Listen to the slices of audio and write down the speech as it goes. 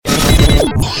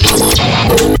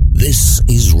This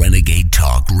is Renegade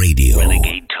Talk Radio.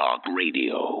 Renegade Talk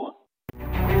Radio.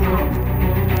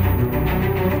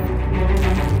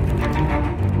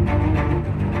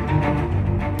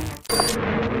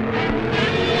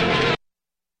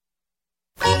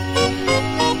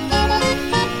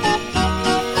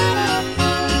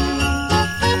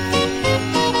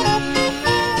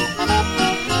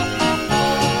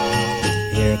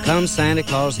 Here comes Santa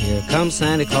Claus, here comes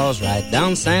Santa Claus, right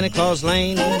down Santa Claus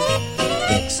Lane.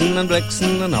 Vixen and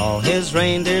Blixen and all his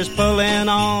reindeers pulling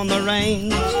on the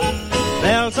reins.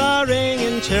 Bells are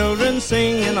ringing, children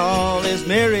singing, all is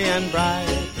merry and bright.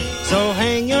 So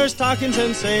hang your stockings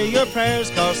and say your prayers,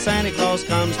 'cause Santa Claus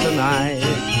comes tonight.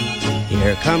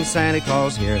 Here comes Santa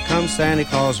Claus,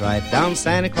 right down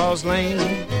Santa Claus Lane.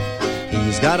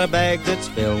 He's got a bag that's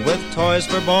filled with toys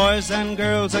for boys and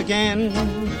girls again.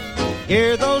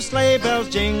 Hear those sleigh bells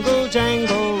jingle,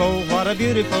 jangle, oh, what a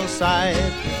beautiful sight.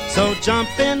 So jump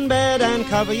in bed and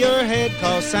cover your head,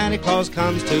 'cause Santa Claus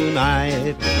comes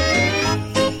tonight.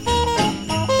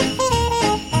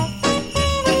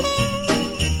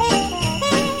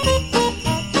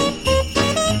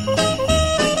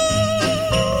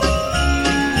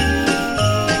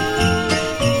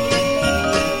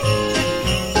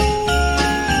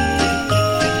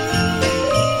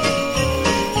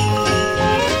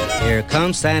 Here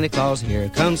comes Santa Claus,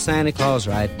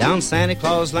 right down Santa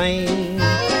Claus Lane.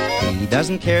 He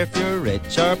doesn't care if you're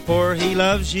rich or poor, he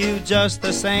loves you just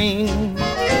the same.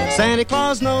 Santa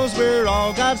Claus knows we're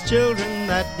all God's children,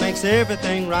 that makes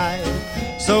everything right.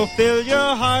 So fill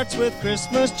your hearts with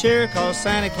Christmas cheer, 'cause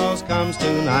Santa Claus comes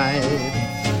tonight.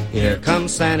 Here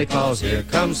comes Santa Claus,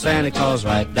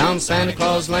 right down Santa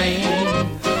Claus Lane.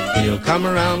 He'll come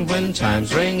around when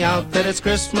chimes ring out that it's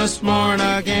Christmas morn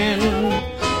again.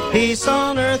 Peace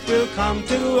on earth will come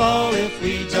to all if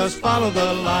we just follow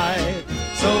the light.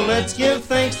 So let's give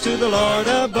thanks to the Lord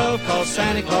above, 'cause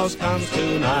Santa Claus comes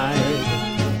tonight.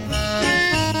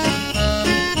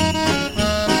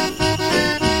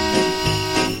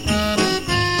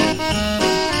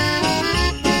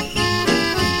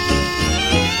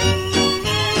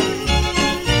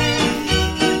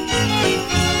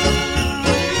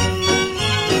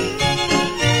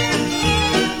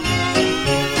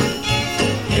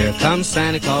 Here comes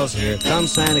Santa Claus,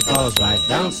 right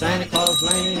down Santa Claus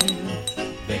Lane.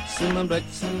 Vixen and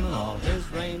Blixen and all his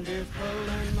reindeers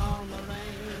pulling on the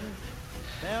rein.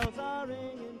 Bells are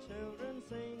ringing, children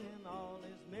singing, all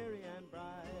is merry and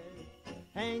bright.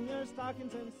 Hang your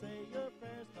stockings and say your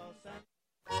prayers, 'cause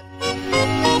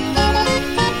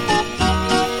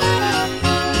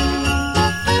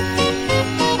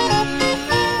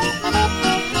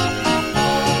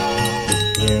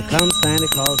Here comes Santa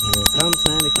Claus,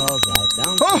 right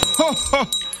down.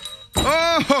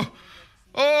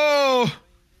 Oh,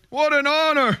 what an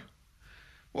honor.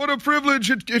 What a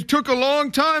privilege. It took a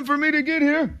long time for me to get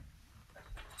here.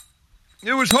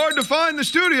 It was hard to find the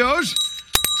studios.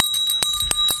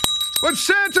 But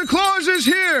Santa Claus is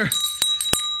here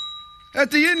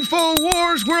at the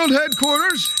InfoWars World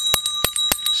Headquarters,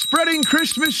 spreading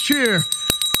Christmas cheer.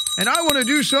 And I want to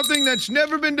do something that's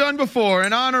never been done before,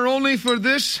 an honor only for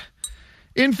this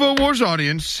InfoWars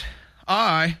audience.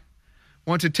 I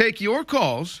want to take your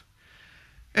calls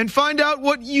and find out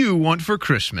what you want for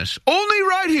Christmas. Only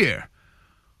right here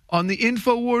on the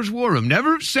InfoWars War Room.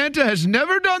 Santa has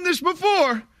never done this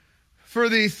before. For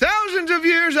the thousands of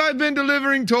years I've been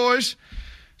delivering toys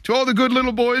to all the good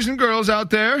little boys and girls out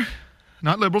there,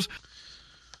 not liberals.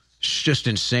 It's just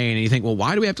insane. And you think, well,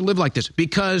 why do we have to live like this?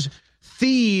 Because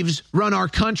thieves run our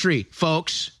country,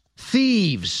 folks.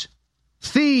 Thieves.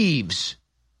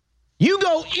 You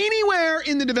go anywhere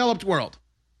in the developed world,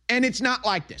 and it's not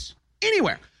like this.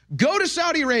 Anywhere. Go to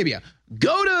Saudi Arabia.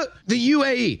 Go to the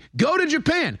UAE. Go to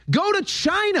Japan. Go to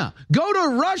China. Go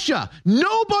to Russia.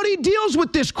 Nobody deals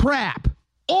with this crap.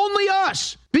 Only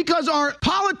us. Because our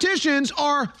politicians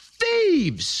are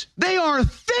thieves. They are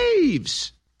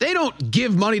thieves. They don't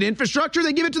give money to infrastructure.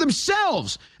 They give it to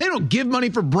themselves. They don't give money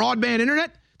for broadband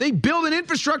internet. They build an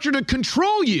infrastructure to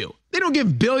control you. They don't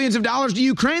give billions of dollars to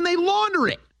Ukraine. They launder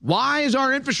it. Why is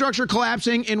our infrastructure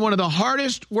collapsing in one of the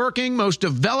hardest working, most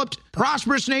developed,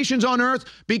 prosperous nations on earth?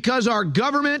 Because our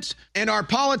governments and our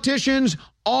politicians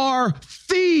are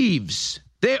thieves.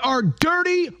 They are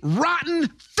dirty,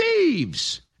 rotten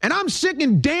thieves. And I'm sick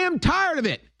and damn tired of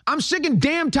it. I'm sick and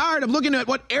damn tired of looking at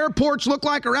what airports look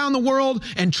like around the world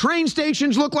and train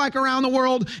stations look like around the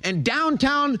world and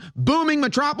downtown booming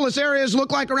metropolis areas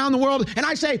look like around the world. And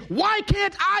I say, why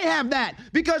can't I have that?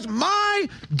 Because my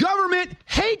government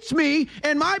hates me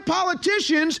and my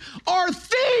politicians are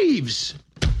thieves.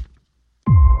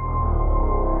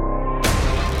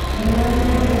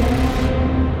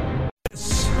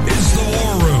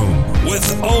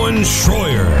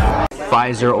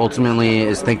 Pfizer ultimately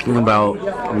is thinking about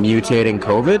mutating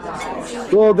COVID?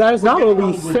 Well, that is not what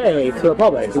we say to the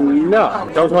public. No,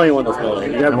 don't tell anyone this.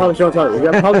 You probably shouldn't tell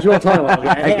anyone. You probably shouldn't tell anyone.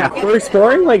 Okay? We're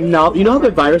exploring, like, now, you know how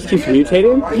the virus keeps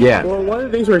mutating? Yeah. Well, one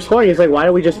of the things we're exploring is, like, why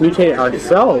don't we just mutate it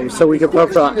ourselves so we could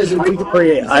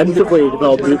create undeveloped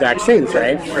develop new vaccines,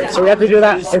 right? So we have to do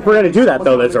that. If we're going to do that,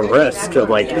 though, there's a risk of,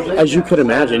 like, as you could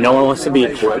imagine, no one wants to be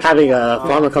having a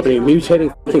pharma company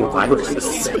mutating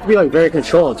viruses. You have to be, like, very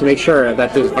controlled to make sure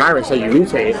that this virus that you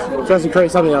mutate doesn't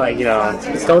create something that, like, you know,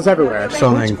 goes everywhere.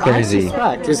 Something crazy.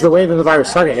 Is the way that the virus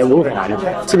started in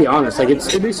Wuhan. To be honest, like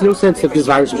it makes no sense if this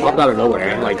virus popped out of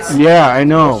nowhere. Like, yeah, I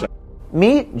know.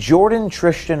 Meet Jordan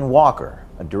Tristan Walker,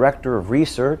 a director of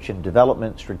research and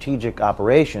development strategic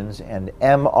operations and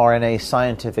mRNA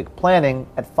scientific planning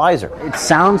at Pfizer. It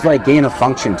sounds like gain of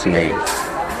function to me.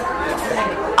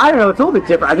 I don't know. It's a little bit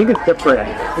different. I think it's different.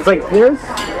 It's like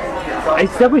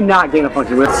it's definitely not gain of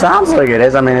function. It sounds like it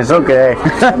is. I mean, it's okay.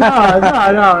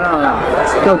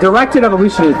 No, directed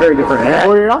evolution is very different.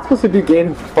 Well, you're not supposed to do gain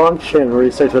of function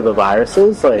research with the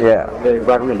viruses. Like, they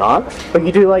recommend not. But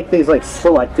you do like these like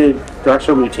selected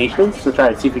directional mutations to try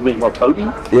to see if you can make it more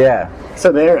potent. Yeah.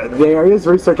 So there is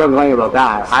research ongoing about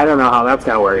that. I don't know how that's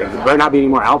gonna work. There better not be any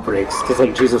more outbreaks. Just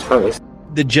like Jesus Christ.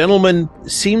 The gentleman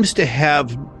seems to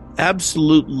have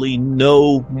absolutely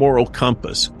no moral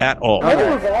compass at all. It's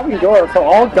a revolving door for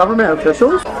all government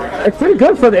officials. It's pretty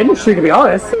good for the industry, to be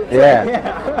honest.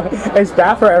 Yeah. It's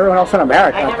bad for everyone else in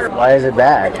America. Why is it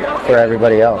bad for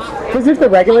everybody else? Because if the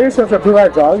regulators who have to approve our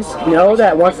drugs know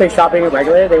that once they stop being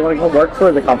regulated, they want to go work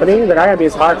for the company, they're not going to be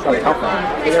as hard for the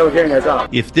company. They're doing their job.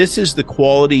 If this is the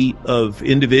quality of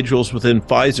individuals within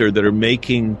Pfizer that are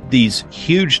making these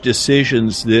huge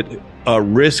decisions that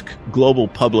risk global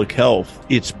public health,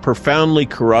 it's profoundly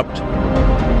corrupt.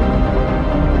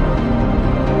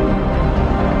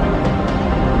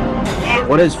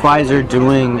 What is Pfizer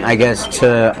doing, I guess,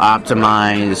 to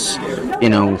optimize,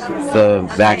 the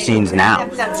vaccines now?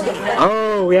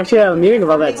 Oh, we actually have a meeting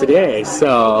about that today,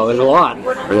 so there's a lot.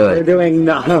 Really? They're doing,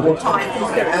 I don't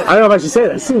know if I should say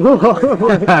this.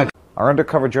 Our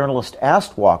undercover journalist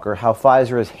asked Walker how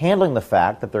Pfizer is handling the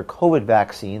fact that their COVID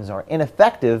vaccines are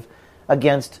ineffective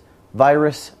against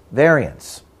virus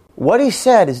variants. What he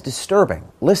said is disturbing.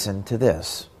 Listen to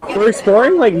this. We're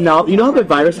exploring, like, now, you know how the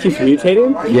virus keeps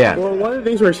mutating? Yeah. Well, one of the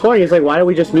things we're exploring is, like, why don't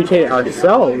we just mutate it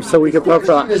ourselves so we could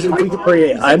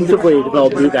create undeveloped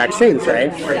develop new vaccines,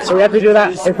 right? So we have to do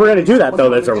that. If we're going to do that, though,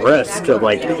 there's a risk of,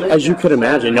 like, as you could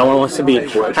imagine, no one wants to be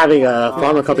having a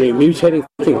pharma company mutating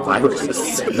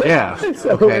viruses. Yeah.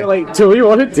 So we're like, do we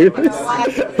want to do this?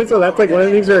 So that's, like, one of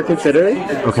the things we're considering.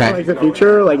 Okay. Like, the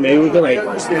future, like, maybe we can, like,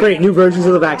 create new versions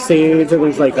of the vaccines and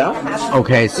things like that.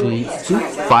 Okay, so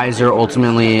Pfizer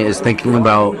ultimately is thinking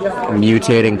about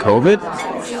mutating COVID?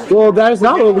 Well, that is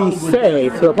not what we say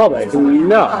to the public.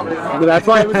 No. That's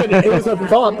why it was a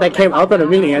thought that came up at a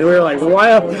meeting, and we were like,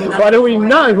 why do we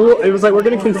not? It was like, we're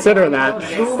going to consider that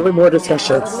with more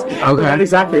discussions. Okay. That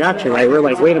exact reaction, right? We're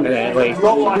like, wait a minute, like,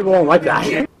 people won't like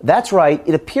that. That's right.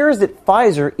 It appears that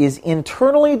Pfizer is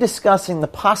internally discussing the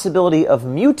possibility of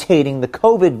mutating the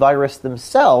COVID virus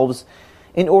themselves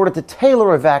in order to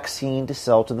tailor a vaccine to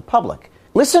sell to the public.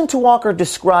 Listen to Walker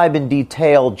describe in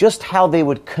detail just how they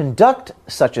would conduct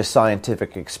such a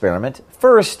scientific experiment,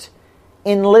 first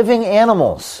in living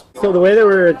animals. So the way that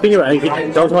we're thinking about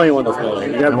it, don't tell anyone this. You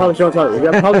probably shouldn't tell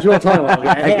anyone. You probably shouldn't tell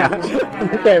anyone.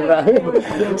 Okay,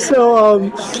 bro. So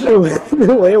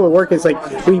the way it would work is, like,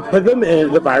 we put them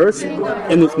in the virus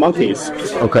in these monkeys.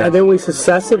 Okay. And then we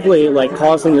successively, like,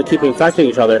 cause them to keep infecting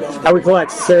each other. And we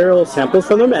collect serial samples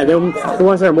from them, and then the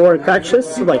ones that are more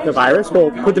infectious, like the virus, we'll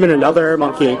put them in another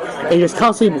monkey and just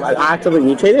constantly actively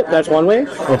mutate it. That's one way.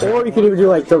 Okay. Or you can even do,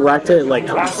 like, directed, like,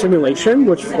 simulation,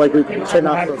 which, like, we tend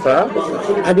not to prefer.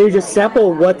 And then you just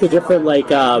sample what the different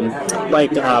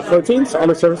proteins on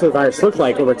the surface of the virus look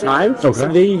like over time. Okay. So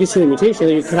then you can see the mutation,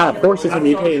 and you can kind of force it to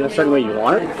mutate in a certain way you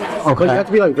want. Okay. But you have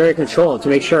to be, like, very controlled to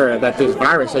make sure that this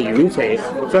virus that you mutate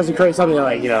doesn't create something that,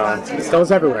 like, goes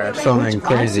everywhere. Something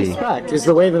crazy. Is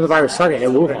the way that the virus started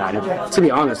in Wuhan. To be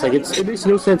honest, like, it makes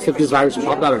no sense if this virus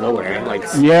popped out of nowhere. Like,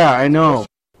 yeah, I know.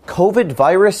 COVID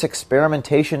virus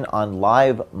experimentation on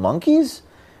live monkeys?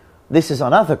 This is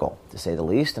unethical, to say the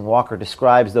least, and Walker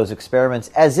describes those experiments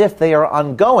as if they are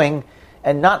ongoing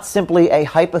and not simply a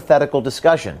hypothetical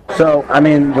discussion. So, I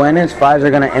mean, when is Pfizer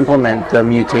going to implement the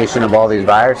mutation of all these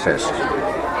viruses?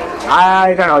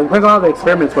 I don't know. It depends on how the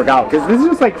experiments work out, because this is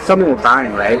just, like, something that's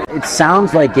dying, right? It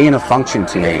sounds like gain of function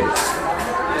to me.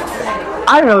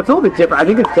 I don't know. It's a little bit different. I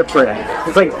think it's different.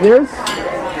 It's like,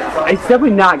 it's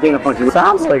definitely not gain of function. It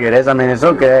sounds like it is. I mean, it's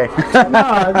okay. No.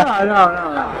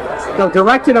 No,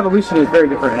 directed evolution is very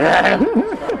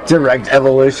different. Direct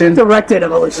evolution? Directed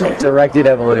evolution. Directed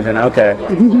evolution, okay.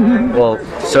 Well,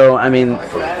 so, I mean,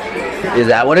 is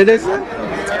that what it is?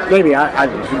 Maybe. I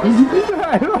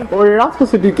well, you're not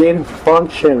supposed to do gain of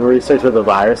function research with the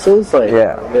viruses. Like,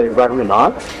 they recommend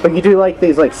not. But you do, like,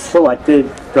 these, like, selected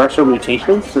directional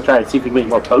mutations to try to see if you can make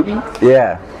more potent.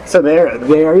 Yeah. So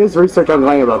there is research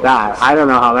ongoing about that. I don't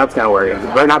know how that's going to work.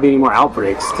 There better not be any more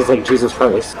outbreaks, because, like, Jesus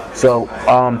Christ. So,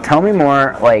 tell me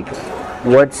more, like,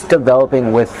 what's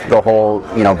developing with the whole,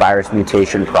 virus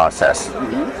mutation process?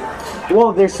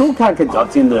 Well, they're still kind of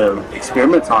conducting the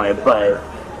experiments on it, but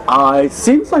it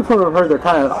seems like from what I've heard, they're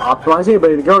kind of optimizing it,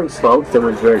 but it's going slow.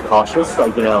 Everyone's very cautious,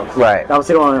 Right.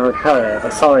 Obviously, don't want to kind of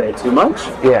accelerate it too much.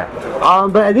 Yeah.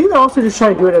 But I think they're also just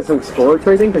trying to do it as an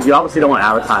exploratory thing, because you obviously don't want to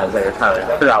advertise that you're trying to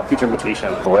figure out future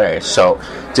mutation. Wait, so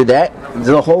did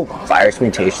the whole virus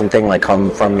mutation thing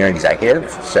come from your executive,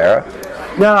 Sarah?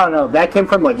 No, that came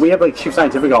from, we have, chief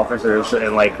scientific officers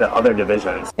in, the other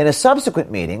divisions. In a subsequent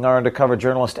meeting, our undercover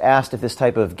journalist asked if this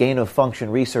type of gain-of-function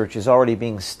research is already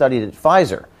being studied at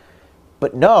Pfizer.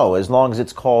 But no, as long as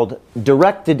it's called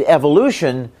directed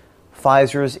evolution,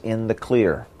 Pfizer's in the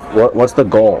clear. What's the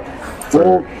goal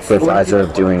for Pfizer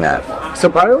of doing that?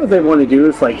 So probably what they want to do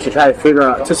is, to try to figure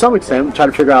out, to some extent,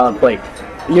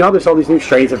 there's all these new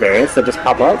strains of variants that just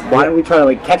pop up. Why don't we try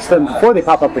to catch them before they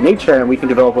pop up in nature, and we can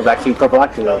develop a vaccine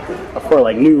prophylactically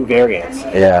for new variants.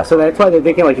 Yeah. So that's why they're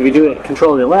thinking if you do it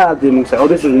controlled in the lab, then you say,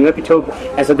 this is an epitope.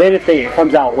 And so then if it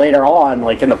comes out later on,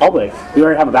 in the public, we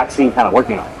already have a vaccine kind of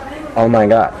working on it. Oh my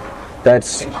god,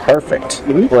 that's perfect.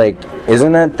 Mm-hmm.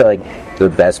 Isn't that the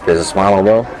best business model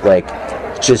though?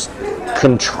 Just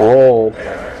control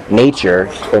nature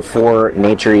before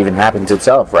nature even happens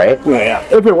itself, right? Yeah.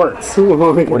 If it works.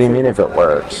 What do you mean if it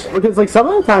works? Because some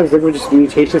of the times there were just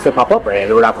mutations that pop up, right?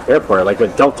 And we're not prepared for it,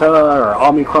 with Delta or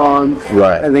Omicron,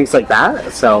 right, and things like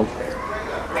that. So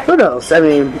who knows? I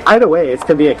mean, either way, it's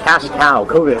going to be a cash cow.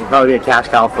 COVID will probably be a cash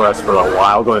cow for us for a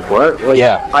while going forward.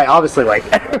 Yeah. I obviously like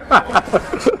it.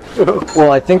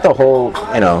 Well, I think the whole,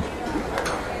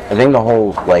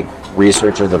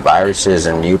 research of the viruses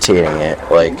and mutating it,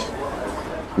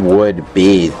 would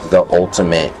be the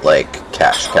ultimate,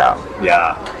 cash cow.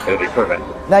 Yeah, it'd be perfect.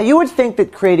 Now, you would think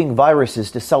that creating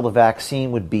viruses to sell the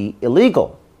vaccine would be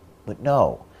illegal. But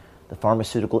no. The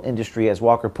pharmaceutical industry, as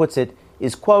Walker puts it,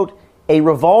 is, quote, a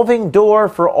revolving door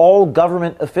for all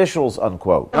government officials,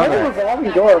 unquote. A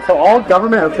revolving door for all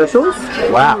government officials?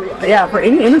 Wow. Yeah, for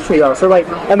any industry, though. So,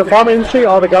 in the pharma industry,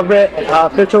 all the government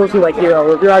officials who, review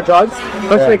our drugs,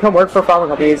 they come work for pharma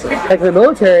companies. In the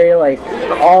military,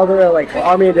 all the,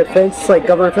 Army and Defense,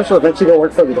 government officials eventually go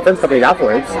work for the defense companies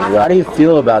afterwards. How do you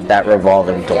feel about that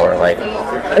revolving door?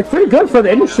 It's pretty good for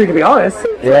the industry, to be honest.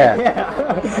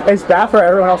 Yeah. It's bad for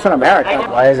everyone else in America.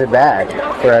 Why is it bad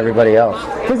for everybody else?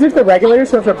 Because if the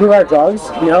regulators who have to approve our drugs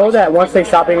know that once they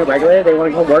stop being regulated, they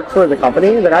want to come work for the company,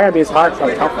 they're not going to be as hard for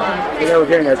the company. They're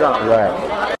doing their job.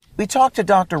 Right. We talked to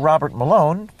Dr. Robert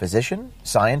Malone, physician,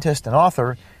 scientist, and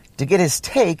author, to get his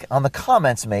take on the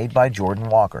comments made by Jordan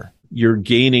Walker. You're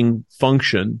gaining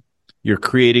function. You're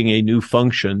creating a new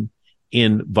function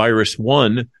in virus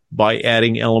 1 by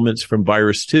adding elements from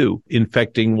virus 2,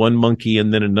 infecting one monkey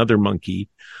and then another monkey.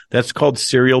 That's called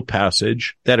serial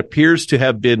passage. That appears to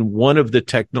have been one of the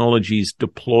technologies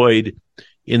deployed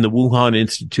in the Wuhan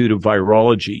Institute of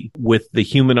Virology with the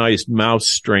humanized mouse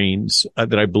strains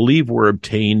that I believe were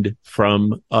obtained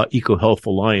from EcoHealth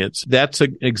Alliance. That's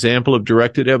an example of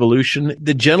directed evolution.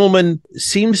 The gentleman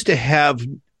seems to have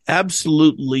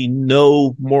absolutely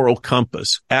no moral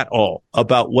compass at all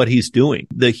about what he's doing.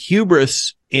 The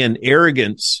hubris and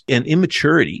arrogance and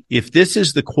immaturity. If this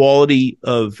is the quality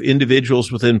of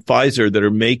individuals within Pfizer that are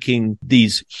making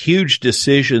these huge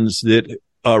decisions that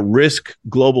risk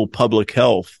global public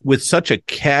health with such a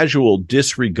casual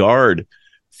disregard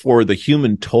for the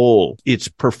human toll, it's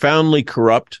profoundly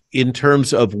corrupt in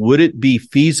terms of would it be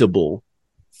feasible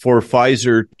for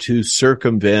Pfizer to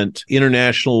circumvent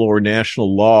international or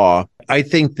national law. I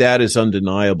think that is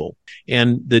undeniable.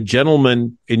 And the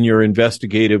gentleman in your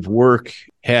investigative work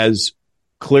has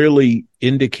clearly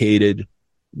indicated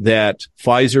that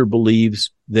Pfizer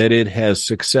believes that it has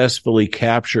successfully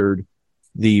captured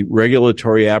the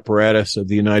regulatory apparatus of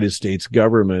the United States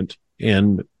government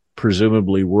and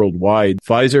presumably worldwide.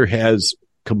 Pfizer has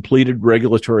completed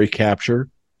regulatory capture,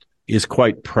 is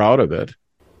quite proud of it.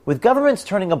 With governments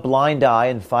turning a blind eye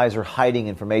and Pfizer hiding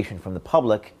information from the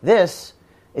public, this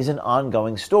is an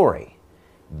ongoing story.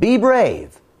 Be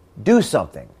brave, do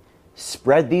something,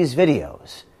 spread these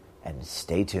videos, and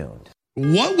stay tuned.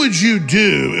 What would you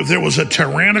do if there was a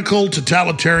tyrannical,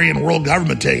 totalitarian world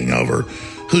government taking over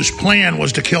whose plan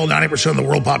was to kill 90% of the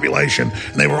world population,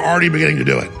 and they were already beginning to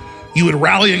do it. You would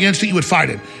rally against it, you would fight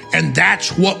it. And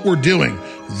that's what we're doing.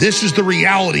 This is the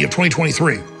reality of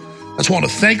 2023. I just want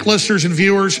to thank listeners and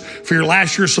viewers for your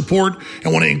last year's support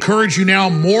and want to encourage you now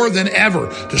more than ever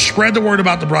to spread the word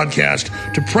about the broadcast,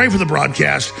 to pray for the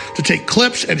broadcast, to take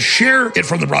clips and share it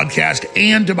from the broadcast,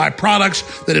 and to buy products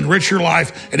that enrich your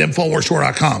life at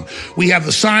InfoWarsStore.com. We have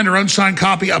the signed or unsigned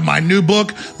copy of my new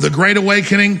book, The Great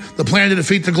Awakening, The Plan to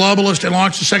Defeat the Globalist and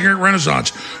Launch the Second Great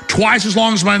Renaissance. Twice as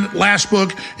long as my last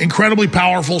book, incredibly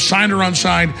powerful, signed or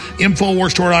unsigned,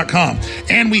 InfoWarsStore.com.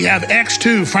 And we have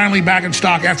X2 finally back in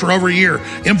stock after over a year,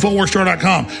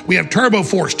 InfoWarsStore.com. We have Turbo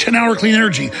Force, 10-hour clean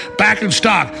energy, back in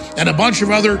stock, and a bunch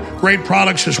of other great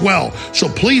products as well. So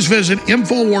please visit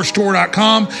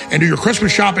InfoWarsStore.com and do your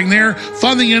Christmas shopping there.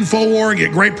 Fund the InfoWar and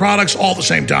get great products all at the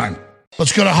same time.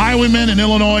 Let's go to Highwayman in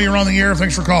Illinois. You're on the air.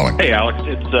 Thanks for calling. Hey, Alex.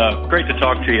 It's great to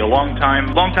talk to you. Long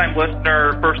time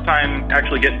listener, first time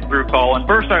actually getting through calling.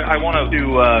 First, I want to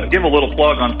give a little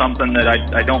plug on something that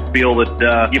I don't feel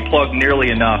that you plug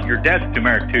nearly enough. Your dad's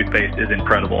turmeric toothpaste is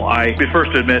incredible. I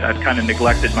first admit I've kind of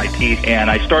neglected my teeth, and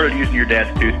I started using your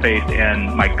dad's toothpaste,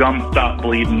 and my gums stopped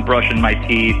bleeding, brushing my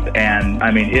teeth, and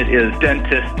I mean, it is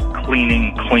dentist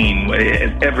cleaning clean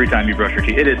every time you brush your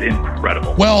teeth. It is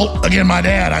incredible. Well, again, my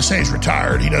dad, I say he's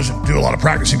retired. He doesn't do a lot of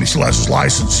practicing, but he still has his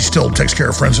license. He still takes care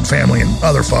of friends and family and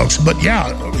other folks. But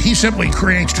yeah, he simply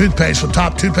creates toothpaste with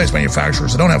top toothpaste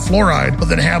manufacturers that don't have fluoride, but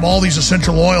that have all these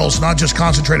essential oils, not just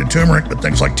concentrated turmeric, but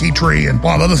things like tea tree and a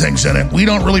lot of other things in it. We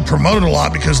don't really promote it a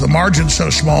lot because the margin's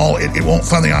so small, it won't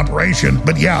fund the operation.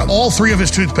 But yeah, all three of his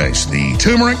toothpaste, the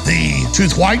turmeric, the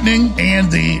tooth whitening,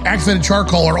 and the activated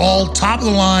charcoal are all top of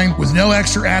the line with no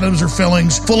extra additives or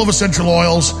fillings, full of essential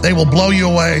oils. They will blow you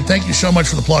away. Thank you so much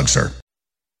for the plug, sir.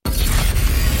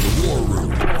 The War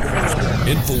Room.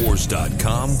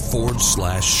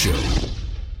 Infowars.com/show.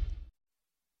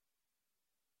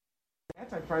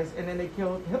 Antichrist, and then they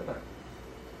killed Hitler.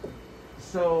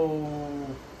 So,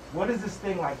 what is this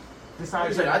thing like?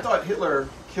 Besides, I thought Hitler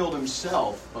killed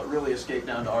himself, but really escaped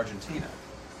down to Argentina.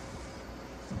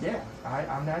 Yeah,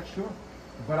 I'm not sure.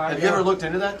 But have you ever looked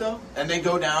into that though? And they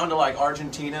go down to like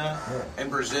Argentina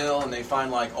and Brazil, and they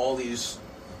find like all these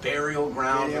burial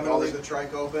grounds with all these, the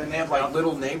trike open, and they have like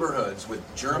little neighborhoods with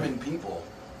German people.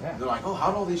 Yeah. They're like, oh,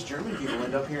 how did all these German people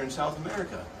end up here in South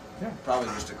America? Yeah. Probably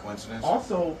just a coincidence.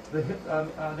 Also,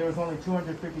 there was only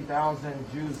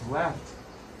 250,000 Jews left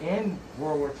in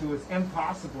World War II. It's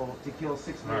impossible to kill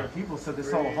 6 million people. So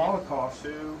this whole Holocaust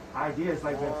idea has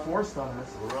like been forced on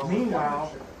us.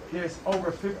 Meanwhile, there's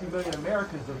over 50 million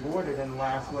Americans aborted in the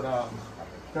last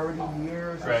 30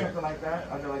 years or something like that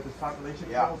under like this population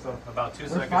control. So about 2 we're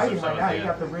seconds fighting or so. right now. You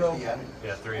got the real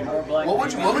 3.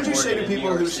 What would you say to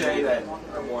people who say that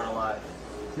are born alive?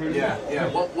 Yeah.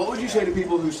 What would you say to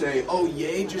people who say, oh,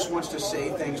 Ye just wants to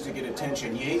say things to get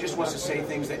attention. Ye just wants to say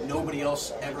things that nobody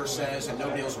else ever says and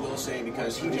nobody else will say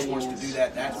because he just wants to do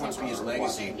that. That wants to be his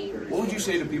legacy. What would you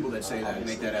say to people that say that and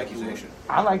make that accusation?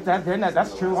 I like that.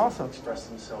 That's true also.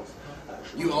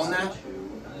 You own that?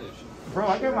 Bro,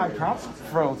 I get my accounts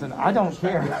frozen. I don't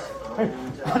care.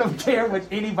 I don't care what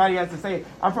anybody has to say.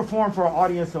 I perform for an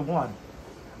audience of one.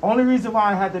 Only reason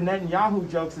why I had the Netanyahu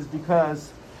jokes is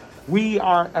because we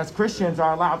are, as Christians,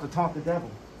 are allowed to taunt the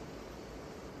devil.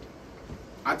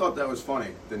 I thought that was funny,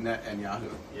 the Netanyahu.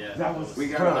 Yeah. That was I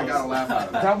got a laugh out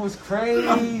of that. That was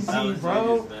crazy,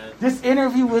 bro. This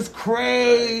interview was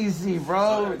crazy,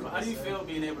 bro. So, how do you feel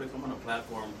being able to come on a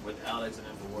platform with Alex and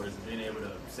InfoWars and being able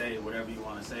to say whatever you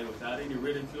want to say without any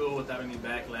ridicule, without any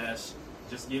backlash,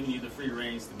 just giving you the free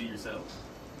reins to be yourself?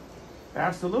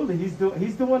 Absolutely, he's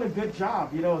doing a good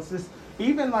job. You know, it's just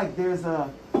even like there is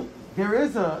a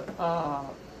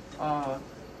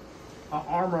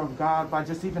armor of God by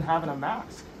just even having a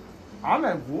mask. I'm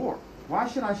at war. Why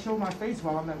should I show my face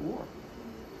while I'm at war?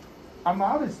 I'm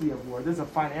obviously at war. There's a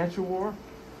financial war,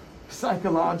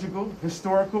 psychological,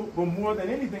 historical, but more than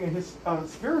anything, a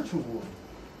spiritual war.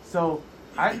 So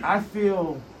I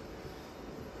feel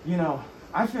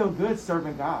good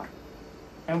serving God.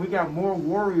 And we got more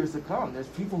warriors to come. There's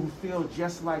people who feel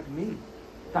just like me.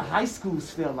 The high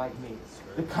schools feel like me.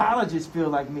 The colleges feel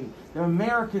like me. The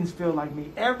Americans feel like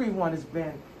me. Everyone has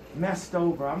been messed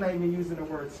over. I'm not even using the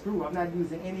word screw. I'm not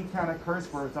using any kind of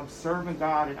curse words. I'm serving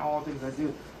God in all things I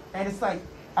do. And it's like,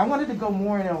 I wanted to go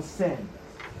more in El Sin.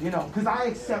 Because I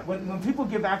accept, when people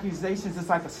give accusations, it's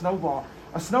like a snowball.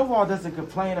 A snowball doesn't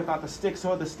complain about the sticks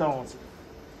or the stones.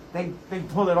 They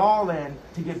pull it all in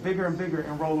to get bigger and bigger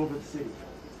and roll over the city.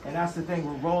 And that's the thing,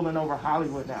 we're rolling over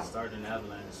Hollywood now. Starting an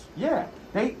avalanche. Yeah,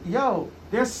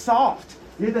 they're soft.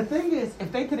 The thing is,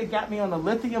 if they could have got me on the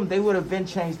lithium, they would have been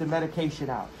changed the medication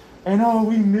out. And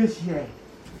we miss Ye.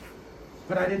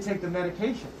 But I didn't take the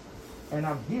medication, and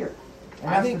I'm here. And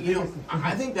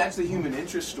I think that's the human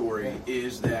interest story,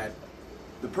 is that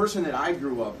the person that I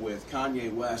grew up with,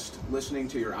 Kanye West, listening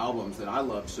to your albums that I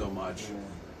loved so much,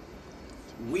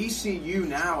 we see you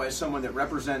now as someone that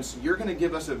represents, you're going to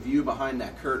give us a view behind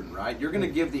that curtain, right? You're going to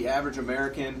give the average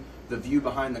American the view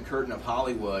behind the curtain of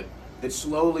Hollywood that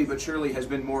slowly but surely has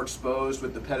been more exposed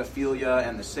with the pedophilia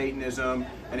and the Satanism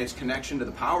and its connection to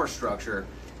the power structure.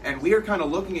 And we are kind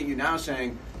of looking at you now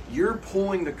saying, you're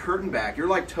pulling the curtain back. You're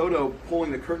like Toto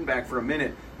pulling the curtain back for a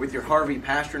minute with your Harvey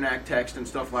Pasternak text and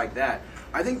stuff like that.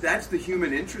 I think that's the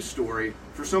human interest story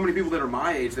for so many people that are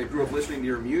my age that grew up listening to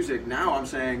your music. Now I'm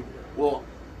saying, well,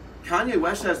 Kanye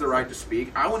West has the right to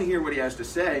speak. I want to hear what he has to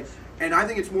say. And I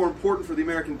think it's more important for the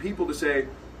American people to say,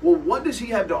 well, what does he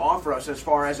have to offer us as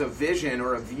far as a vision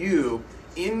or a view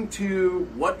into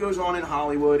what goes on in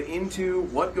Hollywood, into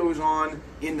what goes on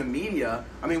in the media?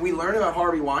 I mean, we learned about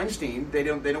Harvey Weinstein. They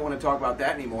don't want to talk about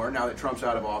that anymore now that Trump's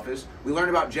out of office. We learned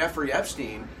about Jeffrey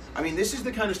Epstein. I mean, this is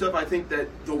the kind of stuff I think that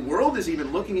the world is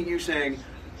even looking at you saying,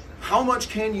 how much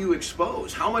can you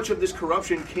expose? How much of this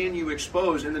corruption can you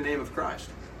expose in the name of Christ?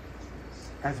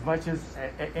 As much as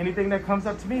anything that comes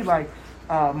up to me, like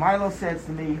Milo says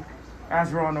to me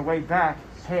as we're on the way back,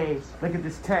 hey, look at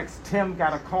this text. Tim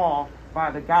got a call by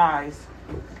the guys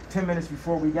 10 minutes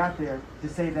before we got there to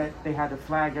say that they had to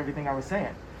flag everything I was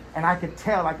saying. And I could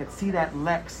tell, I could see that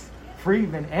Lex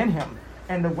Friedman in him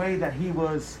and the way that he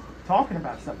was talking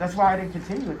about stuff. That's why I didn't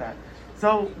continue with that.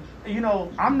 So,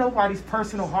 I'm nobody's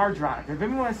personal hard drive. If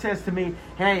anyone says to me,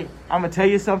 hey, I'm going to tell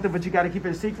you something, but you got to keep it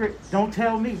a secret, don't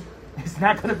tell me. It's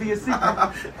not going to be a secret.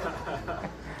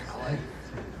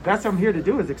 That's what I'm here to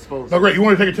do, is expose. Oh, great. You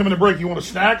want to take a 10-minute break? You want a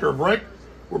snack or a break?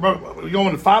 We're about, you going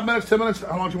in 5 minutes, 10 minutes?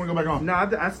 How long do you want to go back on? No,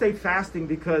 I stay fasting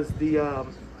because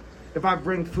if I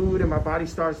bring food and my body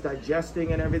starts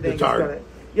digesting and everything,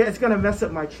 it's gonna mess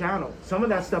up my channel. Some of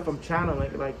that stuff I'm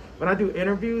channeling. Like when I do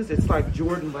interviews, it's like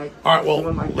Jordan. Like, all right, well,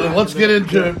 let's get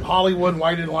into Hollywood,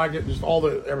 why you didn't like it, just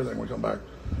everything when we come back.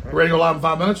 Right. Ready to go live in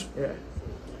 5 minutes? Yeah.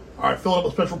 All right, fill up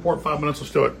a special report, 5 minutes.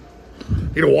 Let's do it.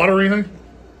 Need a water or anything?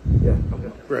 Yeah.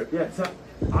 Okay. Great. Yeah. So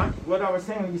what I was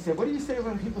saying when you said, what do you say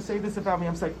when people say this about me?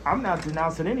 I'm like, I'm not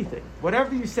denouncing anything.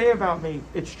 Whatever you say about me,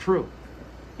 it's true.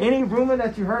 Any rumor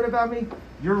that you heard about me,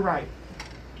 you're right.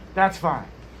 That's fine.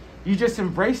 You just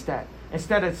embrace that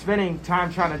instead of spending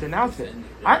time trying to denounce it.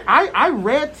 I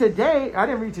read today, I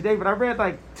didn't read today, but I read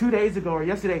like 2 days ago or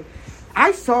yesterday,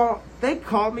 I saw they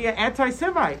called me an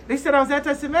anti-Semite. They said I was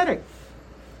anti-Semitic.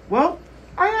 Well,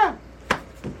 I am.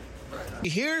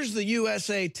 Here's the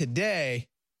USA Today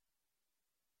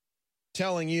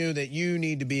telling you that you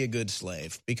need to be a good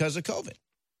slave because of COVID.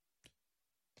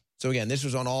 So again, this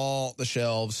was on all the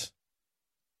shelves.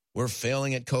 We're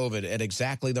failing at COVID at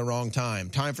exactly the wrong time.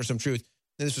 Time for some truth.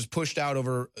 This was pushed out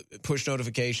over push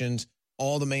notifications.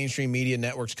 All the mainstream media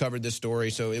networks covered this story,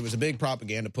 so it was a big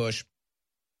propaganda push.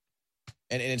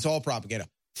 And it's all propaganda.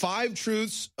 5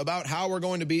 truths about how we're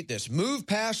going to beat this. Move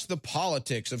past the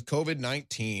politics of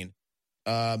COVID-19.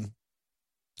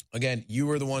 Again, you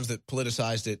were the ones that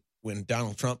politicized it when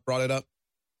Donald Trump brought it up.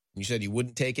 You said you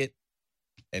wouldn't take it,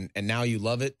 and now you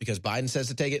love it because Biden says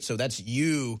to take it. So that's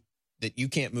you, that you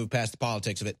can't move past the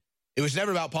politics of it. It was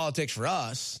never about politics for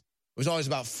us. It was always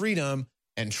about freedom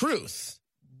and truth.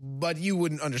 But you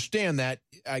wouldn't understand that,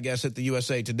 I guess, at the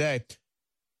USA Today.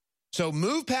 So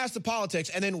move past the politics.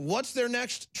 And then what's their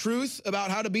next truth about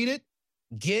how to beat it?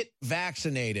 Get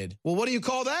vaccinated. Well, what do you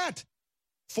call that?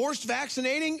 Forced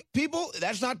vaccinating people?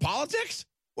 That's not politics?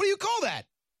 What do you call that?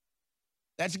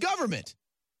 That's government.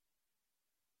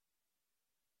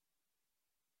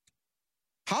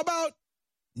 How about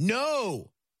no,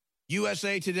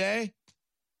 USA Today?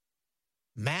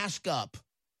 Mask up.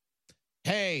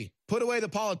 Hey, put away the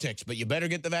politics, but you better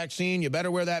get the vaccine. You better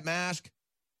wear that mask.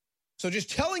 So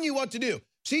just telling you what to do.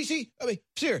 See, I mean,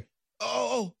 here.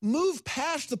 Move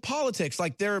past the politics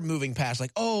like they're moving past.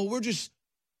 Like, we're just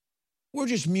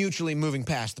mutually moving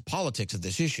past the politics of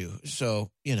this issue. So,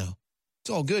 it's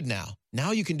all good now.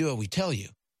 Now you can do what we tell you.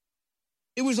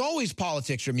 It was always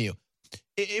politics from you.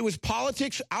 It was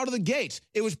politics out of the gates.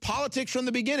 It was politics from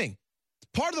the beginning.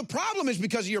 Part of the problem is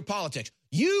because of your politics.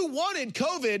 You wanted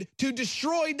COVID to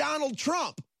destroy Donald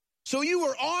Trump. So you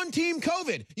were on team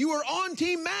COVID. You were on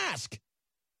team mask.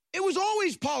 It was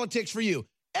always politics for you.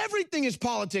 Everything is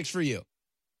politics for you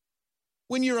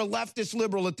when you're a leftist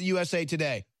liberal at the USA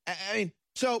Today. I mean,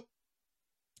 so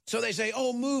So they say,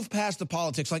 oh, move past the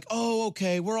politics. Like, oh,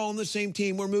 okay, we're all on the same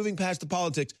team. We're moving past the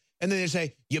politics. And then they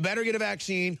say, you better get a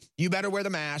vaccine. You better wear the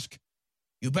mask.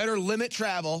 You better limit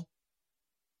travel.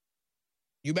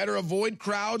 You better avoid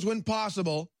crowds when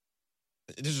possible.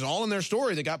 This is all in their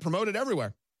story that got promoted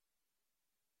everywhere.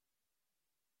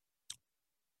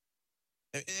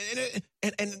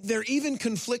 And they're even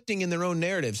conflicting in their own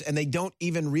narratives, and they don't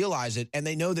even realize it. And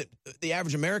they know that the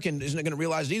average American isn't going to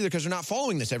realize it either because they're not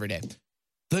following this every day.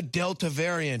 The Delta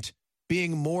variant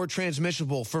being more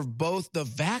transmissible for both the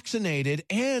vaccinated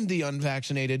and the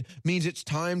unvaccinated means it's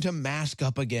time to mask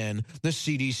up again, the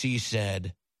CDC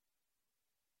said.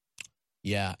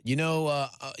 Yeah, you know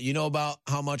about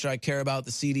how much I care about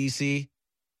the CDC?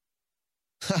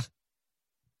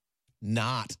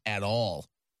 Not at all.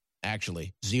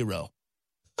 Actually, zero.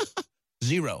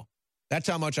 Zero. That's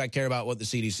how much I care about what the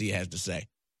CDC has to say.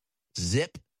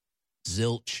 Zip,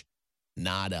 zilch,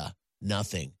 nada,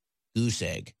 nothing, goose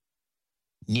egg,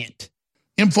 nyet.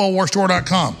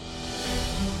 Infowarstore.com.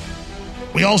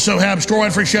 We also have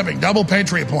store-wide free shipping, double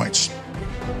Patriot points.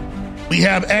 We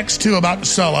have X2 about to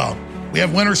sell out. We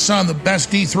have Winter Sun, the best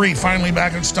D3, finally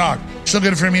back in stock. Still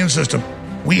good for your immune system.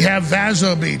 We have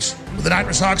Vaso Beats with the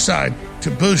nitrous oxide to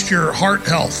boost your heart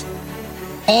health.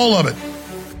 All of it.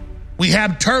 We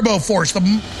have Turbo Force, the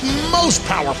most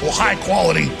powerful,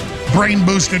 high-quality brain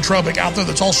boost nootropic out there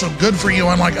that's also good for you,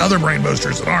 unlike other brain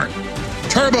boosters that aren't.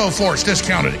 Turbo Force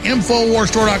discounted.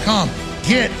 Infowarstore.com.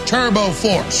 Get Turbo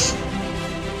Force.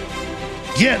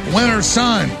 Get Winter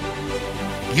Sun.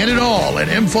 Get it all at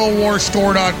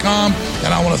InfoWarsStore.com.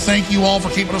 And I want to thank you all for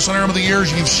keeping us on air over the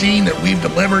years. You've seen that we've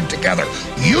delivered together.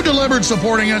 You delivered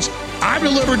supporting us. I've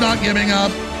delivered not giving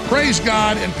up. Praise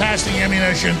God and pass the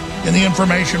ammunition in the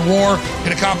information war.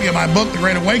 Get a copy of my book, The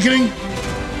Great Awakening.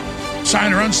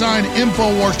 Signed or unsigned,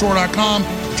 InfoWarsStore.com.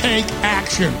 Take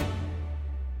action.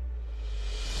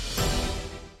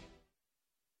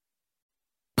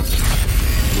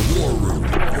 The War Room.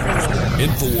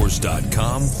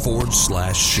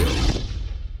 Infowars.com/show.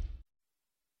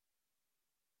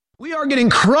 We are getting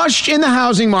crushed in the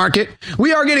housing market.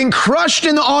 We are getting crushed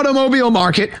in the automobile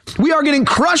market. We are getting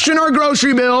crushed in our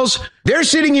grocery bills. They're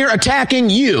sitting here attacking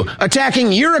you,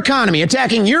 attacking your economy,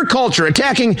 attacking your culture,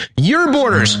 attacking your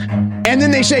borders. And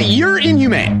then they say you're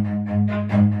inhumane.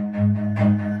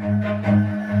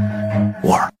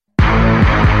 War.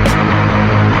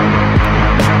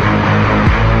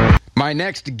 My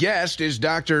next guest is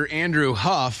Dr. Andrew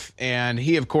Huff, and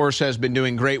he, of course, has been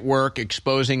doing great work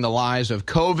exposing the lies of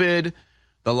COVID,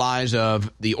 the lies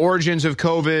of the origins of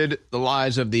COVID, the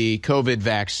lies of the COVID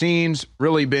vaccines,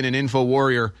 really been an info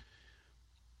warrior.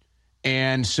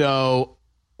 And so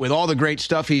with all the great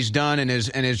stuff he's done and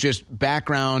his just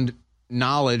background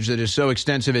knowledge that is so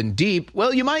extensive and deep,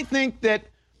 well, you might think that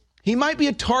he might be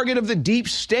a target of the deep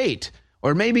state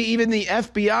or maybe even the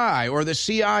FBI or the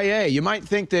CIA. You might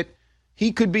think that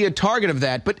he could be a target of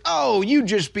that, but you'd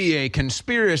just be a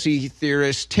conspiracy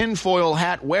theorist, tinfoil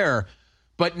hat wearer.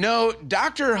 But no,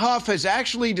 Dr. Huff has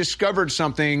actually discovered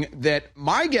something that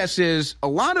my guess is a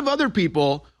lot of other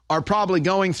people are probably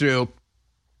going through,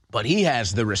 but he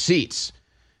has the receipts.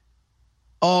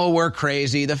 Oh, we're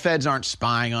crazy. The feds aren't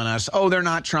spying on us. Oh, they're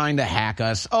not trying to hack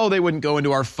us. Oh, they wouldn't go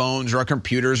into our phones or our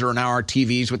computers or now our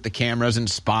TVs with the cameras and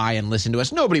spy and listen to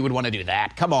us. Nobody would want to do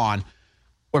that. Come on.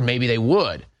 Or maybe they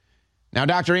would. Now,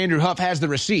 Dr. Andrew Huff has the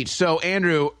receipts. So,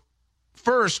 Andrew,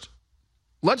 first,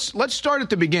 let's start at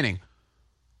the beginning.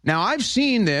 Now, I've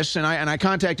seen this, and I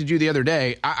contacted you the other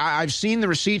day. I've seen the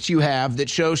receipts you have that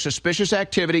show suspicious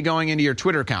activity going into your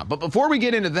Twitter account. But before we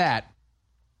get into that,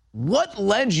 what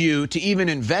led you to even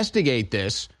investigate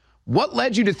this? What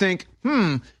led you to think,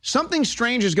 something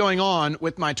strange is going on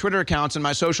with my Twitter accounts and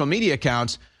my social media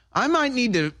accounts? I might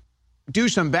need to do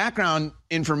some background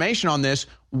information on this.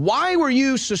 Why were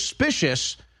you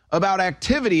suspicious about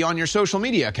activity on your social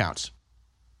media accounts?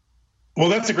 Well,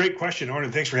 that's a great question,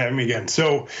 Owen. Thanks for having me again.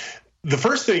 So the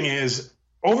first thing is,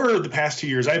 over the past 2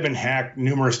 years, I've been hacked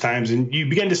numerous times, and you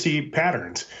begin to see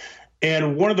patterns.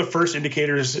 And one of the first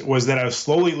indicators was that I was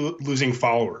slowly losing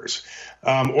followers,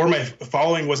 or my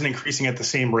following wasn't increasing at the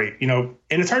same rate. And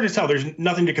it's hard to tell. There's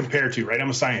nothing to compare to, right?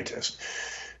 I'm a scientist.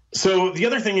 So the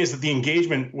other thing is that the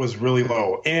engagement was really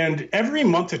low. And every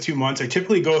month to 2 months, I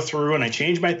typically go through and I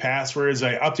change my passwords.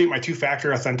 I update my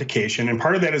two-factor authentication. And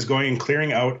part of that is going and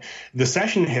clearing out the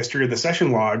session history or the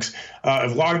session logs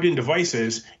of logged in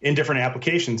devices in different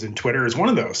applications. And Twitter is one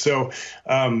of those. So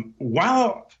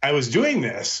while I was doing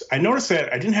this, I noticed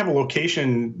that I didn't have a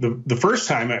location the first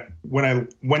time when I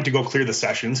went to go clear the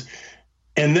sessions.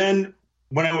 And then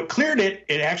when I cleared it,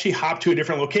 it actually hopped to a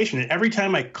different location. And every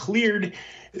time I cleared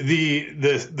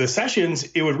the sessions,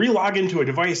 it would relog into a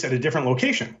device at a different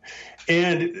location.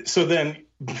 And so then,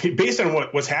 based on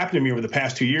what's happened to me over the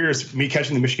past 2 years, me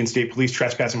catching the Michigan State Police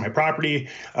trespassing my property,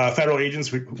 federal agents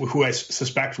who I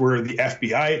suspect were the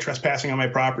FBI trespassing on my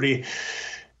property,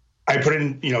 I put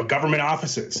in, government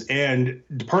offices, and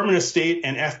Department of State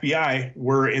and FBI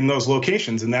were in those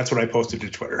locations, and that's what I posted to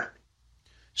Twitter.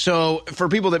 So for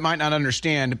people that might not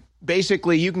understand,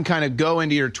 basically you can kind of go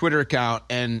into your Twitter account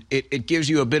and it gives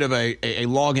you a bit of a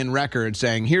login record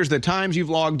saying, here's the times you've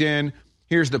logged in,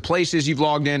 here's the places you've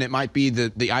logged in. It might be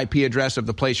the IP address of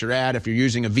the place you're at. If you're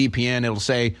using a VPN, it'll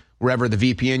say wherever the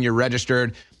VPN you're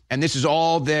registered. And this is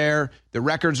all there. The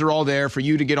records are all there for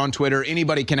you to get on Twitter.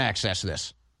 Anybody can access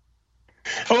this.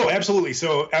 Oh, absolutely.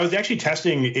 So I was actually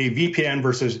testing a VPN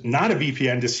versus not a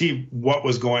VPN to see what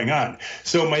was going on.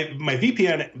 So my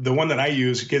VPN, the one that I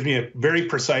use, gives me a very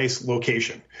precise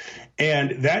location.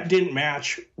 And that didn't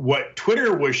match what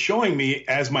Twitter was showing me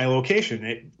as my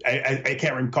location. I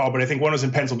can't recall, but I think one was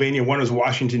in Pennsylvania, one was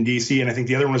Washington, D.C., and I think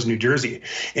the other one was New Jersey.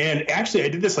 And actually, I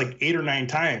did this like 8 or 9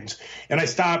 times, and I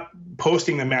stopped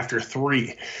posting them after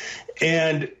 3.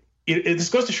 And this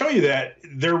goes to show you that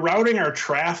they're routing our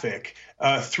traffic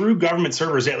through government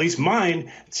servers, at least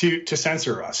mine, to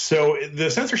censor us. So the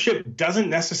censorship doesn't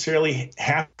necessarily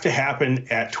have to happen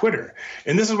at Twitter.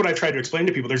 And this is what I try to explain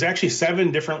to people. There's actually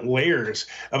 7 different layers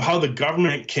of how the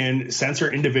government can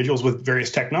censor individuals with various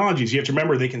technologies. You have to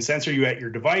remember they can censor you at your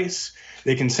device.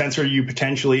 They can censor you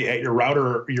potentially at your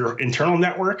router or your internal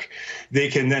network. They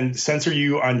can then censor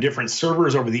you on different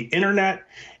servers over the internet.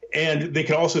 And they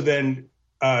can also then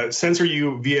censor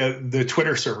you via the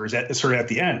Twitter servers at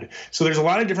the end. So there's a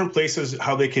lot of different places a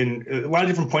lot of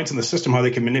different points in the system how they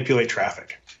can manipulate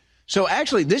traffic. So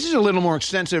actually, this is a little more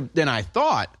extensive than I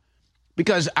thought,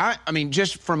 because I mean,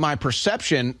 just from my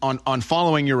perception on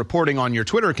following your reporting on your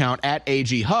Twitter account at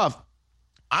AG Huff,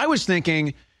 I was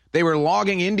thinking they were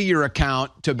logging into your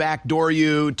account to backdoor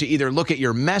you to either look at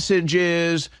your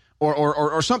messages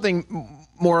or something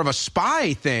more of a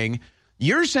spy thing.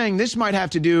 You're saying this might have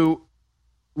to do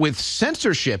with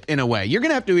censorship in a way. You're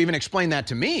going to have to even explain that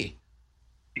to me.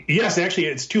 Yes, actually,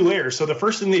 it's 2 layers. So the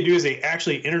first thing they do is they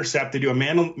actually intercept. They do a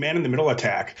man-in-the-middle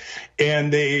attack,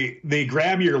 and they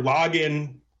grab your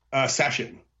login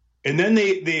session, and then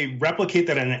they replicate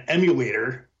that in an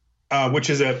emulator, which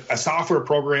is a software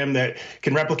program that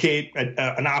can replicate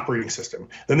an operating system.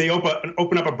 Then they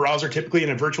open up a browser, typically in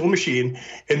a virtual machine,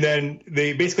 and then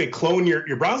they basically clone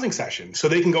your browsing session. So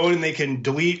they can go in and they can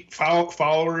delete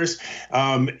followers.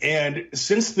 And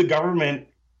since the government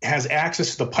has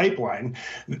access to the pipeline,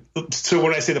 so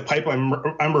when I say the pipeline,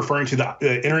 I'm referring to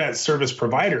the internet service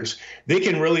providers. They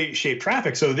can really shape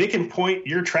traffic. So they can point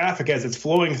your traffic as it's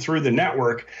flowing through the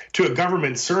network to a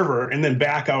government server and then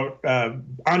back out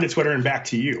onto Twitter and back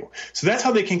to you. So that's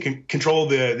how they can control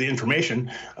the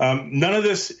information. None of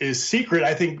this is secret.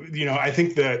 I think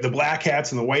the black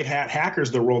hats and the white hat hackers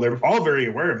of the world are all very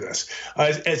aware of this.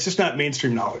 It's just not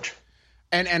mainstream knowledge.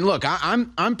 And look,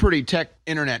 I'm pretty tech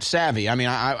internet savvy. I mean,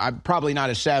 I'm probably not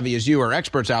as savvy as you or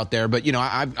experts out there, but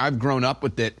I've grown up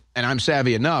with it and I'm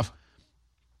savvy enough.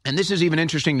 And this is even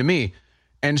interesting to me.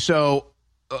 And so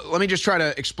let me just try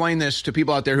to explain this to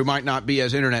people out there who might not be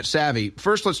as internet savvy.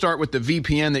 First, let's start with the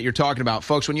VPN that you're talking about,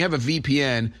 folks. When you have a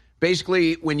VPN,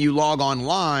 basically when you log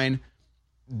online,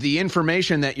 the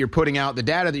information that you're putting out, the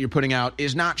data that you're putting out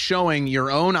is not showing your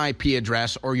own IP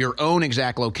address or your own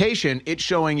exact location. It's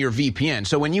showing your VPN.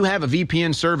 So when you have a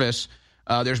VPN service,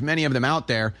 there's many of them out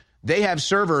there, they have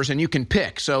servers and you can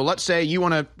pick. So let's say you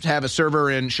want to have a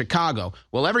server in Chicago.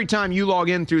 Well, every time you log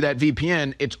in through that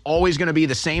VPN, it's always going to be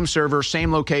the same server,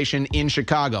 same location in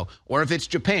Chicago. Or if it's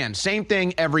Japan, same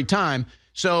thing every time.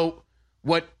 So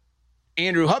what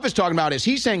Andrew Huff is talking about is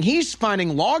he's saying he's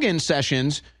finding login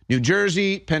sessions New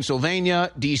Jersey,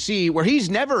 Pennsylvania, D.C., where he's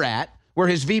never at, where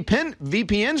his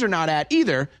VPNs are not at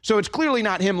either, so it's clearly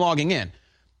not him logging in.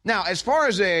 Now, as far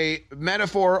as a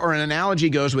metaphor or an analogy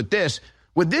goes with this,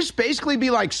 would this basically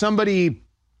be like somebody,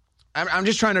 I'm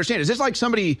just trying to understand, is this like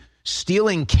somebody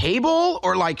stealing cable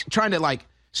or like trying to like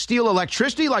steal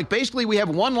electricity? Like basically we have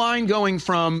one line going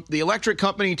from the electric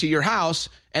company to your house,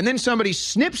 and then somebody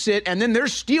snips it, and then they're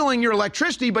stealing your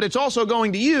electricity, but it's also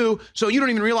going to you, so you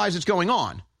don't even realize it's going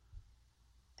on.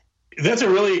 That's a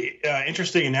really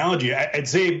interesting analogy. I'd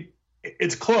say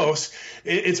it's close.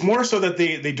 It's more so that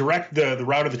they direct the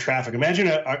route of the traffic. Imagine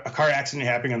a car accident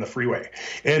happening on the freeway,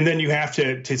 and then you have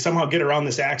to somehow get around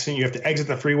this accident. You have to exit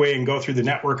the freeway and go through the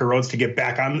network of roads to get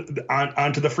back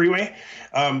onto the freeway.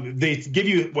 They give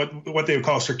you what they would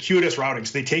call circuitous routing.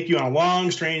 So they take you on a long,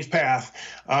 strange path,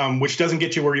 which doesn't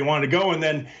get you where you want to go, and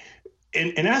then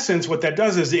in essence, what that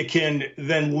does is it can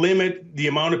then limit the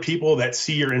amount of people that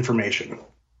see your information.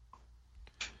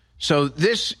 So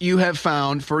this you have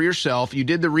found for yourself. You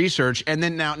did the research, and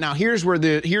then now here's where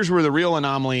the real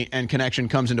anomaly and connection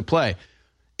comes into play.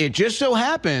 It just so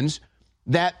happens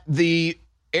that the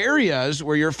areas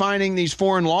where you're finding these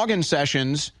foreign login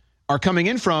sessions are coming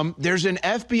in from, there's an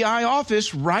FBI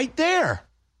office right there.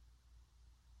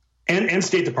 And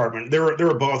State Department. There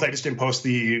were both. I just didn't post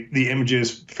the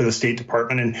images for the State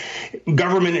Department and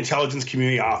government intelligence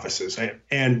community offices.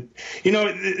 And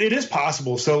it is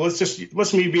possible. So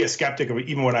let's maybe be a skeptic of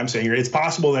even what I'm saying here. It's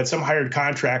possible that some hired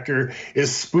contractor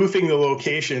is spoofing the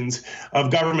locations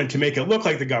of government to make it look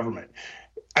like the government.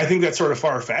 I think that's sort of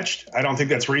far-fetched. I don't think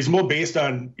that's reasonable based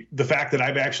on the fact that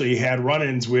I've actually had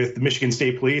run-ins with the Michigan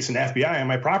State Police and FBI on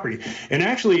my property. And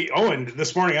actually, Owen,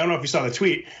 this morning, I don't know if you saw the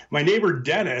tweet, my neighbor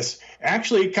Dennis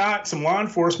actually caught some law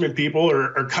enforcement people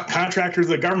or contractors of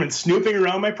the government snooping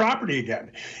around my property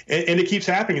again. And it keeps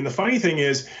happening. And the funny thing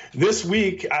is, this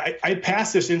week, I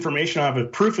passed this information off as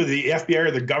proof of the FBI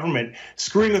or the government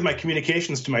screwing with my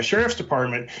communications to my sheriff's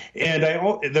department. And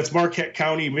that's Marquette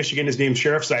County, Michigan is named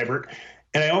Sheriff Seibert.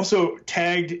 And I also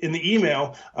tagged in the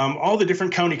email all the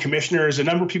different county commissioners, a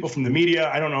number of people from the media.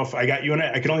 I don't know if I got you in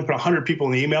it. I could only put 100 people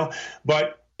in the email.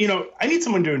 But, I need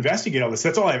someone to investigate all this.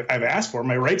 That's all I've asked for.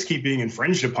 My rights keep being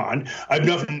infringed upon. I've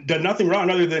done nothing wrong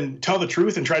other than tell the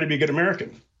truth and try to be a good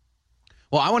American.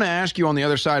 Well, I want to ask you on the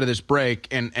other side of this break,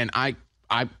 and I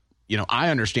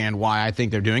understand why I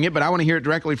think they're doing it, but I want to hear it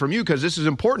directly from you because this is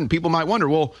important. People might wonder,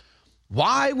 well,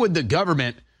 why would the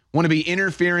government want to be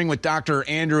interfering with Dr.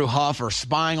 Andrew Huff or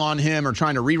spying on him or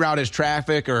trying to reroute his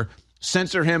traffic or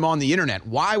censor him on the internet?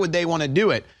 Why would they want to do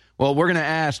it? Well, we're going to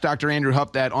ask Dr. Andrew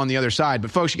Huff that on the other side.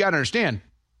 But folks, you got to understand,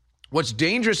 what's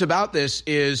dangerous about this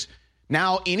is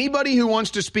now anybody who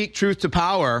wants to speak truth to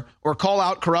power or call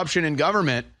out corruption in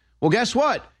government, well, guess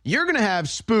what? You're going to have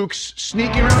spooks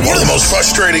sneaking around. One of the most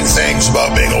frustrating things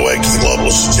about being awake to the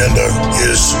globalist agenda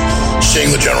is seeing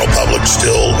the general public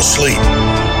still asleep.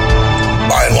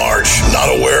 By and large, not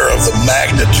aware of the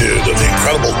magnitude of the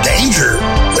incredible danger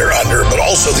they're under, but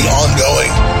also the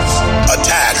ongoing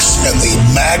attacks and the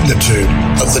magnitude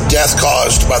of the death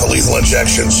caused by the lethal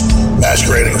injections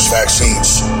masquerading as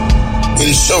vaccines.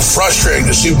 It is so frustrating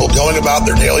to see people going about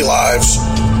their daily lives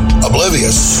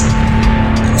oblivious.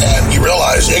 And you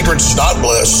realize ignorance is not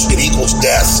bliss, it equals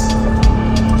death.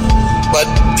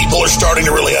 But people are starting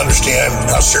to really understand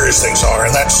how serious things are,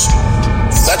 and that's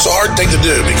a hard thing to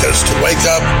do, because to wake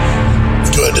up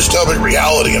to a dystopic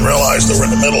reality and realize that we're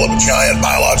in the middle of a giant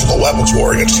biological weapons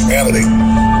war against humanity,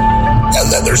 and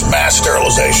that there's mass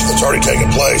sterilization that's already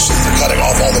taken place, and they're cutting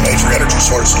off all the major energy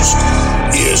sources,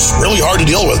 is really hard to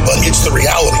deal with, but it's the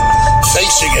reality.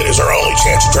 Facing it is our only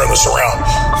chance to turn this around,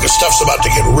 because stuff's about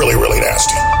to get really, really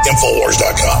nasty.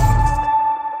 Infowars.com.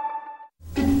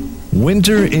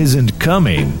 Winter isn't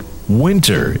coming.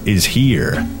 Winter is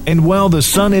here. And while the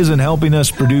sun isn't helping us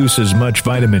produce as much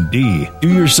vitamin D, do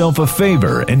yourself a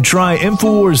favor and try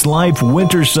InfoWars Life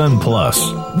Winter Sun Plus.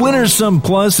 Winter Sun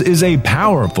Plus is a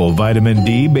powerful vitamin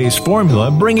D-based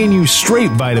formula bringing you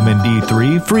straight vitamin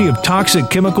D3 free of toxic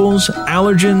chemicals,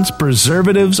 allergens,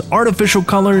 preservatives, artificial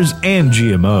colors, and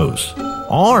GMOs.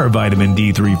 Our vitamin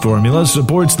D3 formula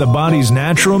supports the body's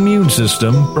natural immune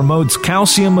system, promotes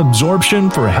calcium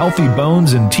absorption for healthy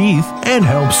bones and teeth, and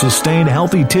helps sustain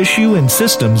healthy tissue and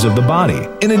systems of the body.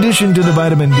 In addition to the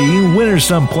vitamin D, Winter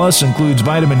Sun Plus includes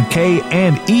vitamin K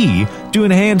and E to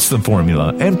enhance the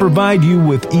formula and provide you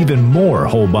with even more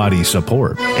whole body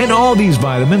support. And all these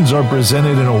vitamins are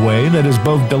presented in a way that is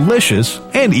both delicious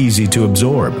and easy to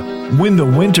absorb. When the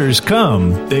winters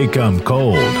come, they come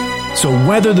cold. So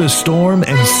weather the storm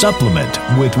and supplement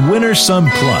with Winter Sun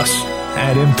Plus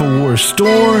at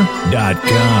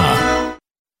InfoWarsStore.com.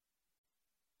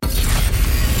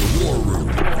 The War Room.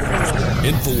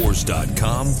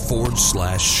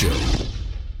 Infowars.com/show.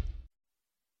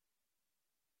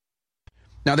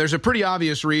 Now, there's a pretty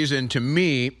obvious reason to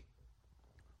me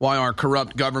why our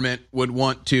corrupt government would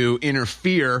want to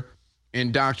interfere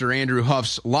in Dr. Andrew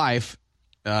Huff's life,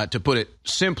 to put it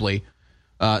simply.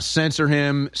 Censor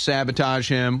him, sabotage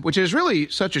him, which is really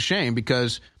such a shame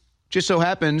because just so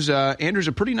happens Andrew's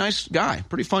a pretty nice guy,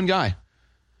 pretty fun guy.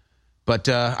 But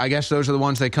I guess those are the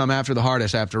ones they come after the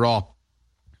hardest after all.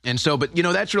 And so, but,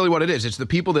 that's really what it is. It's the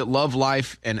people that love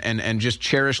life and just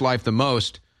cherish life the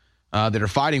most that are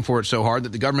fighting for it so hard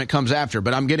that the government comes after.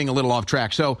 But I'm getting a little off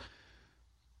track. So,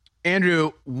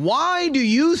 Andrew, why do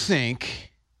you think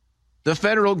the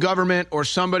federal government or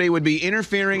somebody would be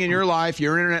interfering in your life,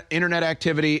 your internet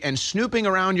activity, and snooping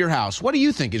around your house? What do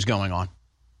you think is going on?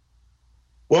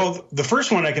 Well, the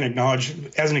first one I can acknowledge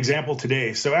as an example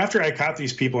today. So after I caught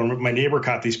these people, and my neighbor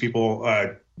caught these people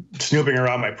snooping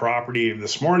around my property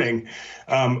this morning,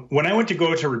 when I went to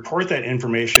go to report that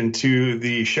information to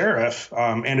the sheriff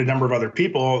and a number of other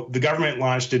people, the government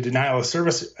launched a denial of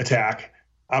service attack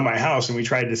on my house, and we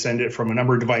tried to send it from a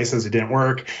number of devices. It didn't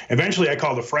work. Eventually, I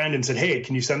called a friend and said, hey,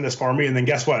 can you send this for me? And then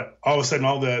guess what? All of a sudden,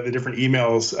 all the different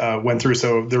emails went through.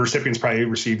 So the recipients probably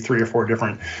received 3 or 4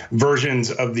 different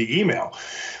versions of the email.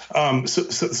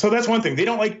 So that's one thing. They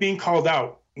don't like being called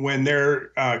out when they're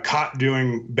caught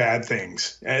doing bad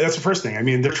things. That's the first thing. I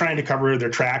mean, they're trying to cover their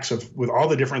tracks with all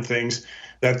the different things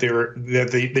that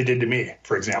they did to me,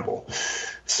 for example.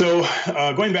 So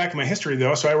going back in my history,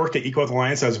 though, so I worked at Equal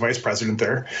Alliance. I was vice president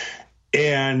there.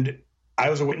 And I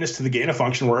was a witness to the gain of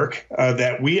function work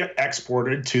that we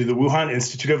exported to the Wuhan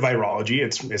Institute of Virology.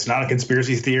 It's not a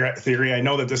conspiracy theory. I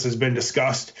know that this has been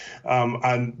discussed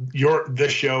on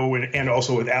this show and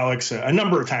also with Alex a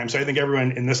number of times. So I think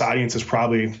everyone in this audience is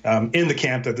probably in the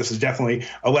camp that this is definitely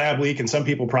a lab leak, and some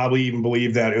people probably even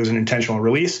believe that it was an intentional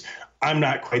release. I'm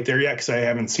not quite there yet because I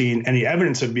haven't seen any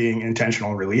evidence of being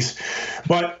intentional release.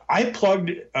 But I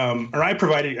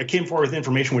came forward with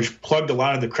information which plugged a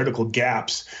lot of the critical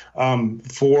gaps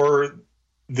for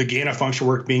the gain of function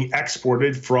work being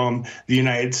exported from the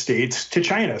United States to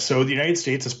China. So the United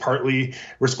States is partly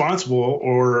responsible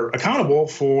or accountable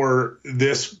for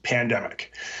this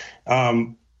pandemic.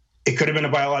 It could have been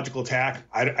a biological attack.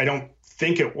 I don't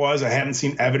think it was. I haven't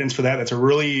seen evidence for that. That's a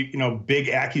really, big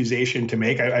accusation to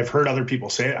make. I've heard other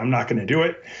people say it. I'm not going to do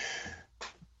it.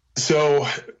 So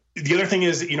the other thing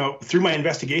is, through my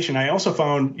investigation, I also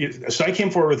found, so I came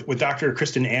forward with Dr.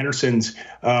 Kristen Anderson's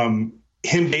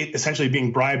him essentially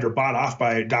being bribed or bought off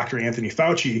by Dr. Anthony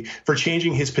Fauci for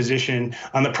changing his position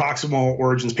on the proximal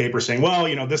origins paper, saying, well,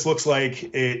 this looks like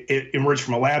it emerged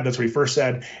from a lab. That's what he first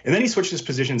said. And then he switched his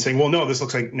position saying, well, no, this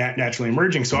looks like naturally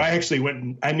emerging. So I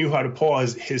actually I knew how to pull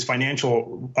his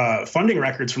financial funding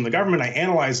records from the government. I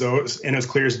analyzed those, and it was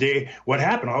clear as day what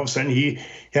happened. All of a sudden, he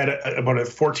had about a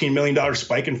 $14 million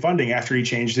spike in funding after he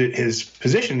changed his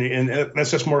position. And that's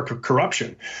just more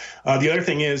corruption. The other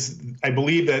thing is, I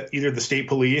believe that either the state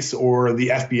police or the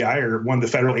FBI or one of the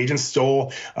federal agents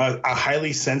stole a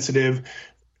highly sensitive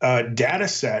data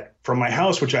set from my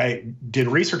house, which I did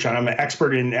research on. I'm an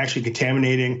expert in actually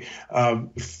contaminating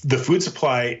the food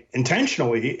supply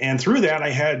intentionally. And through that, I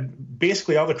had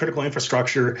basically all the critical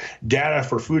infrastructure data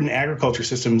for food and agriculture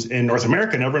systems in North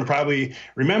America. And everyone probably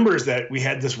remembers that we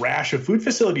had this rash of food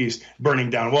facilities burning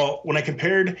down. Well, when I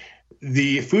compared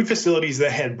the food facilities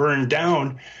that had burned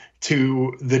down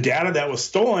to the data that was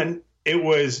stolen, it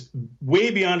was way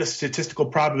beyond a statistical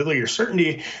probability or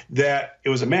certainty that it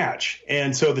was a match.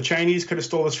 And so the Chinese could have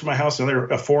stolen this from my house.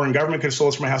 A foreign government could have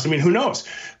stolen this from my house. I mean, who knows?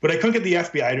 But I couldn't get the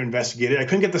FBI to investigate it. I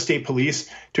couldn't get the state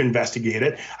police to investigate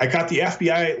it. I caught the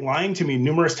FBI lying to me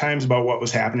numerous times about what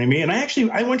was happening to me. And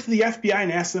I went to the FBI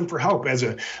and asked them for help. As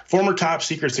a former top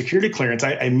secret security clearance,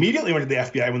 I immediately went to the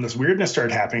FBI when this weirdness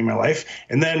started happening in my life.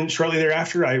 And then shortly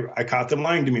thereafter, I caught them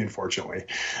lying to me, unfortunately.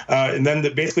 And then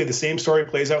basically the same story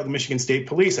plays out with the Michigan State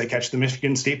Police. I catch the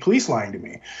Michigan State Police lying to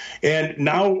me. And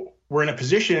now we're in a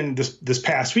position this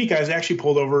past week, I was actually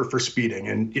pulled over for speeding,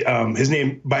 and his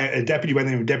name by a deputy by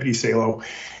the name of Deputy Salo.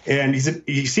 And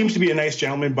he seems to be a nice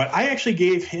gentleman, but I actually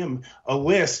gave him a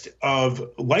list of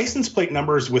license plate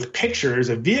numbers with pictures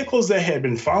of vehicles that had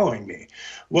been following me.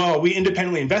 Well, we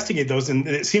independently investigate those, and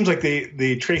it seems like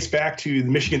they trace back to the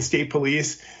Michigan State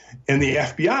Police and the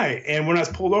FBI. And when I was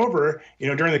pulled over,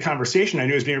 during the conversation, I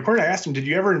knew it was being recorded. I asked him, did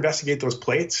you ever investigate those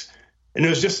plates? And it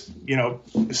was just,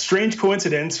 strange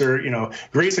coincidence or,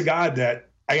 grace of God that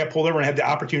I got pulled over and had the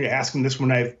opportunity to ask him this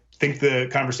when I think the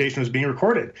conversation was being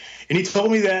recorded. And he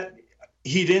told me that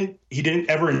he didn't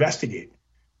ever investigate.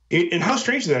 And how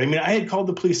strange is that? I mean, I had called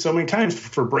the police so many times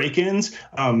for break-ins,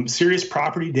 serious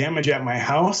property damage at my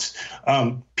house,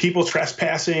 people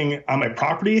trespassing on my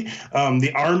property,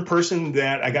 the armed person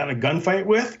that I got in a gunfight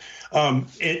with. And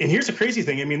here's the crazy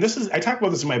thing. I mean, I talk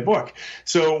about this in my book.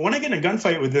 So when I get in a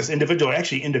gunfight with this individual,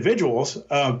 actually individuals,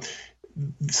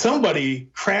 somebody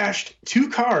crashed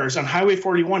 2 cars on Highway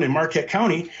 41 in Marquette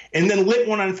County and then lit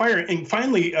one on fire. And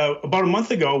finally, about a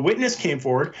month ago, a witness came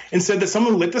forward and said that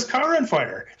someone lit this car on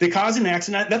fire. They caused an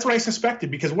accident. That's what I suspected,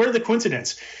 because what are the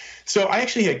coincidence? So I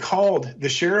actually had called the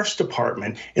sheriff's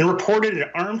department and reported an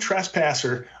armed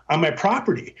trespasser on my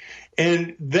property.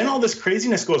 And then all this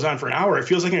craziness goes on for an hour. It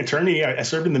feels like an eternity. I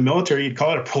served in the military. You'd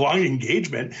call it a prolonged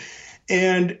engagement.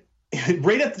 And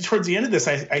right towards the end of this,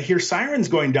 I hear sirens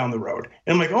going down the road.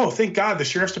 And I'm like, oh, thank God the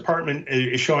sheriff's department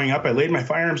is showing up. I laid my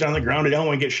firearms down on the ground. I don't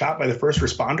want to get shot by the first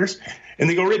responders. And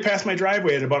they go right past my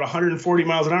driveway at about 140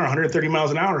 miles an hour, 130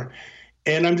 miles an hour.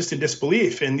 And I'm just in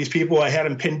disbelief. And these people, I had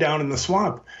them pinned down in the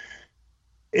swamp.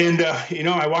 And,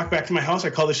 I walked back to my house. I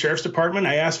called the sheriff's department.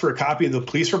 I asked for a copy of the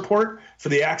police report for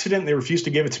the accident. And they refused to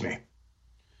give it to me.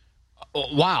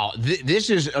 Wow. This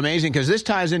is amazing because this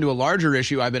ties into a larger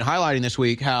issue I've been highlighting this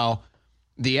week, how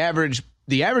the average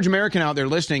American out there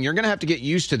listening, you're going to have to get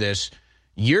used to this.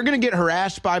 You're going to get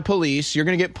harassed by police. You're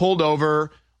going to get pulled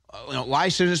over,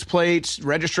 license plates,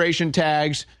 registration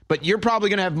tags, but you're probably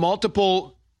going to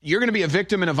have you're going to be a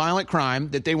victim in a violent crime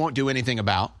that they won't do anything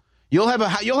about. You'll have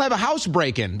a house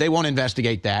break-in. They won't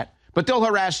investigate that, but they'll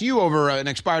harass you over an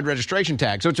expired registration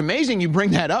tag. So it's amazing you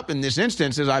bring that up in this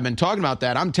instance as I've been talking about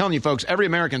that. I'm telling you, folks, every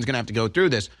American's going to have to go through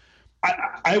this.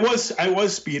 I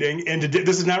was speeding, and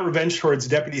this is not revenge towards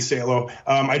Deputy Salo.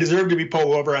 I deserve to be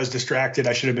pulled over. I was distracted.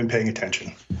 I should have been paying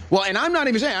attention. Well, and I'm not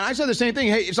even saying, I said the same thing.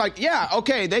 Hey, it's like, yeah,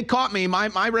 okay, they caught me.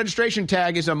 My registration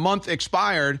tag is a month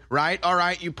expired, right? All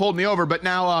right, you pulled me over. But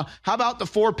now, how about the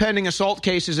 4 pending assault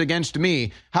cases against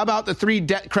me? How about the 3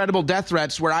 credible death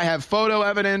threats where I have photo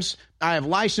evidence, I have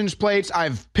license plates, I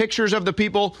have pictures of the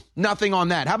people, nothing on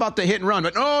that. How about the hit and run?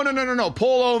 But no,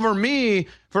 pull over me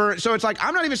so it's like,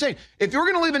 I'm not even saying, if you're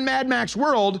going to live in Mad Max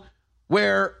world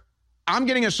where I'm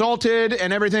getting assaulted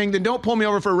and everything, then don't pull me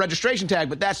over for a registration tag,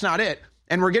 but that's not it.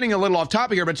 And we're getting a little off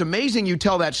topic here, but it's amazing you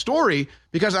tell that story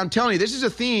because I'm telling you, this is a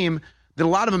theme that a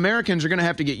lot of Americans are going to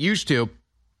have to get used to.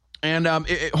 And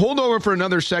hold over for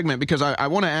another segment because I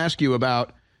want to ask you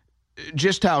about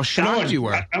just how shocked you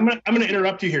were. I'm going to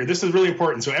interrupt you here. This is really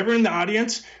important. So everyone in the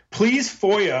audience, please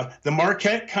FOIA the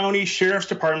Marquette County Sheriff's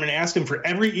Department. Ask them for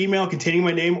every email containing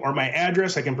my name or my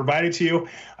address. I can provide it to you.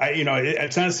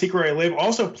 It's not a secret where I live.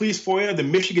 Also, please FOIA the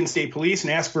Michigan State Police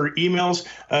and ask for emails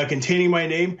containing my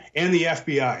name and the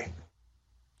FBI.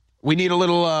 We need a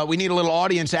little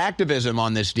audience activism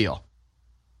on this deal.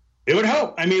 It would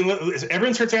help. I mean,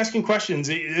 everyone starts asking questions.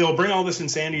 It'll bring all this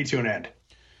insanity to an end.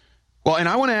 Well, and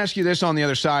I want to ask you this on the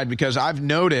other side because I've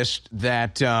noticed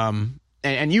that,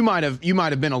 and you might have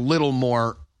been a little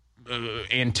more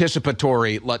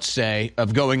anticipatory, let's say,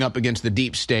 of going up against the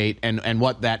deep state and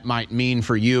what that might mean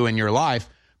for you and your life.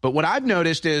 But what I've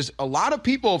noticed is a lot of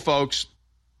people, folks,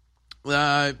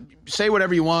 say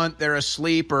whatever you want. They're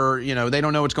asleep or they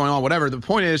don't know what's going on. Whatever. The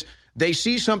point is, they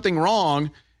see something wrong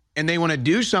and they want to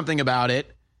do something about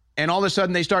it. And all of a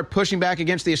sudden they start pushing back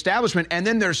against the establishment. And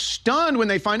then they're stunned when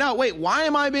they find out, wait, why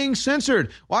am I being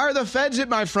censored? Why are the feds at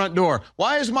my front door?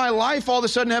 Why is my life all of a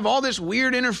sudden have all this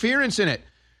weird interference in it?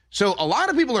 So a lot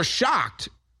of people are shocked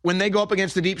when they go up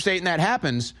against the deep state and that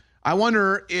happens. I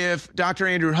wonder if Dr.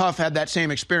 Andrew Huff had that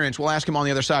same experience. We'll ask him on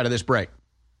the other side of this break.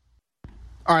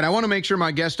 All right, I want to make sure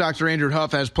my guest, Dr. Andrew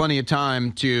Huff, has plenty of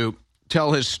time to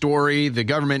tell his story, the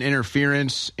government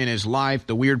interference in his life,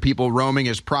 the weird people roaming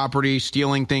his property,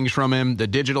 stealing things from him, the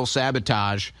digital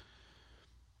sabotage,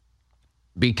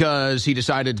 because he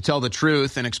decided to tell the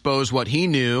truth and expose what he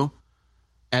knew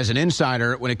as an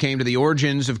insider when it came to the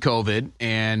origins of COVID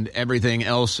and everything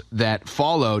else that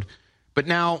followed. But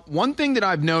now, one thing that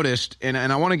I've noticed, and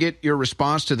I want to get your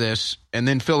response to this and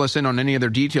then fill us in on any other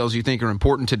details you think are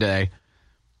important today.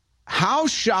 How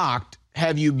shocked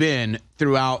have you been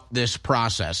throughout this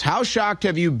process? How shocked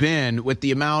have you been with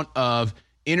the amount of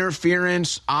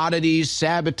interference, oddities,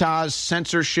 sabotage,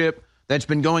 censorship that's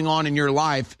been going on in your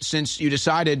life since you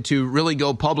decided to really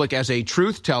go public as a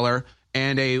truth teller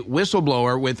and a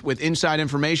whistleblower with inside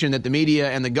information that the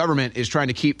media and the government is trying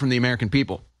to keep from the American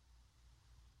people?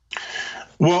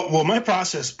 Well, my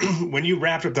process, when you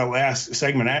wrapped up that last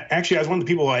segment, I was one of the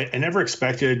people I never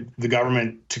expected the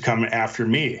government to come after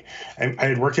me. I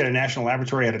had worked at a national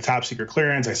laboratory, I had a top secret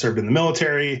clearance, I served in the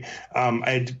military.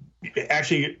 I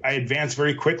advanced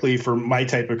very quickly for my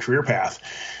type of career path.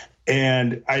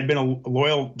 And I'd been a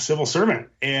loyal civil servant.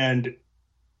 And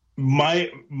my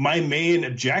main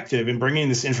objective in bringing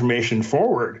this information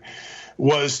forward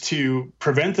was to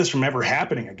prevent this from ever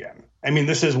happening again. I mean,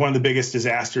 this is one of the biggest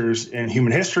disasters in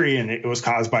human history, and it was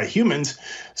caused by humans.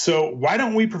 So why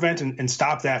don't we prevent and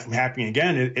stop that from happening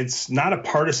again? It's not a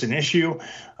partisan issue.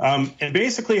 And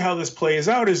basically how this plays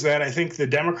out is that I think the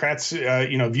Democrats,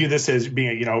 view this as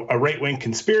being, a right-wing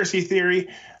conspiracy theory.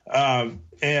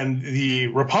 And the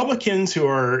Republicans who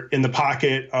are in the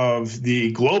pocket of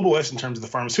the globalists in terms of the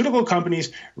pharmaceutical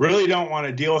companies really don't want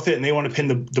to deal with it, and they want to pin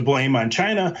the blame on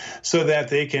China so that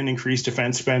they can increase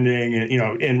defense spending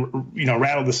and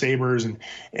rattle the sabers, and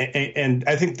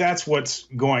I think that's what's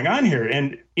going on here.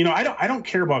 And I don't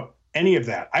care about any of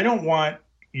that. I don't want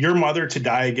your mother to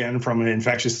die again from an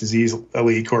infectious disease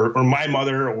leak, or my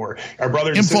mother, or our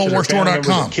brothers and sisters, or family members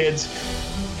and kids.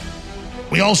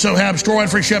 We also have store-wide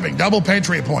free shipping, double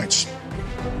Patriot points.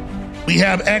 We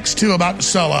have X2 about to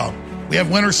sell out. We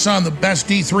have Winter Sun, the best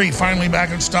D3, finally back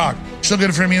in stock. Still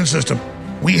good for your immune system.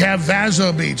 We have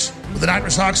Vaso Beats with the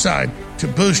nitrous oxide to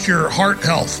boost your heart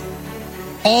health.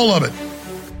 All of it.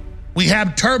 We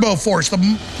have Turbo Force,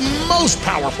 the most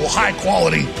powerful,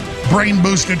 high-quality brain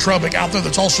boost nootropic out there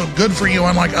that's also good for you,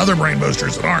 unlike other brain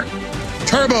boosters that aren't.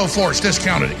 Turbo Force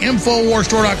discounted.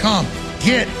 InfoWarsStore.com.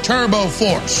 Get Turbo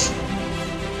Force.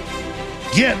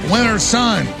 Get Winter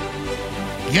Sun.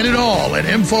 Get it all at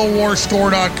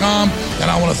InfoWarsStore.com. And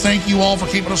I want to thank you all for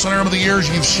keeping us on air over the years.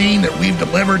 You've seen that we've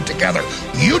delivered together.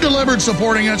 You delivered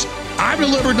supporting us. I've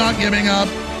delivered not giving up.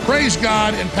 Praise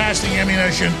God and pass the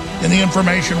ammunition in the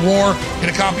information war. Get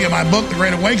a copy of my book, The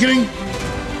Great Awakening.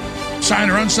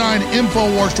 Signed or unsigned,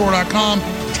 InfoWarsStore.com.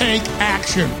 Take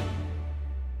action.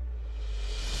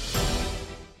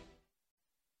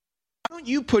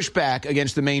 You push back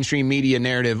against the mainstream media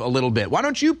narrative a little bit? Why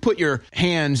don't you put your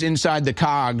hands inside the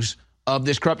cogs of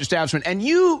this corrupt establishment, and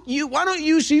why don't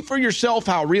you see for yourself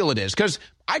how real it is? Because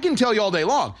I can tell you all day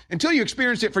long, until you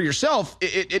experience it for yourself,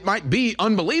 it might be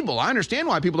unbelievable. I understand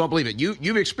why people don't believe it.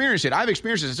 You've experienced it. I've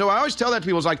experienced it. So I always tell that to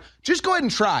people, it's like, just go ahead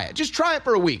and try it. Just try it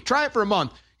for a week. Try it for a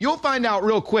month. You'll find out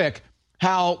real quick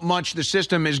how much the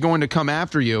system is going to come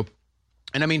after you.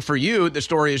 And I mean, for you, the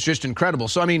story is just incredible.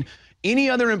 So, I mean,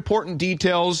 any other important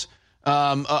details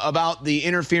about the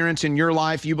interference in your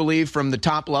life, you believe, from the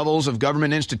top levels of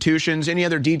government institutions? Any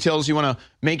other details you want to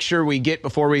make sure we get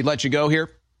before we let you go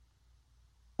here?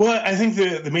 Well, I think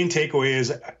the main takeaway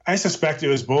is I suspect it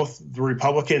was both the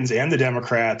Republicans and the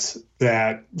Democrats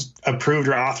that approved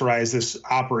or authorized this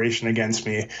operation against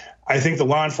me. I think the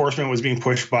law enforcement was being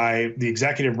pushed by the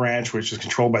executive branch, which is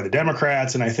controlled by the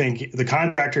Democrats. And I think the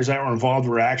contractors that were involved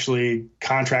were actually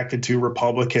contracted to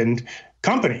Republican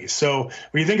companies. So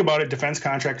when you think about it, defense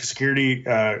contractors, security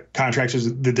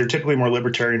contractors, they're typically more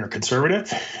libertarian or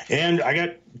conservative. And I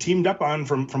got teamed up on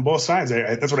from both sides.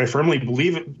 That's what I firmly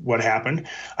believe what happened.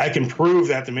 I can prove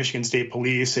that the Michigan State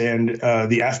Police and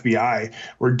the FBI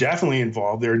were definitely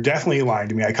involved. They were definitely lying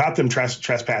to me. I caught them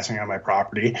trespassing on my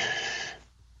property.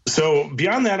 So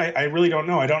beyond that, I really don't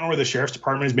know. I don't know where the sheriff's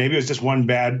department is. Maybe it was just one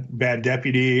bad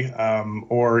deputy,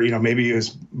 or maybe it was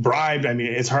bribed. I mean,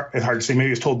 it's hard to say. Maybe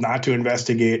he was told not to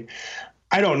investigate.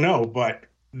 I don't know, but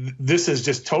this is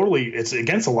just it's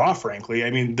against the law, frankly.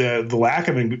 I mean, the lack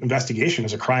of investigation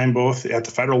is a crime both at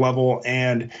the federal level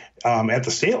and at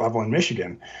the state level in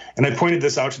Michigan. And I pointed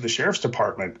this out to the sheriff's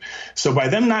department. So by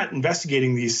them not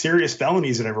investigating these serious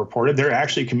felonies that I've reported, they're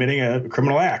actually committing a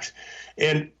criminal act.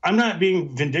 And I'm not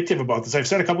being vindictive about this. I've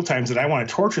said a couple times that I want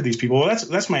to torture these people. Well,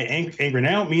 that's my anger. And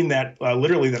I don't mean that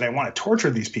literally that I want to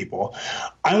torture these people.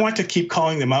 I want to keep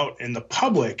calling them out in the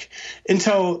public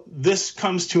until this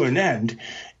comes to an end.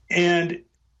 And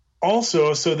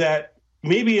also so that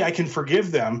maybe I can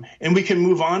forgive them and we can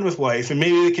move on with life and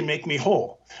maybe they can make me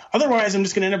whole. Otherwise, I'm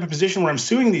just going to end up in a position where I'm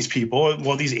suing these people,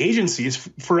 these agencies,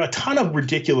 for a ton of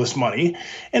ridiculous money,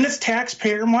 and it's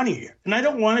taxpayer money. And I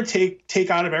don't want to take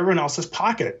out of everyone else's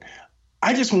pocket.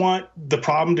 I just want the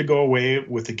problem to go away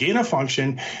with the gain of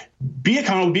function, be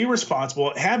accountable, be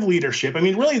responsible, have leadership. I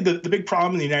mean, really, the big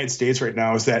problem in the United States right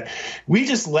now is that we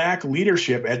just lack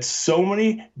leadership at so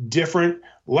many different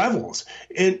levels.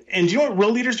 And you know what real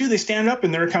leaders do? They stand up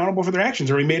and they're accountable for their actions,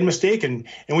 or we made a mistake and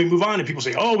we move on. And people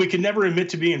say, oh, we can never admit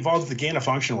to being involved with the gain of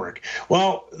function work.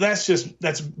 Well, that's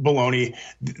baloney.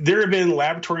 There have been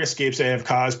laboratory escapes that have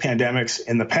caused pandemics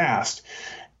in the past.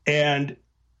 And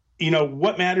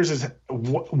what matters is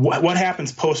what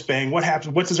happens post-bang, what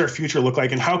does our future look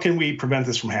like, and how can we prevent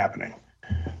this from happening?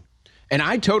 And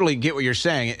I totally get what you're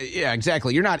saying. Yeah,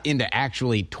 exactly. You're not into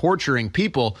actually torturing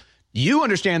people. You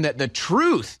understand that the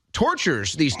truth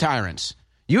tortures these tyrants.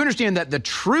 You understand that the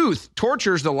truth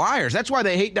tortures the liars. That's why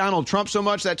they hate Donald Trump so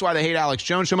much. That's why they hate Alex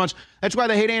Jones so much. That's why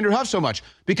they hate Andrew Huff so much,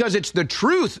 because it's the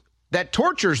truth that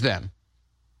tortures them.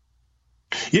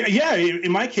 Yeah. In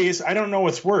my case, I don't know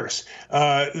what's worse,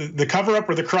 the cover-up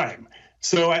or the crime.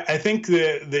 So I think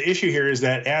the issue here is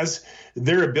that as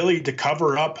their ability to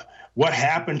cover up what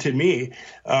happened to me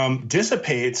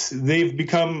dissipates, they've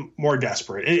become more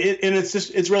desperate. And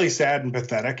it's really sad and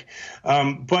pathetic.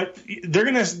 But they're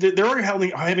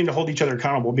already having to hold each other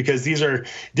accountable because these are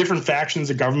different factions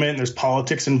of government and there's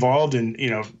politics involved. And,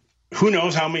 who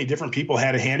knows how many different people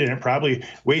had a hand in it, probably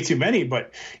way too many.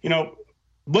 But,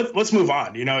 let's move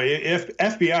on. If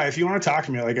FBI, if you want to talk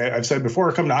to me, like I've said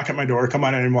before, come knock at my door, come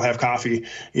on in and we'll have coffee.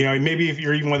 Maybe if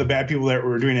you're even one of the bad people that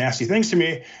were doing nasty things to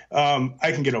me,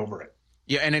 I can get over it.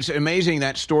 Yeah, and it's amazing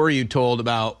that story you told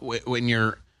about when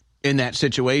you're in that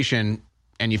situation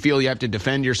and you feel you have to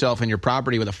defend yourself and your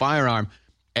property with a firearm,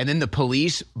 and then the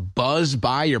police buzz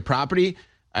by your property.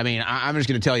 I mean, I'm just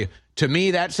going to tell you, to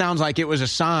me, that sounds like it was a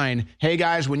sign. Hey,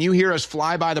 guys, when you hear us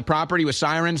fly by the property with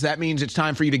sirens, that means it's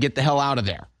time for you to get the hell out of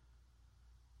there.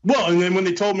 Well, and then when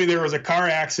they told me there was a car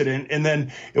accident, and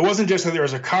then it wasn't just that there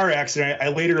was a car accident. I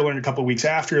later learned a couple of weeks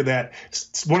after that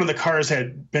one of the cars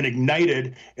had been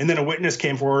ignited, and then a witness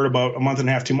came forward about a month and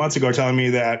a half, 2 months ago, telling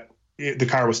me that the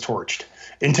car was torched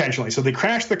intentionally. So they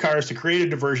crashed the cars to create a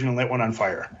diversion and lit one on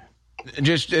fire.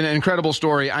 Just an incredible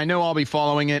story. I know I'll be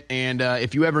following it, and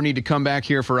if you ever need to come back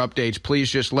here for updates, please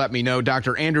just let me know.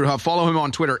 Dr. Andrew Huff, follow him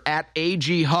on Twitter,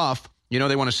 @AGHuff.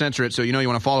 They want to censor it, so you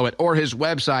want to follow it. Or his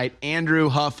website,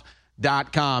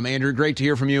 andrewhuff.com. Andrew, great to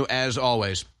hear from you, as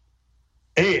always.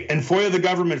 Hey, and FOIA the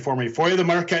government for me. FOIA the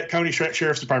Marquette County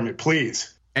Sheriff's Department,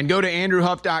 please. And go to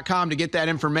andrewhuff.com to get that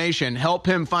information. Help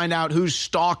him find out who's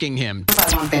stalking him.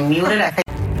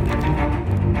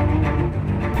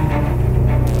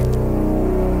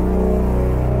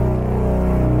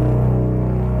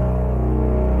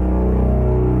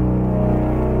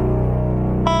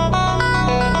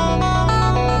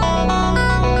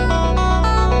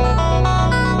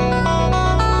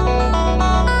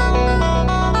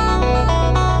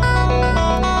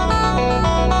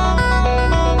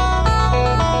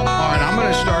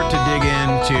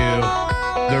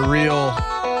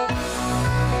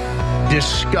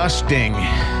 Disgusting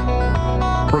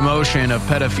promotion of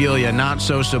pedophilia, not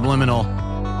so subliminal,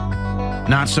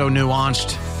 not so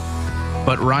nuanced,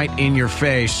 but right in your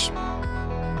face,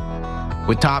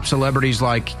 with top celebrities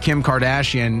like Kim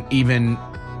Kardashian even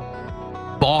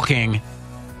balking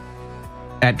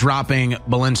at dropping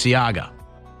Balenciaga.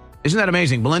 Isn't that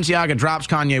amazing? Balenciaga drops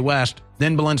Kanye West,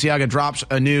 then Balenciaga drops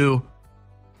a new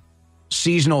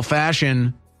seasonal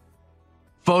fashion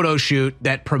photo shoot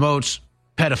that promotes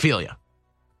pedophilia.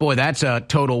 Boy, that's a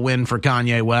total win for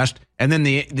Kanye West. And then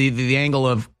the angle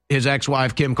of his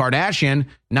ex-wife, Kim Kardashian,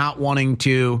 not wanting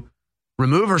to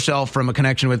remove herself from a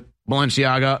connection with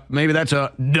Balenciaga. Maybe that's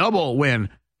a double win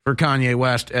for Kanye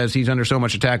West as he's under so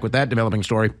much attack with that developing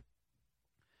story.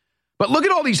 But look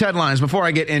at all these headlines before I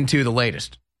get into the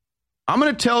latest. I'm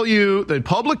going to tell you the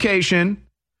publication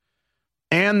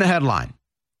and the headline.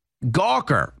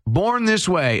 Gawker, born this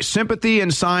way, sympathy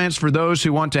and science for those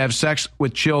who want to have sex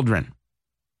with children.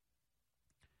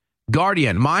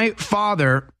 Guardian, my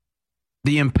father,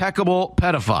 the impeccable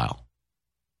pedophile.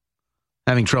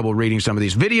 Having trouble reading some of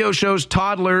these. Video shows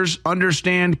toddlers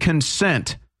understand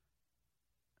consent.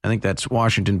 I think that's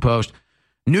Washington Post.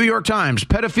 New York Times,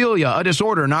 pedophilia, a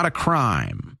disorder, not a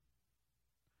crime.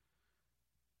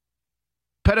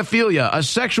 Pedophilia, a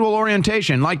sexual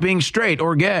orientation like being straight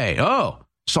or gay. Oh,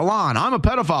 Salon, I'm a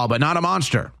pedophile, but not a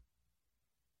monster.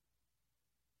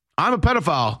 I'm a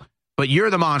pedophile, but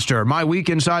you're the monster, my weak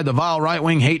inside the vile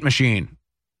right-wing hate machine.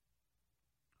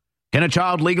 Can a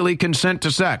child legally consent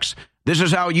to sex? This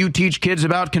is how you teach kids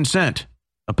about consent.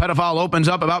 A pedophile opens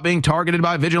up about being targeted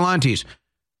by vigilantes.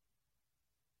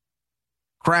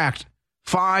 Cracked.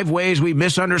 5 ways we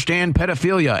misunderstand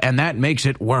pedophilia, and that makes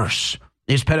it worse.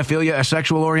 Is pedophilia a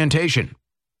sexual orientation?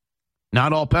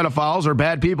 Not all pedophiles are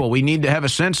bad people. We need to have a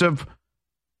sense of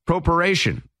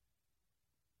proportion.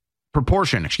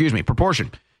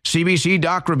 CBC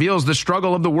doc reveals the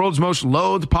struggle of the world's most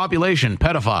loathed population,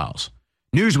 pedophiles.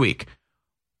 Newsweek.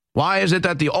 Why is it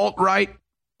that the alt-right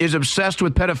is obsessed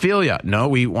with pedophilia? No,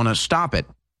 we want to stop it.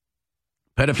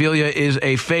 Pedophilia is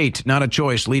a fate, not a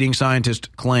choice, leading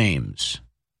scientist claims.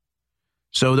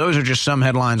 So those are just some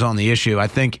headlines on the issue. I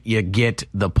think you get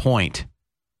the point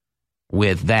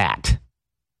with that.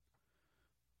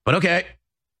 But okay.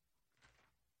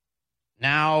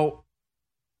 Now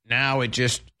it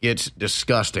just gets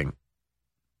disgusting.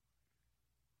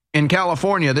 In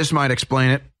California, this might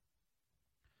explain it.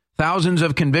 Thousands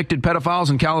of convicted pedophiles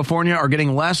in California are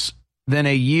getting less than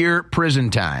a year prison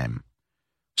time.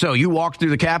 So you walked through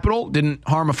the Capitol, didn't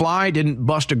harm a fly, didn't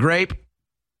bust a grape.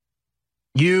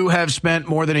 You have spent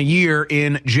more than a year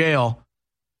in jail.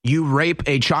 You rape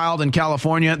a child in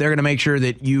California, they're going to make sure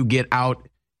that you get out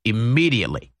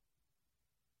immediately.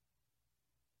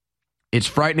 It's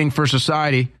frightening for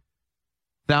society.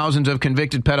 Thousands of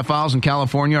convicted pedophiles in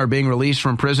California are being released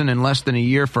from prison in less than a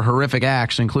year for horrific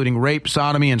acts, including rape,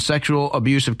 sodomy, and sexual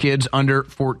abuse of kids under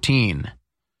 14.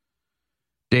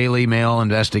 Daily Mail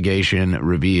investigation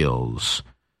reveals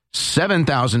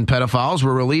 7,000 pedophiles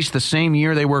were released the same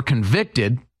year they were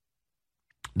convicted.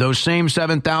 Those same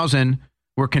 7,000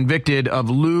 were convicted of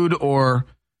lewd or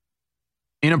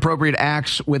inappropriate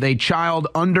acts with a child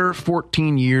under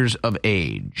 14 years of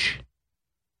age.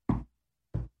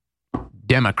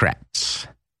 Democrats,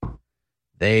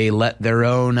 they let their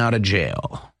own out of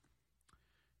jail.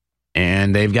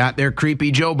 And they've got their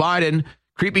creepy Joe Biden.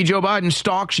 Creepy Joe Biden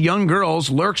stalks young girls,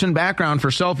 lurks in background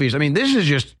for selfies. I mean, this is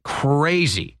just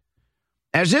crazy.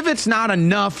 As if it's not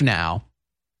enough now,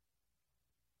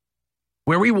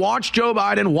 where we watch Joe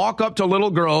Biden walk up to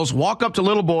little girls, walk up to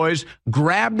little boys,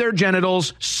 grab their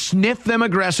genitals, sniff them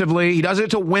aggressively. He does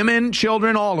it to women,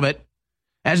 children, all of it.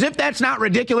 As if that's not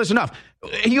ridiculous enough.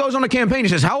 He goes on a campaign. He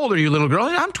says, "How old are you, little girl?"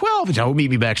 "I'm 12. He says, "Oh, meet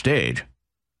me backstage."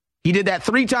 He did that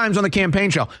 3 times on the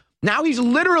campaign trail. Now he's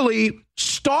literally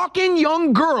stalking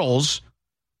young girls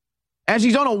as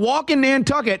he's on a walk in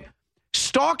Nantucket,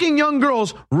 stalking young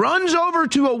girls, runs over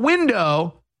to a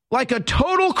window like a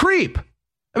total creep.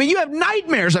 I mean, you have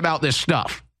nightmares about this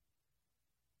stuff.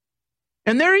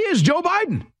 And there he is, Joe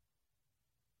Biden,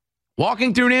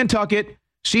 walking through Nantucket,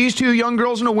 sees 2 young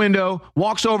girls in a window,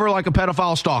 walks over like a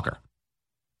pedophile stalker.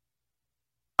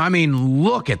 I mean,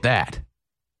 look at that.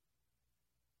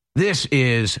 This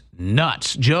is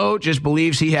nuts. Joe just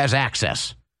believes he has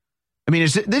access. I mean,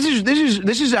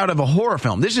 this is out of a horror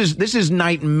film. This is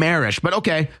nightmarish. But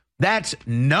okay, that's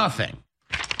nothing,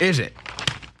 is it?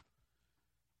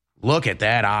 Look at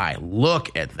that eye.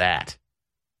 Look at that.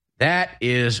 That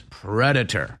is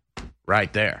Predator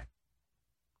right there.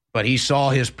 But he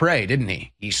saw his prey, didn't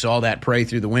he? He saw that prey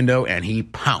through the window and he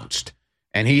pounced.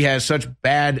 And he has such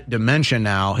bad dementia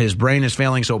now, his brain is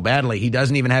failing so badly, he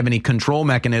doesn't even have any control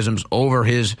mechanisms over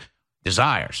his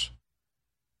desires.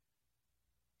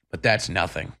 But that's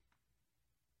nothing.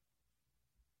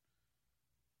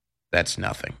 That's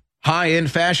nothing. High-end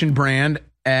fashion brand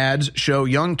ads show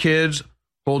young kids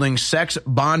holding sex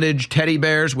bondage teddy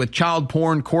bears with child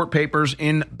porn court papers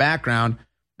in background.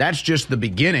 That's just the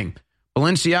beginning.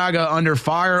 Balenciaga under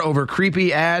fire over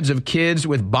creepy ads of kids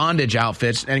with bondage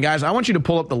outfits. And guys, I want you to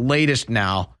pull up the latest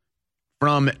now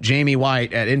from Jamie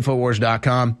White at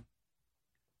Infowars.com.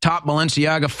 Top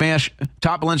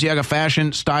Balenciaga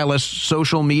fashion stylists,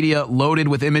 social media loaded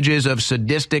with images of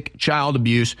sadistic child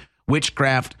abuse,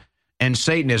 witchcraft, and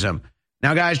Satanism.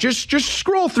 Now, guys, just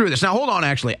scroll through this. Now, hold on,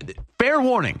 actually. Fair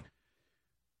warning.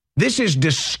 This is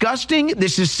disgusting.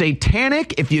 This is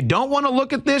satanic. If you don't want to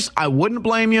look at this, I wouldn't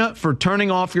blame you for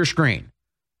turning off your screen.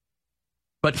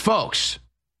 But, folks,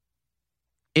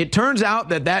 it turns out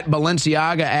that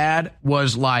Balenciaga ad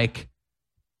was like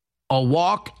a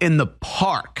walk in the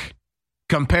park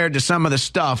compared to some of the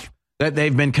stuff that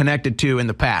they've been connected to in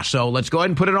the past. So let's go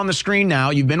ahead and put it on the screen now.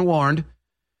 You've been warned.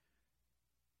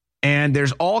 And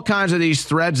there's all kinds of these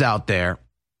threads out there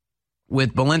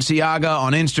with Balenciaga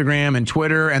on Instagram and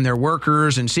Twitter and their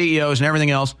workers and CEOs and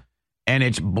everything else. And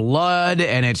it's blood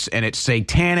and it's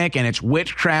satanic and it's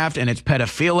witchcraft and it's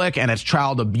pedophilic and it's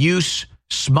child abuse,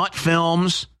 smut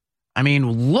films. I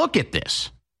mean, look at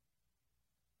this.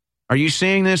 Are you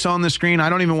seeing this on the screen? I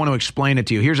don't even want to explain it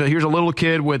to you. Here's a little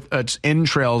kid with its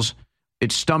entrails,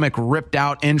 its stomach ripped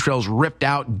out, entrails ripped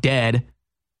out, dead.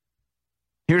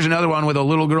 Here's another one with a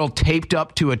little girl taped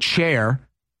up to a chair.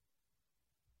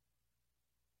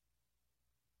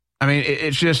 I mean,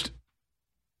 it's just,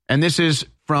 and this is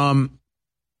from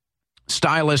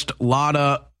stylist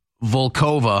Lada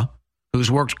Volkova, who's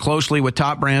worked closely with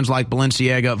top brands like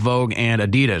Balenciaga, Vogue, and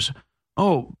Adidas.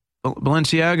 Oh,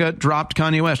 Balenciaga dropped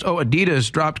Kanye West. Oh,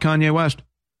 Adidas dropped Kanye West.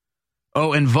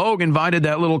 Oh, and Vogue invited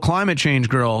that little climate change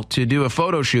girl to do a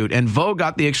photo shoot, and Vogue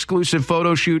got the exclusive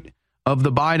photo shoot of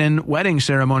the Biden wedding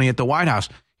ceremony at the White House.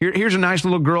 Here's a nice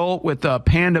little girl with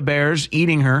panda bears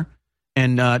eating her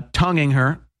and tonguing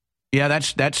her. Yeah,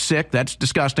 that's sick. That's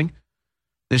disgusting.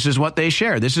 This is what they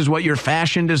share. This is what your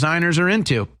fashion designers are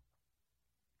into.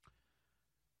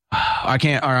 I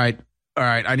can't. All right.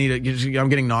 I need to. I'm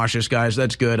getting nauseous, guys.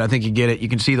 That's good. I think you get it. You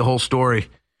can see the whole story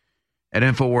at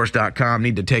Infowars.com.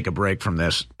 Need to take a break from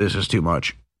this. This is too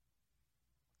much.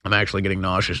 I'm actually getting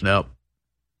nauseous now.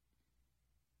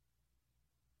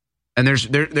 And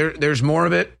there's more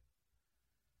of it.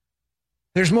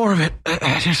 There's more of it.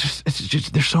 It's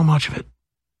just there's so much of it.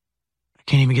 I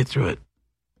can't even get through it.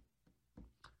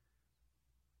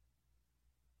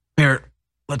 Here,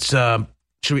 let's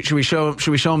should we show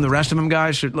them the rest of them,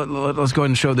 guys? Let's go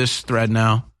ahead and show this thread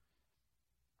now.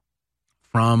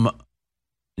 from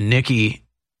Nikki.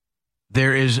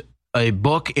 There is a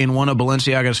book in one of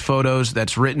Balenciaga's photos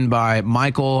that's written by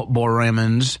Michael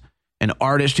Boremans, an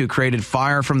artist who created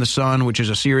Fire from the Sun, which is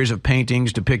a series of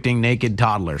paintings depicting naked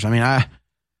toddlers.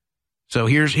 So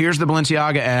here's the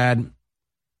Balenciaga ad.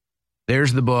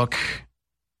 There's the book.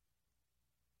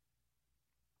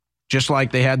 Just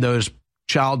like they had those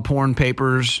child porn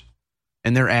papers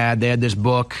in their ad, they had this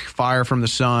book, Fire from the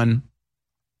Sun.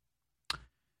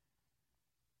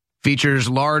 Features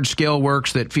large-scale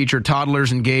works that feature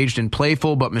toddlers engaged in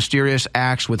playful but mysterious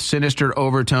acts with sinister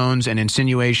overtones and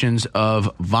insinuations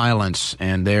of violence.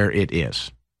 And there it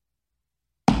is.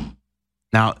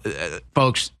 Now,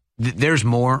 folks, there's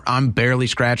more. I'm barely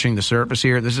scratching the surface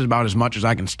here. This is about as much as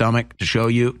I can stomach to show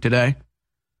you today.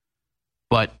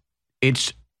 But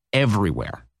it's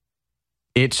everywhere.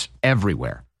 It's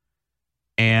everywhere.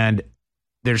 And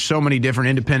there's so many different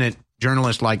independent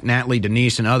journalists like Natalie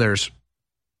Denise and others.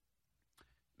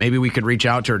 Maybe we could reach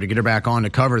out to her to get her back on to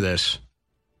cover this.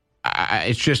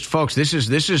 It's just, folks, this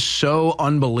is so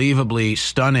unbelievably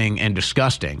stunning and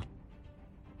disgusting.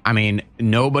 I mean,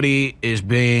 nobody is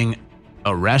being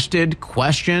arrested,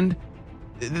 questioned.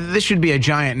 This should be a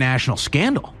giant national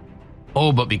scandal.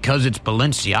 Oh, but because it's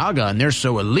Balenciaga and they're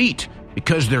so elite,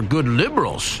 because they're good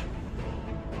liberals,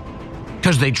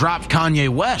 because they dropped Kanye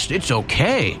West, it's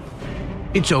okay.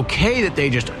 It's okay that they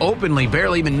just openly,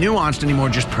 barely even nuanced anymore,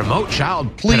 just promote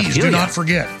child Please pedophilia. do not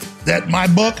forget that my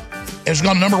book has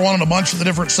gone number one on a bunch of the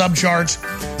different subcharts.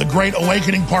 The Great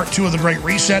Awakening, Part 2 of The Great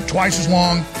Reset, twice as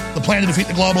long. The Plan to Defeat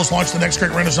the Globalists, Launch the Next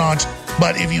Great Renaissance.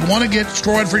 But if you want to get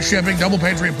destroyed for shipping, double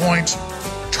Patriot points,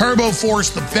 Turbo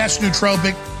Force, the best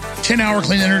nootropic, 10-hour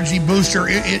clean energy booster.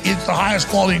 It's the highest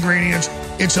quality ingredients.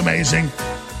 It's amazing.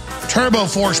 Turbo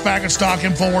Force back in stock,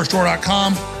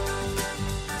 InfoWarsStore.com.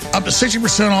 Up to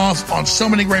 60% off on so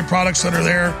many great products that are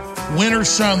there. Winter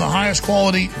Sun, the highest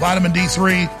quality vitamin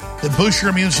D3 that boosts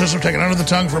your immune system, taken under the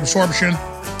tongue for absorption.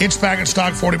 It's back in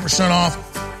stock, 40% off.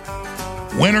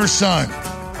 Winter Sun,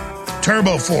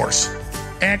 Turbo Force,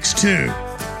 X2,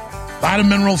 Vitamin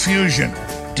Mineral Fusion,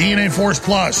 DNA Force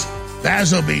Plus,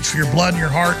 Vaso Beats for your blood and your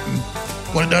heart, and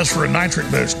what it does for a nitric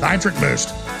boost. Nitric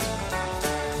boost.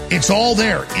 It's all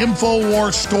there.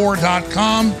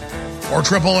 InfoWarsStore.com or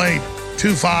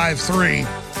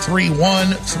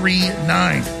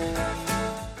 888-253-3139.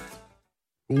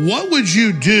 What would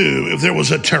you do if there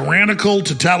was a tyrannical,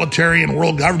 totalitarian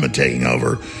world government taking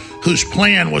over whose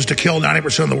plan was to kill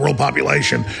 90% of the world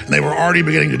population, and they were already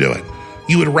beginning to do it?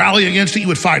 You would rally against it, you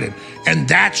would fight it. And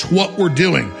that's what we're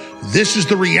doing. This is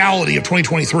the reality of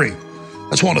 2023.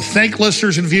 I just want to thank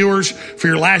listeners and viewers for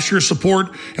your last year's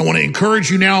support, and want to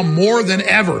encourage you now more than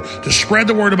ever to spread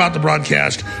the word about the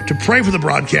broadcast, to pray for the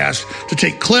broadcast, to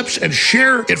take clips and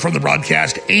share it from the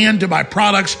broadcast, and to buy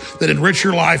products that enrich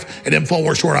your life at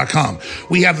InfoWarsStore.com.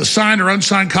 We have the signed or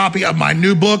unsigned copy of my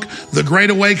new book, The Great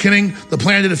Awakening, The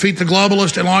Plan to Defeat the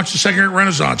Globalist and Launch the Second Great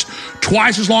Renaissance.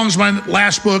 Twice as long as my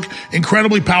last book,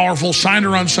 incredibly powerful, signed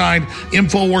or unsigned,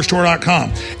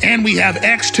 InfoWarsStore.com. And we have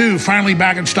X2 finally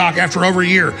back in stock after over a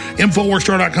year,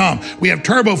 InfoWarsStore.com. We have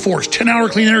Turbo Force, 10-hour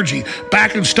clean energy,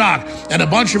 back in stock, and a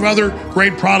bunch of other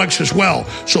great products as well.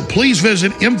 So please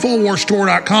visit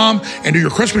InfoWarsStore.com and do your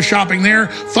Christmas shopping there.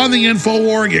 Fund the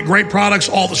InfoWar and get great products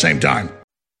all at the same time.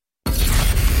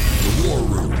 The War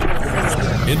Room.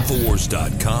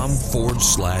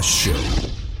 Infowars.com/show.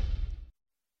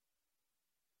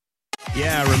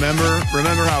 Yeah,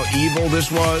 remember how evil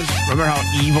this was? Remember how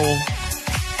evil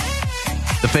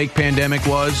the fake pandemic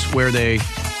was, where they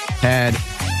had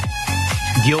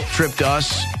guilt-tripped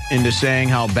us into saying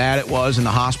how bad it was in the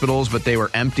hospitals, but they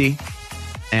were empty.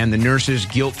 And the nurses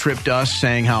guilt-tripped us,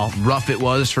 saying how rough it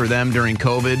was for them during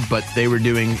COVID, but they were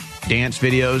doing dance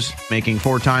videos, making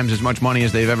 4 times as much money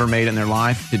as they've ever made in their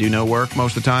life to do no work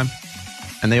most of the time.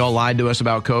 And they all lied to us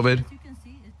about COVID.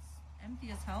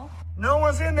 No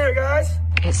one's in there, guys.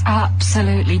 It's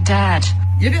absolutely dead.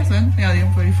 Il y a personne. Regardez,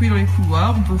 on peut aller fouiller dans les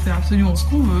couloirs, on peut faire absolument ce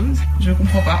qu'on veut. Je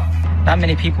comprends pas. Not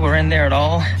many people were in there at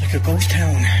all. Like a ghost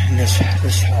town in this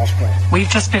hospital. We've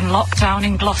just been locked down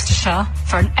in Gloucestershire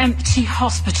for an empty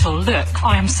hospital. Look,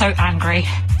 I am so angry.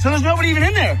 So there's nobody even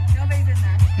in there? Nobody's in there.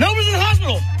 Nobody's in the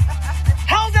hospital?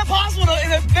 How is that possible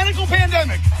in a medical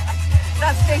pandemic?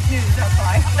 That's fake news, that's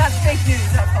why. That's fake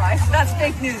news, that's why. That's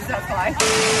fake news, that's why.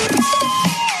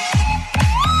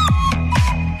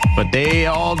 But they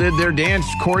all did their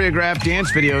choreographed dance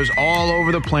videos all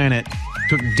over the planet.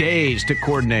 Took days to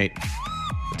coordinate.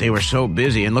 But they were so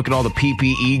busy. And look at all the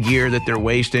PPE gear that they're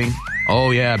wasting.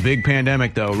 Oh, yeah, big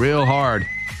pandemic, though. Real hard.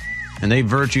 And they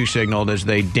virtue signaled as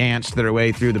they danced their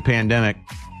way through the pandemic.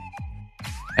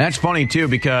 And that's funny, too,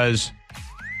 because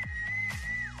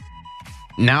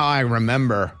Now I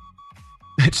remember.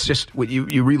 It's just when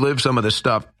you relive some of this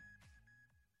stuff.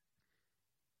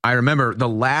 I remember the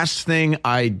last thing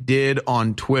I did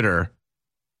on Twitter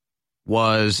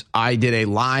was I did a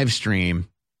live stream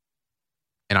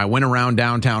and I went around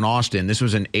downtown Austin. This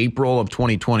was in April of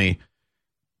 2020.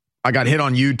 I got hit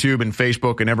on YouTube and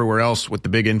Facebook and everywhere else with the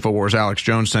big InfoWars Alex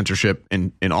Jones censorship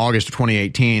in August of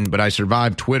 2018, but I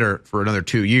survived Twitter for another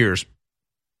 2 years.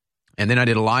 And then I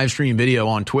did a live stream video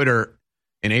on Twitter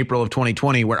in April of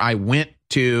 2020 where I went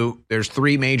to, there's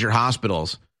 3 major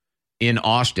hospitals in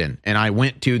Austin, and I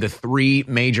went to the 3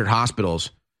 major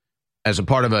hospitals as a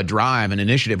part of a drive, an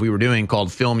initiative we were doing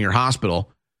called Film Your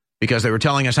Hospital, because they were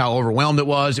telling us how overwhelmed it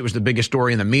was. It was the biggest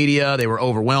story in the media. They were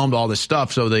overwhelmed, all this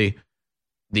stuff. So the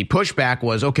pushback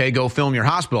was, okay, go film your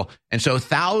hospital. And so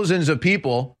thousands of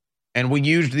people, and we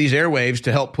used these airwaves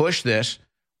to help push this,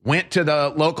 went to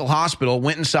the local hospital,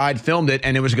 went inside, filmed it,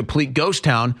 and it was a complete ghost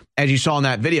town, as you saw in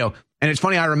that video. And it's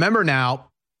funny, I remember now,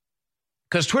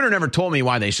 because Twitter never told me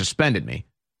why they suspended me.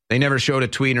 They never showed a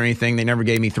tweet or anything. They never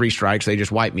gave me 3 strikes. They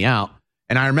just wiped me out.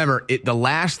 And I remember the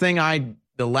last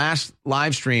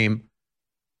live stream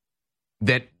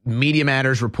that Media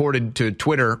Matters reported to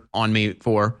Twitter on me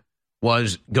for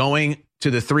was going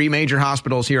to the 3 major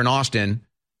hospitals here in Austin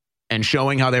and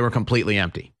showing how they were completely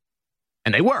empty.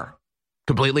 And they were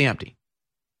completely empty.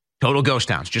 Total ghost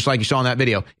towns, just like you saw in that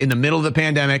video, in the middle of the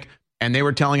pandemic. And they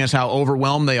were telling us how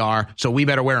overwhelmed they are, so we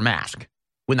better wear a mask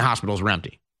when the hospitals were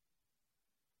empty.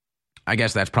 I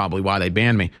guess that's probably why they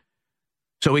banned me.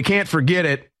 So we can't forget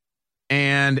it.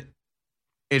 And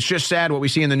it's just sad what we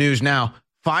see in the news now.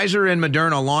 Pfizer and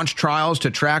Moderna launched trials to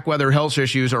track whether health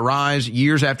issues arise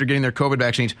years after getting their COVID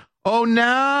vaccines. Oh,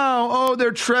 now. Oh,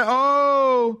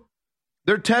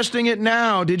 they're testing it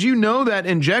now. Did you know that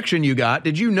injection you got?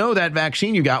 Did you know that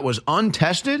vaccine you got was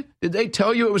untested? Did they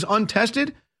tell you it was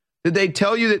untested? Did they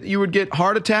tell you that you would get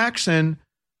heart attacks and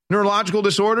neurological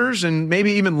disorders and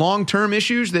maybe even long-term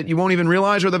issues that you won't even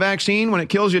realize are the vaccine when it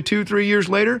kills you 2-3 years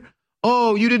later?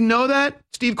 Oh, you didn't know that?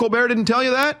 Steve Colbert didn't tell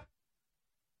you that?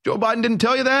 Joe Biden didn't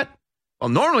tell you that? Well,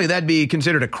 normally that'd be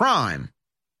considered a crime.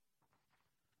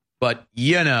 But,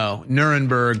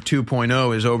 Nuremberg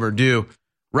 2.0 is overdue.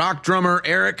 Rock drummer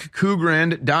Eric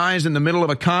Kugrand dies in the middle of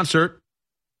a concert,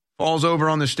 falls over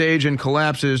on the stage and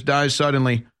collapses, dies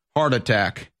suddenly. Heart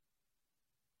attack.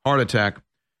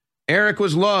 Eric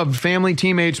was loved. Family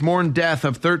teammates mourn death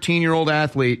of 13-year-old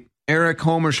athlete Eric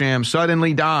Homersham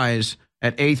suddenly dies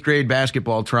at 8th grade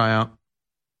basketball tryout.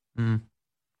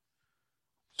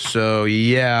 So,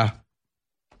 yeah.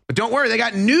 But don't worry, they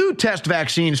got new test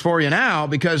vaccines for you now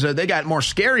because they got more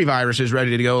scary viruses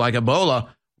ready to go like Ebola.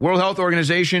 World Health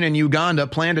Organization and Uganda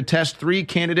plan to test 3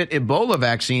 candidate Ebola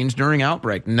vaccines during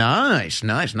outbreak. Nice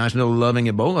little loving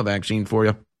Ebola vaccine for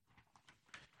you.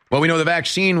 Well, we know the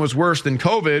vaccine was worse than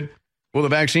COVID. Will the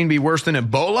vaccine be worse than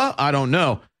Ebola? I don't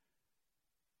know.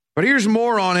 But here's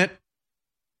more on it.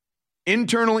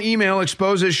 Internal email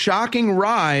exposes shocking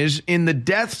rise in the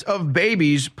deaths of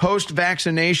babies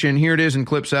post-vaccination. Here it is in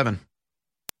clip 7.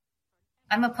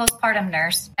 I'm a postpartum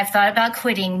nurse. I've thought about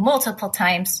quitting multiple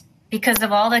times because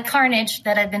of all the carnage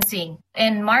that I've been seeing.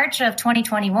 In March of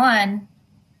 2021,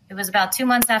 it was about 2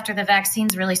 months after the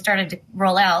vaccines really started to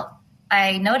roll out,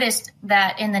 I noticed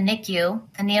that in the NICU,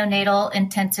 the neonatal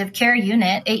intensive care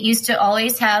unit, it used to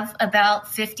always have about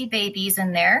 50 babies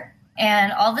in there.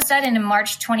 And all of a sudden in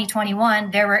March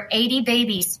 2021, there were 80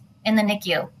 babies in the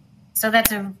NICU. So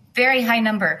that's a very high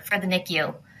number for the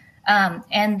NICU.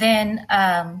 And then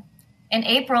in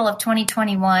April of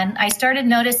 2021, I started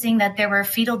noticing that there were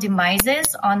fetal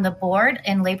demises on the board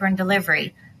in labor and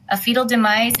delivery. A fetal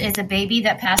demise is a baby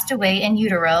that passed away in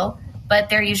utero, but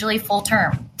they're usually full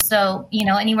term. So,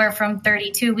 anywhere from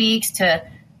 32 weeks to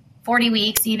 40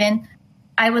 weeks even.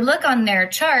 I would look on their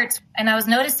charts and I was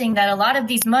noticing that a lot of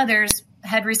these mothers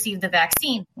had received the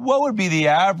vaccine. What would be the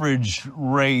average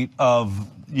rate of,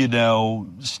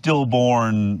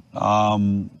 stillborn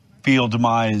fetal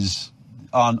demise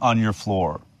on your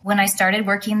floor? When I started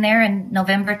working there in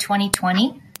November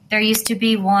 2020, there used to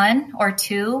be 1 or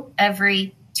 2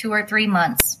 every 2 or 3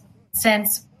 months.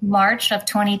 Since March of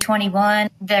 2021,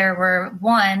 there were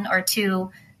 1 or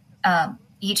 2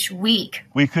 each week.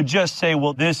 We could just say,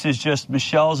 well, this is just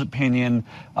Michelle's opinion.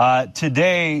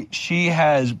 Today, she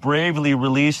has bravely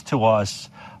released to us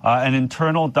an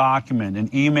internal document,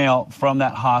 an email from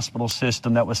that hospital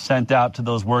system that was sent out to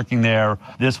those working there.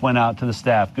 This went out to the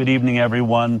staff. Good evening,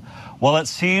 everyone. Well, it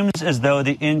seems as though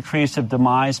the increase of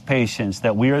demise patients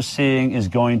that we are seeing is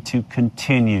going to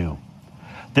continue.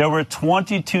 There were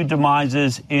 22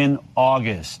 demises in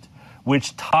August.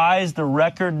 which ties the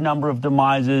record number of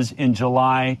demises in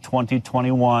July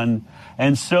 2021.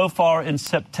 And so far in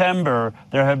September,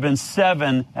 there have been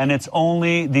 7, and it's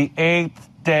only the 8th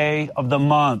day of the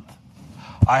month.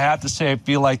 I have to say, I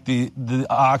feel like the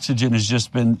oxygen has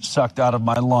just been sucked out of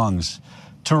my lungs.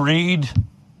 To read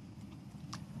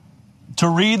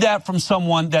that from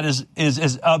someone that is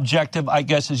as objective, I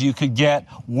guess, as you could get,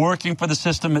 working for the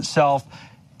system itself,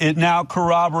 it now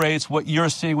corroborates what you're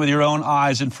seeing with your own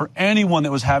eyes. And for anyone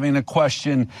that was having a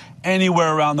question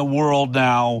anywhere around the world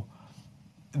now,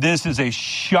 this is a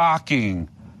shocking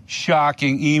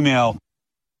email.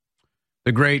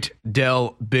 The great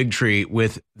Del Bigtree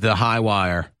with the high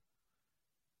wire.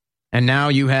 And now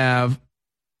you have,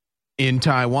 in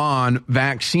Taiwan,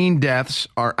 vaccine deaths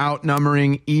are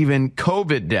outnumbering even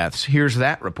COVID deaths. Here's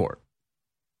that report.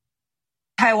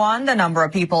 Taiwan, the number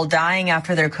of people dying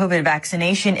after their COVID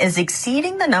vaccination is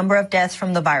exceeding the number of deaths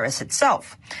from the virus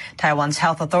itself. Taiwan's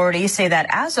health authorities say that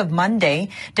as of Monday,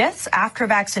 deaths after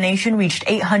vaccination reached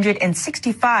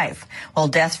 865, while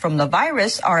deaths from the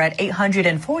virus are at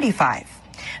 845.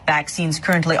 Vaccines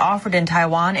currently offered in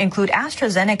Taiwan include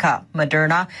AstraZeneca,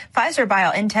 Moderna,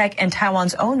 Pfizer-BioNTech, and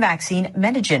Taiwan's own vaccine,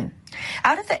 Medigen.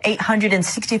 Out of the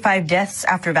 865 deaths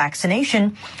after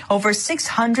vaccination, over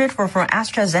 600 were from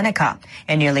AstraZeneca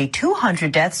and nearly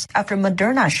 200 deaths after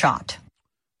Moderna shot.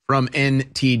 From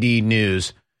NTD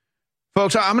News.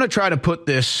 Folks, I'm going to try to put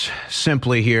this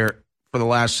simply here for the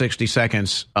last 60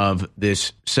 seconds of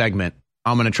this segment.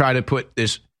 I'm going to try to put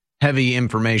this heavy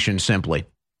information simply.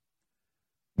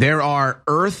 There are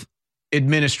Earth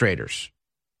administrators.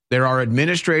 There are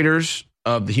administrators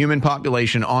of the human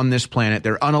population on this planet.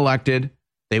 They're unelected.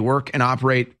 They work and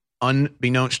operate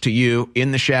unbeknownst to you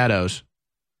in the shadows.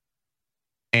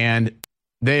 And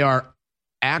they are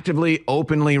actively,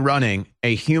 openly running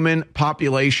a human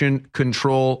population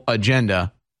control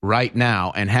agenda right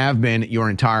now and have been your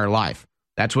entire life.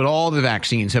 That's what all the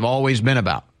vaccines have always been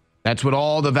about. That's what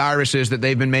all the viruses that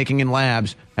they've been making in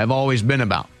labs have always been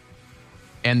about.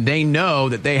 And they know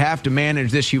that they have to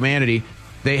manage this humanity.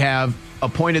 They have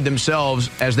appointed themselves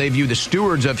as they view the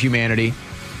stewards of humanity.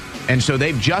 And so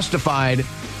they've justified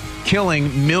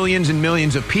killing millions and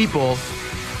millions of people,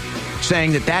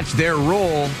 saying that that's their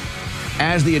role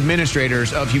as the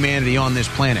administrators of humanity on this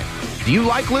planet. Do you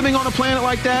like living on a planet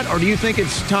like that, or do you think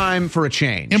it's time for a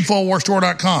change?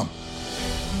 Infowarstore.com.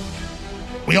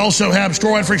 We also have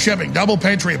store-wide free shipping, double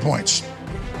Patriot points.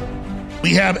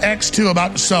 We have X2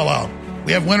 about to sell out.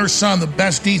 We have Winter Sun, the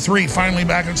best D3, finally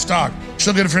back in stock.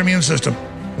 Still good for your immune system.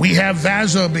 We have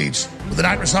Vaso Beats with the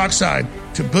nitrous oxide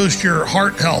to boost your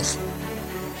heart health.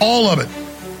 All of it.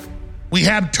 We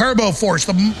have Turbo Force,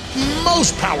 the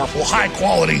most powerful,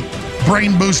 high-quality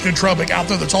brain boost nootropic out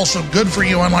there that's also good for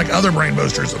you, unlike other brain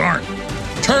boosters that aren't.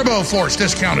 Turbo Force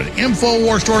discounted.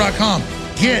 Infowarstore.com.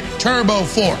 Get Turbo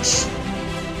Force.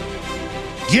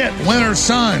 Get Winter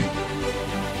Sun.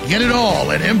 Get it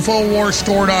all at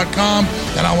InfoWarsStore.com.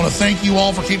 And I want to thank you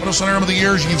all for keeping us on air over the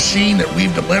years. You've seen that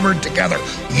we've delivered together.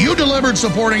 You delivered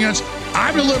supporting us.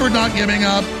 I've delivered not giving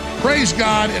up. Praise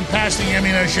God and pass the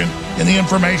ammunition in the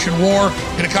information war.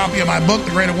 Get a copy of my book,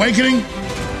 The Great Awakening.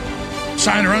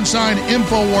 Signed or unsigned,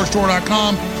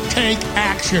 InfoWarsStore.com. Take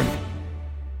action.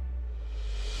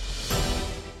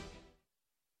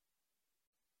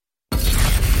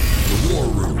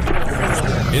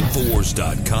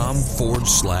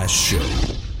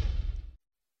 Infowars.com/show.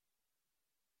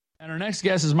 And our next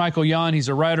guest is Michael Yon. He's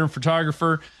a writer and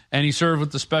photographer, and he served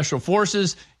with the Special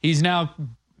Forces. He's now,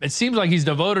 it seems like he's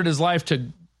devoted his life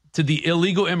to the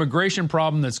illegal immigration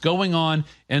problem that's going on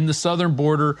in the southern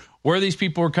border, where these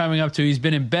people are coming up to. He's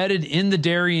been embedded in the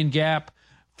Darien Gap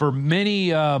for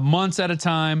many months at a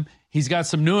time. He's got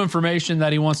some new information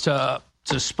that he wants to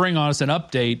spring on us, an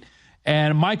update.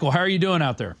 And Michael, how are you doing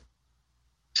out there?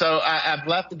 So I've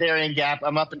left the Darien Gap.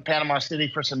 I'm up in Panama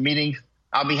City for some meetings.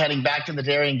 I'll be heading back to the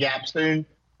Darien Gap soon.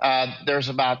 There's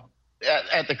about,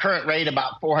 at the current rate,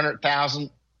 about 400,000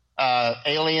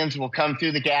 aliens will come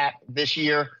through the Gap this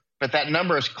year, but that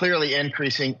number is clearly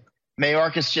increasing.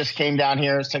 Mayorkas just came down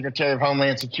here, Secretary of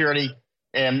Homeland Security,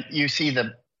 and you see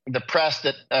the press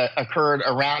that occurred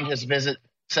around his visit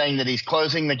saying that he's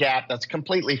closing the Gap. That's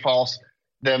completely false.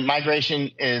 The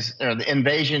the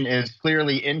invasion is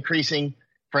clearly increasing.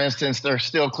 For instance, they're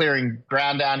still clearing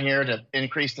ground down here to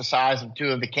increase the size of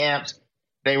 2 of the camps.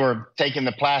 They were taking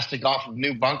the plastic off of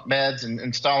new bunk beds and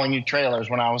installing new trailers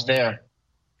when I was there.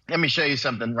 Let me show you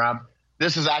something, Rob.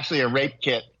 This is actually a rape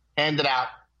kit handed out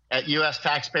at U.S.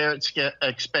 taxpayer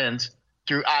expense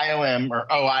through IOM or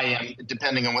OIM,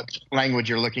 depending on what language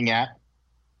you're looking at.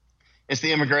 It's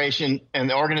the Immigration and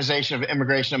the Organization of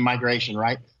Immigration and Migration,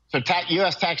 right? So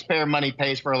U.S. taxpayer money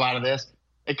pays for a lot of this.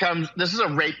 This is a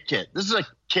rape kit. This is a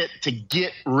kit to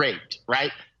get raped,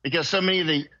 right? Because so many of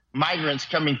the migrants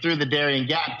coming through the Darien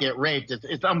Gap get raped.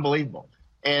 It's unbelievable.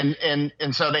 And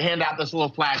so they hand out this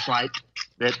little flashlight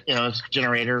that, it's a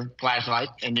generator flashlight,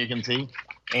 and you can see.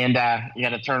 And you got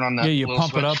to turn on the you little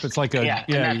pump switch. it up. It's like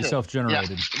you self-generated.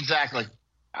 Yeah, exactly.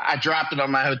 I dropped it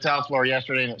on my hotel floor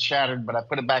yesterday, and it shattered, but I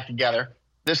put it back together.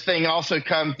 This thing also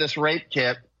comes, this rape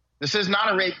kit. This is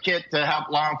not a rape kit to help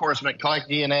law enforcement collect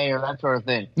DNA or that sort of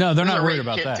thing. No, they're This is not a worried rape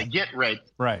about kit that. to get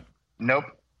raped. Right. Nope.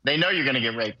 They know you're going to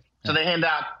get raped. So they hand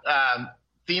out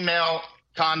female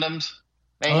condoms.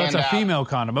 That's a female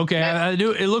condom. Okay, I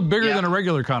do. It looked bigger than a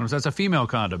regular condom. So that's a female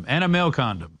condom and a male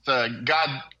condom. So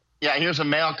here's a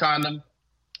male condom,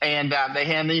 and they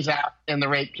hand these out in the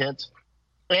rape kits,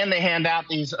 and they hand out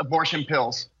these abortion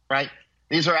pills. Right?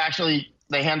 These are actually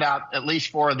they hand out at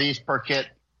least 4 of these per kit.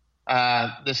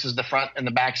 This is the front and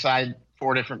the back side,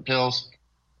 4 different pills.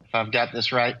 If I've got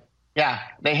this right, yeah,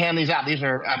 they hand these out. These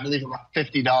are, I believe, about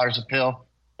 $50 a pill,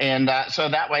 and so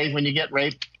that way, when you get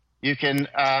raped, you can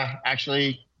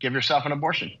actually give yourself an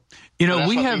abortion.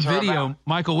 We have video,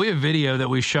 Michael. We have video that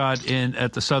we shot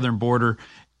at the southern border,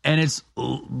 and it's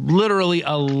literally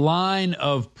a line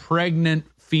of pregnant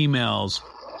females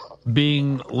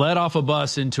being led off a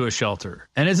bus into a shelter,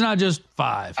 and it's not just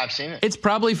 5. I've seen it. It's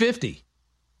probably 50,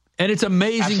 and it's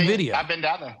amazing video. I've been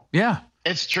down there. Yeah,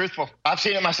 it's truthful. I've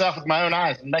seen it myself with my own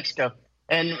eyes in Mexico,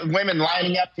 and women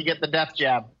lining up to get the death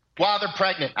jab while they're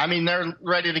pregnant. I mean, they're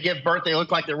ready to give birth. They look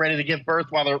like they're ready to give birth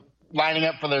while they're lining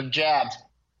up for their jabs.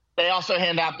 They also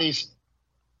hand out these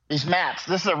maps.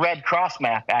 This is a Red Cross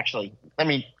map, actually. Let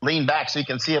me lean back so you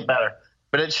can see it better.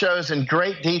 But it shows in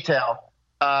great detail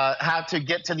how to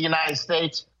get to the United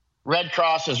States. Red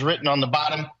Cross is written on the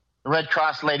bottom. The Red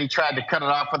Cross lady tried to cut it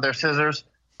off with their scissors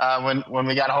when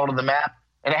we got a hold of the map.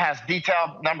 And it has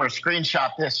detailed numbers.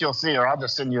 Screenshot this, you'll see, or I'll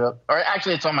just send you or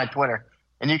actually it's on my Twitter.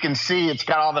 And you can see it's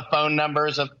got all the phone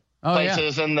numbers of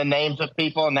places and the names of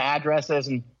people and the addresses.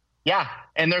 And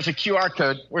and there's a QR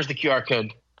code. Where's the QR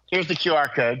code? Here's the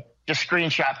QR code. Just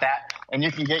screenshot that, and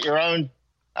you can get your own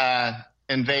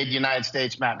invade United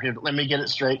States map. Here, let me get it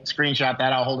straight. Screenshot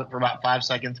that. I'll hold it for about 5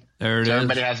 seconds. There it is.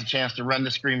 Everybody has a chance to run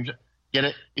the screen. Get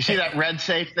it? You see that red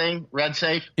safe thing? Red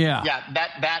safe? Yeah. Yeah,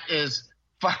 that is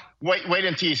 – wait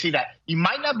until you see that. You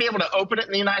might not be able to open it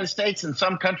in the United States. In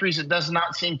some countries, it does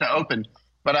not seem to open.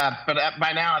 But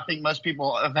by now, I think most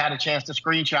people have had a chance to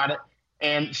screenshot it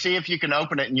and see if you can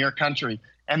open it in your country.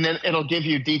 And then it'll give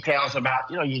you details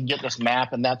about, you can get this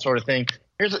map and that sort of thing.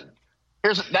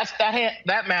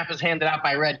 That map is handed out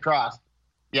by Red Cross.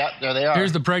 Yeah, there they are.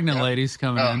 Here's the pregnant ladies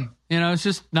coming in. It's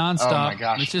just nonstop. Oh my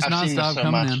gosh. It's just I've seen nonstop this so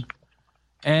coming much.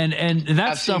 in. And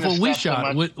that stuff we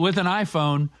shot with an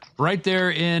iPhone right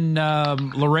there in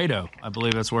Laredo. I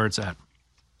believe that's where it's at.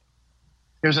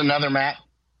 Here's another map.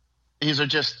 These are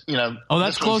just, Oh,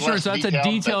 that's closer. So that's a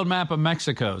detailed map of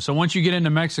Mexico. So once you get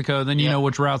into Mexico, then you know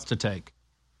which routes to take.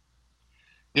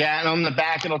 Yeah, and on the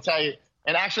back it'll tell you.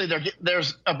 And actually,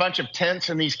 there's a bunch of tents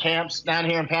in these camps down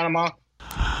here in Panama.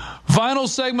 Final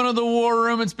segment of the War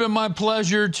Room. It's been my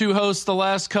pleasure to host the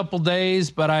last couple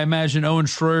days, but I imagine Owen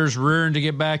Schroyer's rearing to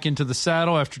get back into the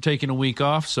saddle after taking a week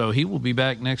off, so he will be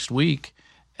back next week.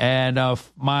 And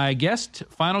my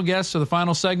final guest of the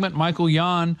final segment, Michael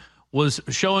Yon, was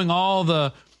showing all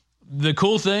the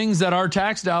cool things that our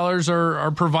tax dollars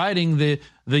are providing the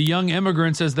young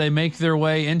immigrants as they make their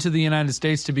way into the United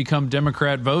States to become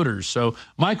Democrat voters. So,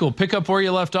 Michael, pick up where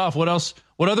you left off. What else?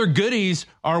 What other goodies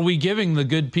are we giving the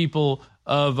good people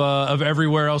of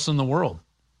everywhere else in the world?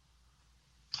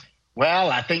 Well,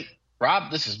 I think,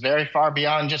 Rob, this is very far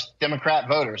beyond just Democrat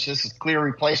voters. This is clear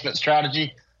replacement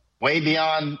strategy, way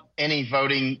beyond any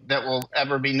voting that will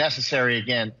ever be necessary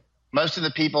again. Most of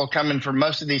the people coming from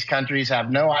most of these countries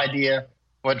have no idea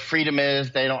what freedom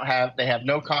is. They have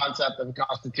no concept of the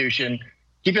Constitution.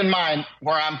 Keep in mind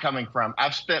where I'm coming from.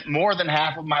 I've spent more than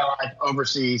half of my life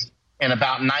overseas in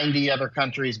about 90 other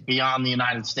countries beyond the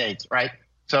United States, right?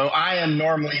 So I am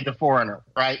normally the foreigner,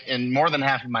 right, in more than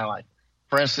half of my life.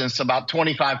 For instance, about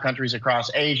 25 countries across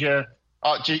Asia.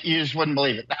 You just wouldn't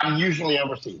believe it. I'm usually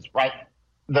overseas, right?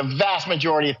 The vast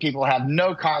majority of people have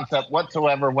no concept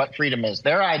whatsoever what freedom is.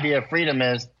 Their idea of freedom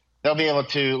is they'll be able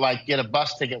to get a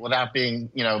bus ticket without being,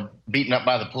 beaten up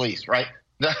by the police, right?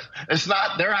 It's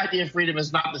not, their idea of freedom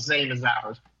is not the same as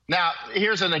ours. Now,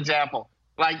 here's an example.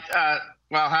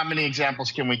 How many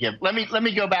examples can we give? Let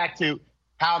me go back to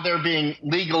how they're being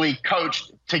legally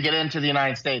coached to get into the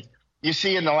United States. You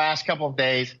see in the last couple of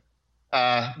days,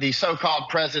 the so-called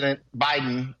President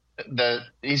Biden,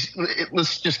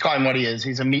 let's just call him what he is.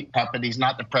 He's a meat puppet. He's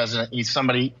not the president. He's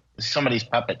somebody's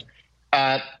puppet.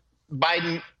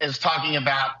 Biden is talking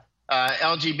about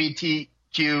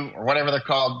LGBTQ or whatever they're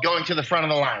called going to the front of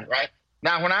the line, right?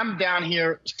 Now, when I'm down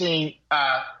here seeing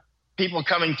people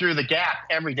coming through the gap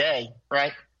every day,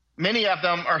 right? Many of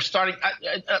them are starting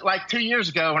like 2 years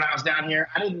ago when I was down here.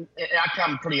 I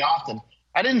come pretty often.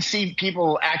 I didn't see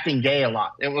people acting gay a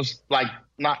lot. It was like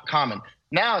not common.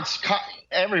 Now it's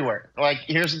everywhere. Like,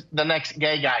 here's the next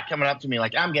gay guy coming up to me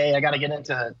like, I'm gay, I got to get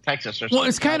into Texas or something. Well,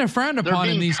 it's kind of frowned upon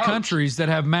in these countries that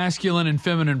have masculine and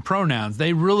feminine pronouns.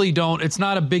 They really don't. It's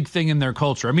not a big thing in their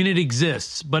culture. I mean, it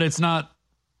exists, but it's not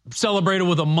celebrated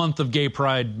with a month of Gay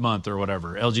Pride Month or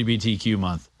whatever, LGBTQ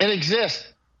month. It exists,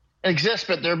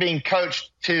 but they're being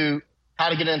coached to how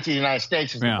to get into the United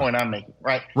States is the point I'm making,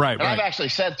 right? Right. And I've actually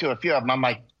said to a few of them, I'm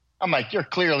like, you're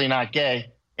clearly not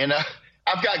gay. And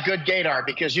I've got good gaydar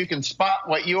because you can spot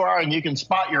what you are and you can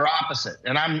spot your opposite.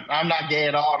 And I'm not gay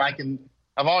at all, and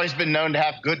I've always been known to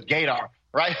have good gaydar,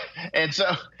 right?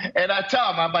 And I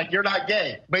tell them, I'm like, you're not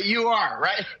gay, but you are,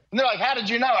 right? And they're like, how did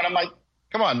you know? And I'm like,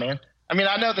 come on, man. I mean,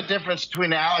 I know the difference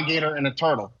between an alligator and a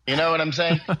turtle. You know what I'm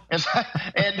saying? and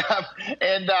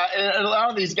a lot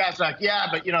of these guys are like, yeah,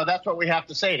 but that's what we have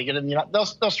to say to get in. They'll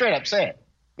straight up say it.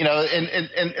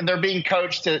 And they're being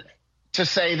coached to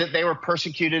say that they were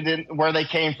persecuted in where they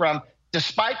came from,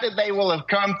 despite that they will have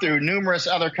come through numerous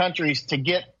other countries to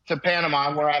get to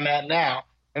Panama, where I'm at now,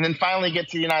 and then finally get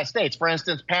to the United States. For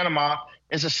instance, Panama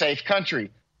is a safe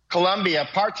country. Colombia,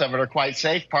 parts of it are quite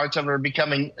safe. Parts of it are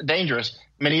becoming dangerous.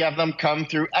 Many of them come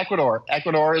through Ecuador.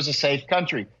 Ecuador is a safe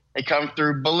country. They come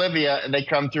through Bolivia. They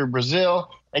come through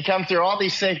Brazil. They come through all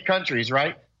these safe countries,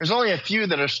 right? There's only a few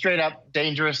that are straight up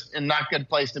dangerous and not good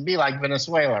place to be, like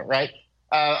Venezuela, right?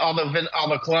 Although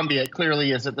Colombia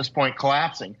clearly is at this point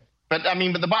collapsing. But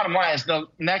the bottom line is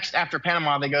next after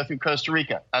Panama, they go through Costa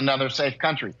Rica, another safe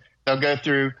country. They'll go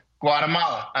through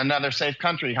Guatemala, another safe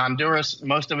country. Honduras,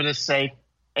 most of it is safe.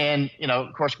 And,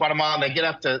 of course, Guatemala, they get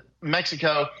up to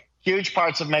Mexico. Huge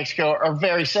parts of Mexico are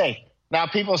very safe. Now,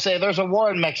 people say there's a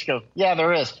war in Mexico. Yeah,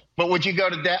 there is. But would you go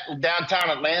to downtown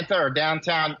Atlanta or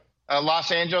downtown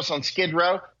Los Angeles on Skid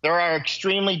Row? There are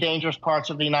extremely dangerous parts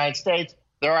of the United States.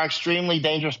 There are extremely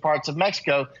dangerous parts of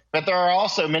Mexico. But there are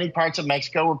also many parts of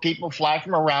Mexico where people fly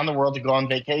from around the world to go on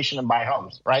vacation and buy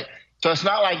homes, right? So it's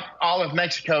not like all of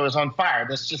Mexico is on fire.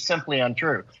 That's just simply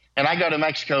untrue. And I go to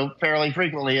Mexico fairly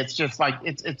frequently. It's just like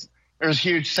there's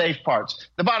huge safe parts.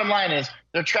 The bottom line is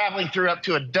they're traveling through up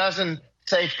to a dozen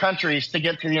safe countries to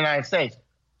get to the United States.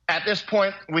 At this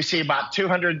point, we see about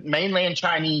 200 mainland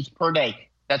Chinese per day.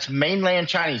 That's mainland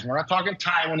Chinese. We're not talking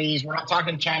Taiwanese. We're not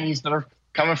talking Chinese that are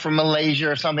coming from Malaysia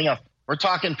or something else. We're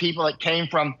talking people that came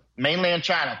from mainland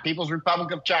China, People's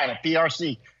Republic of China,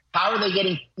 PRC. How are they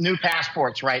getting new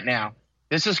passports right now?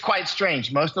 This is quite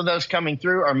strange. Most of those coming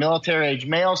through are military-age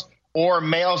males or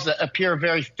males that appear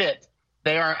very fit.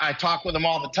 I talk with them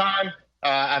all the time.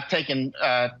 I've taken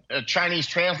Chinese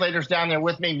translators down there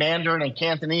with me, Mandarin and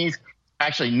Cantonese.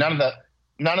 Actually, none of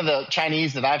the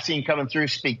Chinese that I've seen coming through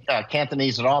speak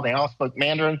Cantonese at all. They all spoke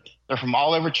Mandarin. They're from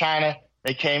all over China.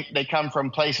 They come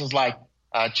from places like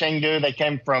Chengdu. They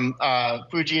came from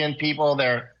Fujian people.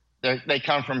 They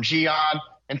come from Xi'an.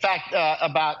 In fact,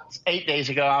 about 8 days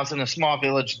ago, I was in a small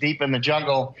village deep in the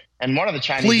jungle, and one of the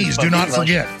Chinese... Please do not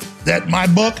forget that my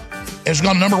book has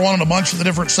gone #1 on a bunch of the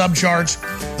different subcharts.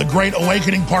 The Great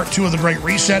Awakening, Part 2 of The Great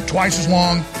Reset, twice as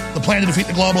long. The Plan to Defeat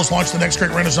the Globalists, Launch the Next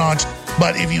Great Renaissance.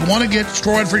 But if you want to get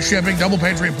destroyed for shipping, double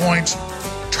paid 3 points,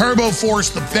 Turbo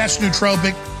Force, the best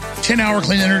nootropic, 10-hour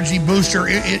clean energy booster.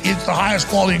 It's the highest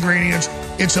quality ingredients.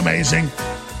 It's amazing.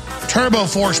 Turbo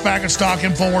Force, back in stock,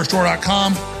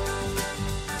 InfoWarsStore.com.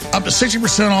 Up to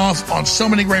 60% off on so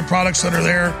many great products that are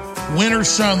there. Winter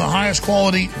Sun, the highest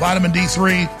quality vitamin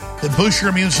D3 that boosts your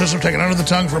immune system, taken under the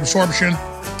tongue for absorption.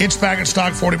 It's back in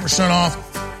stock, 40% off.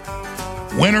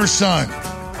 Winter Sun,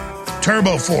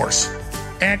 Turbo Force,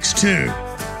 X2,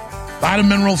 Vitamin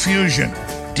Mineral Fusion,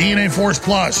 DNA Force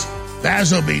Plus,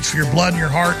 Vaso Beats for your blood and your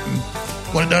heart, and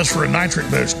what it does for a nitric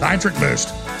boost.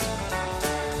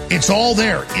 It's all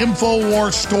there.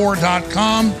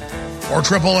 InfoWarsStore.com or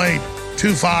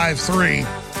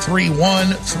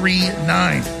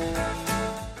 888-253-3139.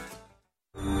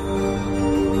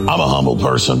 I'm a humble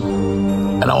person,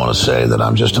 and I want to say that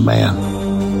I'm just a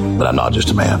man, but I'm not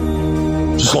just a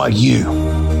man. Just like you,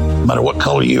 no matter what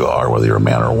color you are, whether you're a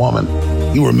man or a woman,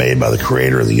 you were made by the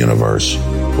creator of the universe,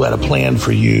 who had a plan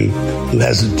for you, who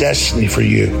has a destiny for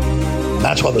you.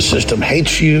 That's why the system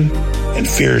hates you and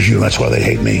fears you. That's why they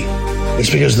hate me. It's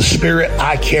because the spirit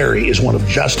I carry is one of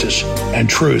justice and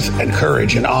truth and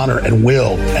courage and honor and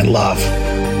will and love.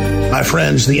 My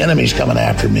friends, the enemy's coming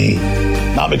after me,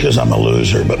 not because I'm a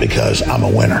loser, but because I'm a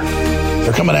winner.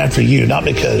 They're coming after you, not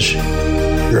because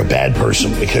you're a bad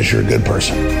person, because you're a good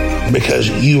person, because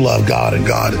you love God and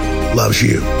God loves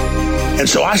you. And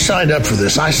so I signed up for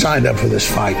this. I signed up for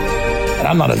this fight. And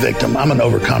I'm not a victim. I'm an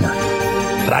overcomer.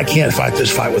 But I can't fight this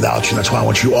fight without you. That's why I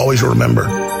want you always to remember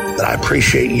that I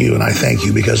appreciate you and I thank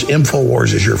you, because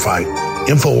InfoWars is your fight.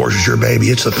 InfoWars is your baby.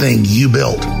 It's the thing you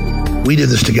built. We did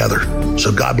this together.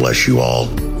 So God bless you all.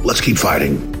 Let's keep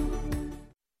fighting.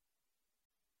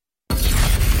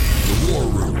 The War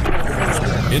Room.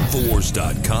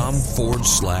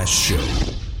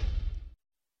 Infowars.com/show.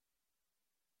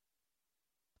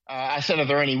 I said, are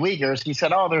there any Uyghurs? He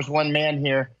said, oh, there's one man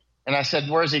here. And I said,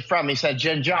 where's he from? He said,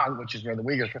 Xinjiang, which is where the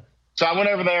Uyghurs are from. So I went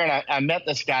over there and I met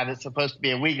this guy that's supposed to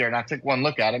be a Uyghur. And I took one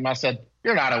look at him. I said,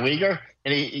 you're not a Uyghur.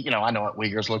 And he, I know what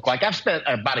Uyghurs look like. I've spent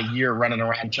about a year running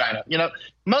around China.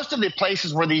 Most of the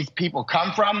places where these people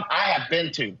come from, I have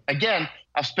been to. Again,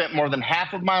 I've spent more than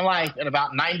half of my life in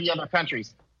about 90 other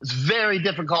countries. It's very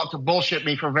difficult to bullshit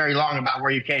me for very long about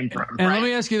where you came from. And let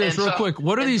me ask you this real quick.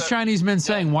 What are these Chinese men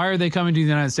saying? Why are they coming to the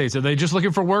United States? Are they just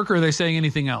looking for work, or are they saying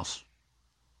anything else?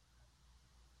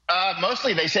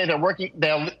 Mostly they say they're working,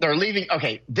 they're leaving.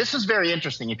 Okay, this is very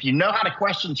interesting. If you know how to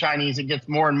question Chinese, it gets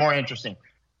more and more interesting.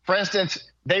 For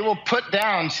instance, they will put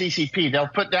down CCP. They'll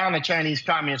put down the Chinese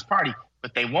Communist Party,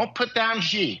 but they won't put down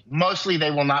Xi. Mostly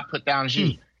they will not put down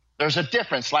Xi. There's a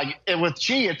difference. Like with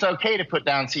Xi, it's okay to put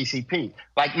down CCP.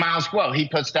 Like Mao Guo, he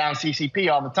puts down CCP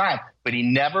all the time, but he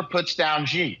never puts down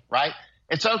Xi, right?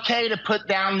 It's okay to put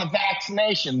down the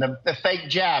vaccination, the fake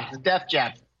jabs, the death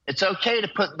jabs. It's okay to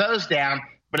put those down,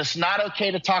 but it's not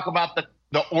okay to talk about the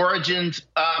origins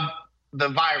of the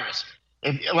virus.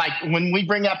 Like when we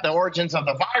bring up the origins of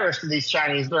the virus to these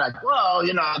Chinese, they're like, well,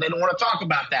 they don't want to talk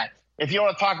about that. If you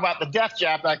want to talk about the death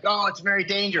jab, like, oh, it's very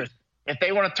dangerous. If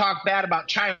they want to talk bad about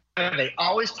China, they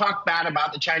always talk bad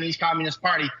about the Chinese Communist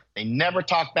Party. They never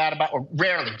talk bad about, or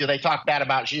rarely do they talk bad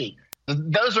about Xi.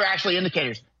 Those are actually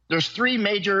indicators. There's three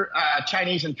major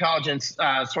Chinese intelligence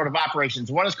sort of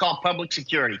operations. One is called public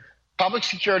security. Public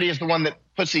security is the one that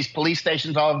puts these police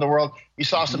stations all over the world. You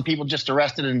saw some people just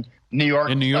arrested in New York,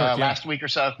 last week or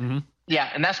so. Yeah,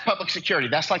 and that's public security.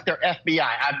 That's like their FBI.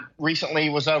 I recently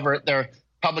was over at their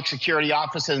public security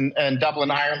office in Dublin,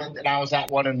 Ireland, and I was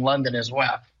at one in London as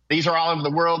well. These are all over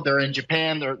the world. They're in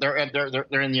Japan. They're in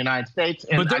the United States.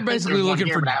 And but they're basically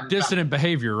looking for dissident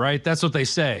behavior, right? That's what they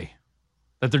say.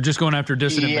 That they're just going after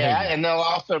dissident behavior. Yeah, and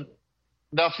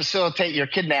they'll facilitate your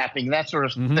kidnapping, that sort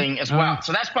of thing as well.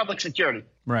 So that's public security.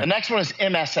 Right. The next one is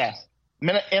MSS.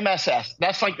 MSS,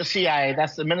 that's like the CIA.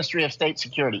 That's the Ministry of State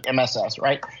Security, MSS,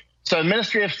 right? So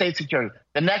Ministry of State Security.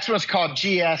 The next one is called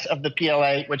GS of the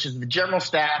PLA, which is the General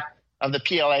Staff of the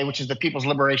PLA, which is the People's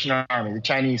Liberation Army, the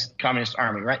Chinese Communist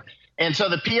Army, right? And so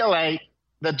the PLA,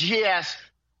 the GS,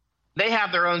 they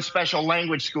have their own special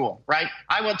language school, right?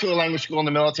 I went to a language school in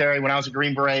the military when I was a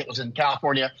Green Beret. It was in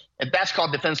California. And that's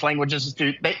called Defense Language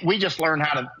Institute. We just learn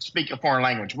how to speak a foreign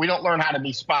language. We don't learn how to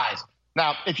be spies.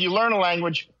 Now, if you learn a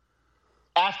language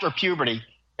after puberty,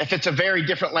 if it's a very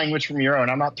different language from your own,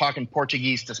 I'm not talking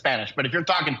Portuguese to Spanish, but if you're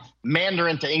talking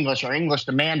Mandarin to English or English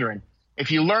to Mandarin,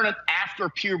 if you learn it after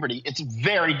puberty, it's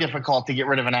very difficult to get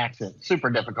rid of an accent, super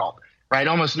difficult, right?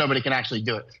 Almost nobody can actually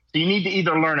do it. So you need to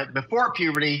either learn it before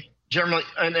puberty, generally,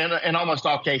 in almost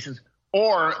all cases,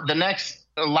 or the next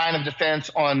line of defense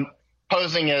on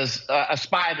posing as a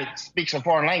spy that speaks a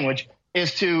foreign language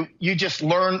is you just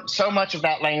learn so much of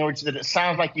that language that it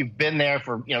sounds like you've been there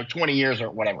for 20 years or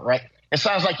whatever, right? It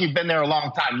sounds like you've been there a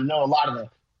long time. You know a lot of the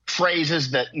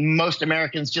phrases that most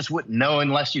Americans just wouldn't know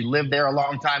unless you lived there a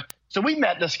long time. So we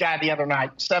met this guy the other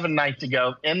night, 7 nights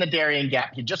ago, in the Darien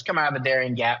Gap. He'd just come out of the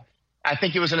Darien Gap. I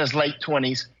think he was in his late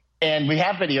 20s. And we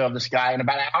have video of this guy and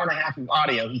about an hour and a half of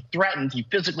audio. He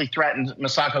physically threatened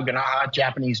Masako Ganaha, a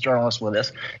Japanese journalist, with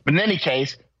this. But in any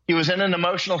case, he was in an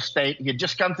emotional state. He had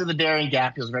just come through the Darien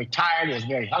Gap. He was very tired. He was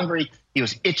very hungry. He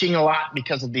was itching a lot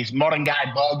because of these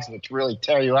moringai bugs, which really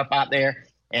tear you up out there.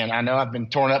 And I know I've been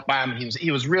torn up by him. He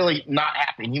was really not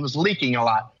happy. And he was leaking a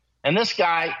lot. And this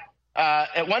guy,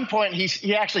 at one point,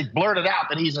 he actually blurted out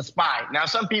that he's a spy. Now,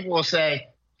 some people will say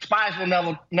spies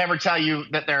will never tell you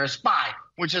that they're a spy,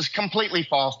 which is completely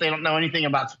false. They don't know anything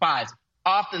about spies.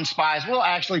 Often spies will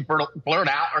actually blurt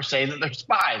out or say that they're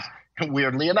spies,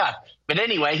 weirdly enough. But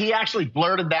anyway, he actually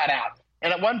blurted that out.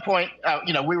 And at one point,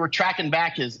 we were tracking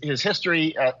back his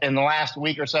history in the last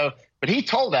week or so. But he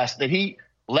told us that he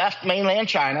left mainland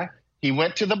China. He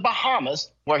went to the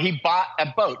Bahamas, where he bought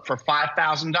a boat for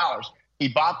 $5,000. He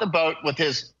bought the boat with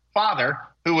his father,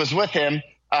 who was with him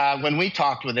when we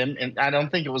talked with him. And I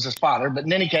don't think it was his father. But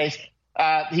in any case,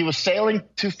 he was sailing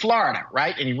to Florida,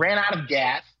 right? And he ran out of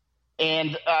gas.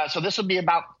 And so this would be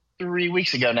about 3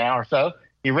 weeks ago now or so.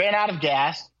 He ran out of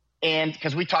gas. And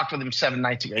because we talked with him 7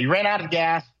 nights ago, he ran out of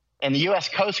gas. And the U.S.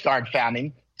 Coast Guard found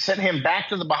him, sent him back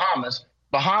to the Bahamas.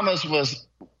 Bahamas was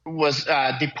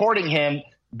deporting him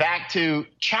back to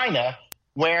China,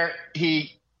 where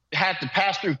he had to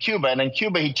pass through Cuba. And in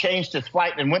Cuba, he changed his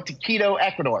flight and went to Quito,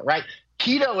 Ecuador, right?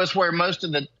 Quito is where most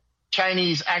of the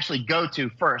Chinese actually go to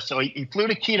first. So he flew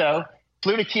to Quito,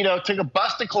 took a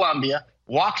bus to Colombia,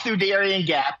 walked through Darien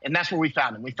Gap, and that's where we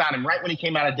found him. We found him right when he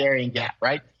came out of Darien Gap,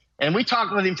 right? And we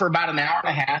talked with him for about an hour and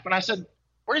a half. And I said,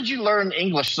 where did you learn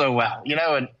English so well?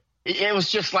 And it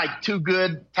was just like too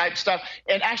good type stuff.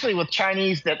 And actually with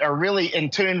Chinese that are really in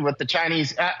tune with the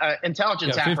Chinese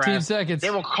intelligence apparatus, 15 seconds.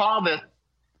 They will call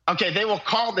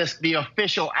this the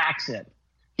official accent.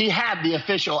 He had the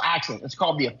official accent. It's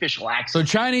called the official accent. So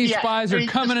Chinese spies are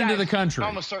coming into the country.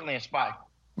 Almost certainly a spy.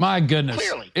 My goodness.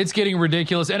 Clearly. It's getting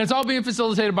ridiculous. And it's all being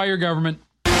facilitated by your government.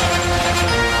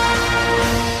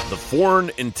 The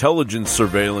Foreign Intelligence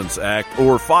Surveillance Act,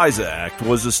 or FISA Act,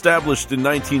 was established in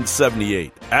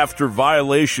 1978 after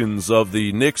violations of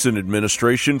the Nixon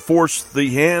administration forced the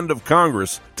hand of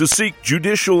Congress to seek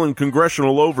judicial and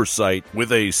congressional oversight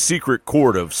with a secret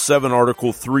court of 7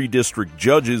 Article 3 district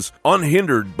judges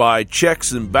unhindered by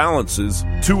checks and balances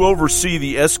to oversee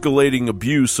the escalating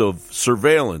abuse of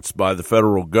surveillance by the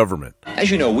federal government. As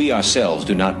you know, we ourselves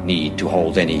do not need to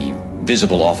hold any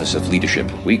visible office of leadership.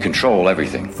 We control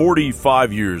everything.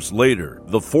 45 years later,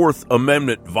 the Fourth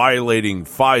Amendment violating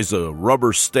FISA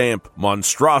rubber stamp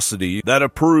monstrosity that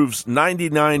approves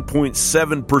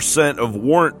 99.7% of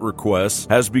warrant requests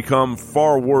has become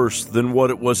far worse than what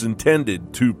it was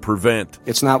intended to prevent.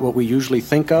 It's not what we usually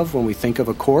think of when we think of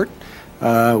a court.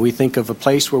 We think of a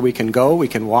place where we can go, we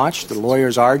can watch, the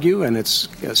lawyers argue, and it's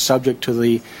subject to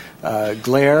the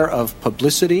glare of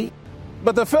publicity.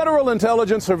 But the Federal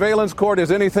Intelligence Surveillance Court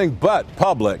is anything but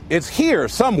public. It's here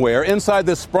somewhere inside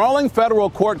this sprawling federal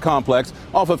court complex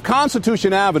off of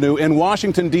Constitution Avenue in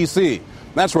Washington, D.C.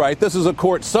 That's right, this is a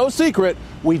court so secret,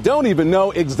 we don't even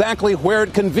know exactly where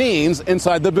it convenes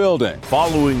inside the building.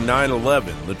 Following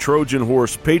 9/11, the Trojan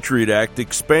Horse Patriot Act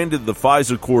expanded the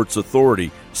FISA court's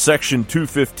authority. Section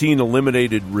 215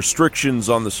 eliminated restrictions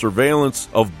on the surveillance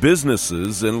of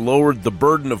businesses and lowered the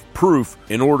burden of proof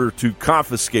in order to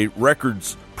confiscate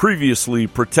records previously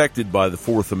protected by the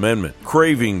Fourth Amendment.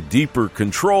 Craving deeper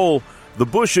control, the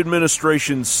Bush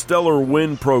administration's Stellar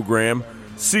Wind program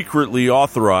secretly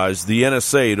authorized the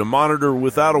NSA to monitor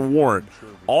without a warrant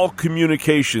all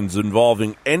communications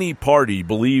involving any party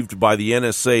believed by the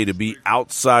NSA to be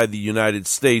outside the United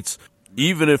States,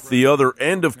 even if the other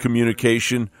end of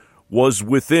communication was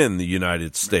within the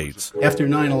United States. After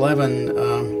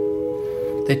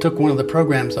 9/11, they took one of the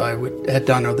programs I had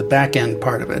done, or the back end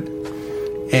part of it,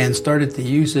 and started to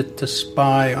use it to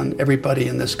spy on everybody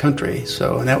in this country.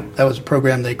 And that was a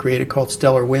program they created called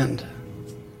Stellar Wind.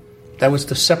 That was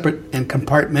separate and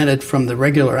compartmented from the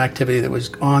regular activity that was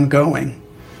ongoing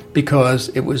because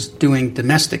it was doing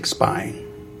domestic spying.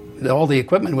 All the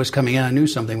equipment was coming in. I knew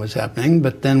something was happening,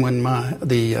 but then when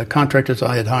the contractors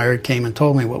I had hired came and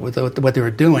told me what they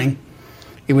were doing,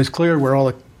 it was clear where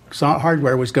all the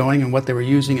hardware was going and what they were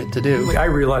using it to do. I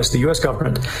realized the U.S.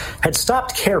 government had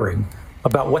stopped caring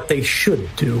about what they should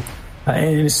do,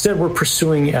 and instead were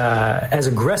pursuing as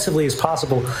aggressively as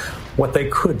possible what they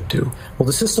could do. Well,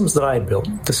 the systems that I had built,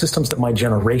 the systems that my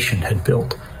generation had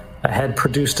built, had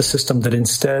produced a system that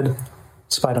instead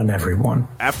spied on everyone.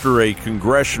 After a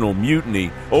congressional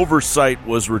mutiny, oversight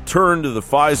was returned to the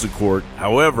FISA court.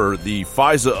 However, the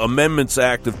FISA Amendments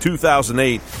Act of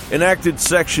 2008 enacted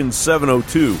Section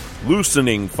 702,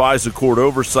 loosening FISA court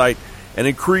oversight, and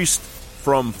increased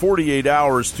from 48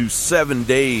 hours to 7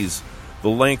 days the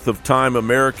length of time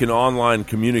American online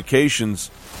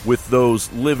communications with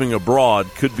those living abroad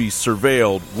could be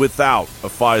surveilled without a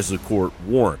FISA court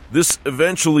warrant. This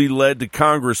eventually led to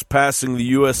Congress passing the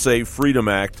USA Freedom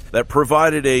Act that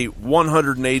provided a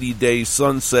 180-day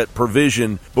sunset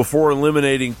provision before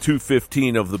eliminating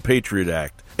 215 of the Patriot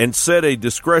Act, and set a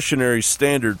discretionary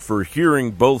standard for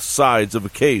hearing both sides of a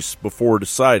case before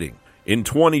deciding. In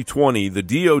 2020, the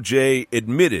DOJ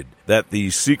admitted that the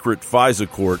secret FISA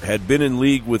court had been in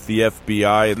league with the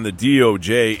FBI, and the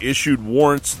DOJ issued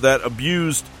warrants that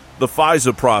abused the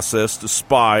FISA process to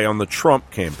spy on the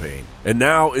Trump campaign. And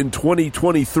now in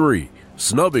 2023,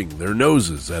 snubbing their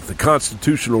noses at the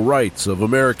constitutional rights of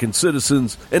American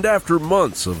citizens, and after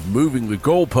months of moving the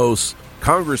goalposts,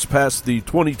 Congress passed the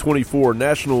 2024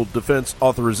 National Defense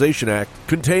Authorization Act,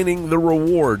 containing the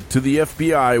reward to the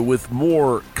FBI with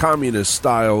more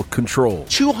communist-style control.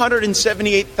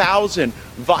 278,000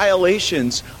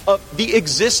 violations of the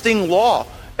existing law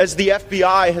as the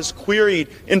FBI has queried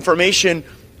information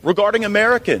regarding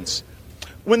Americans.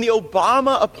 When the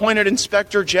Obama-appointed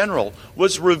Inspector General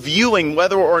was reviewing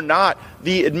whether or not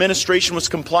the administration was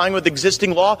complying with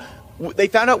existing law, they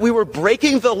found out we were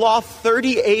breaking the law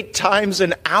 38 times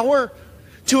an hour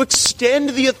to extend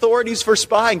the authorities for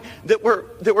spying that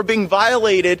were being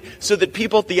violated so that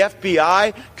people at the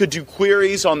FBI could do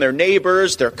queries on their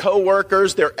neighbors, their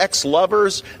coworkers, their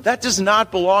ex-lovers. That does not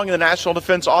belong in the National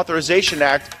Defense Authorization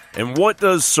Act. And what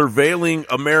does surveilling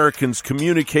Americans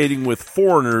communicating with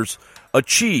foreigners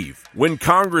achieve when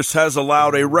Congress has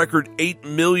allowed a record 8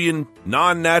 million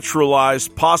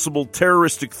non-naturalized possible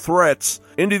terroristic threats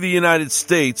into the United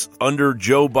States under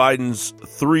Joe Biden's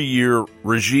 3-year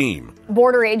regime?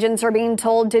 Border agents are being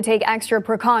told to take extra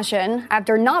precaution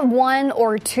after not 1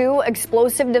 or 2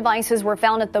 explosive devices were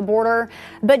found at the border,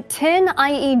 but 10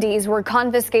 IEDs were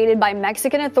confiscated by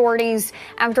Mexican authorities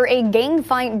after a gang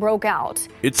fight broke out.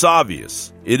 It's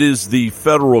obvious. It is the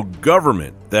federal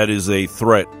government that is a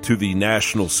threat to the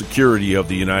national security of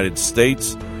the United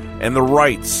States and the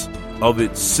rights of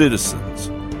its citizens.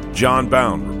 John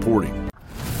Bound reporting.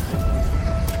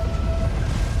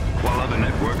 While other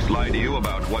networks lie to you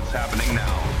about what's happening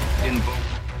now,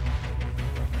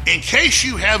 in case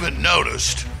you haven't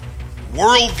noticed,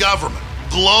 world government,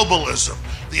 globalism,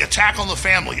 the attack on the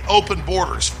family, open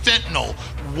borders, fentanyl,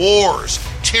 wars,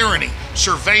 tyranny,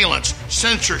 surveillance,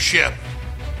 censorship,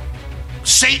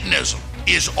 Satanism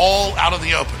is all out in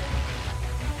the open.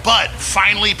 But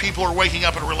finally, people are waking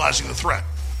up and realizing the threat.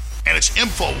 And it's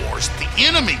InfoWars, the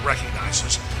enemy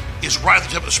recognizes, is right at the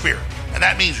tip of the spear. And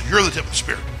that means you're the tip of the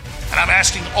spear. And I'm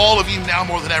asking all of you now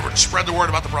more than ever to spread the word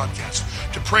about the broadcast,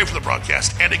 to pray for the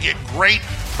broadcast, and to get great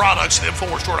products at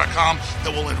InfoWarsStore.com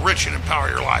that will enrich and empower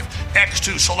your life.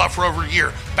 X2 sold out for over a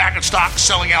year. Back in stock,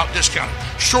 selling out, discounted.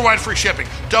 Store-wide free shipping.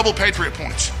 Double Patriot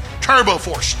points. Turbo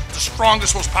Force, the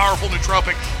strongest, most powerful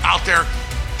nootropic out there.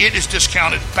 It is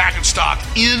discounted. Back in stock.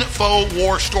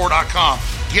 InfoWarsStore.com.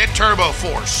 Get Turbo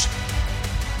Force.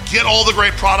 Get all the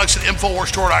great products at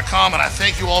InfoWarsStore.com. And I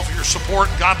thank you all for your support.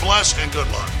 God bless and good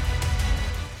luck.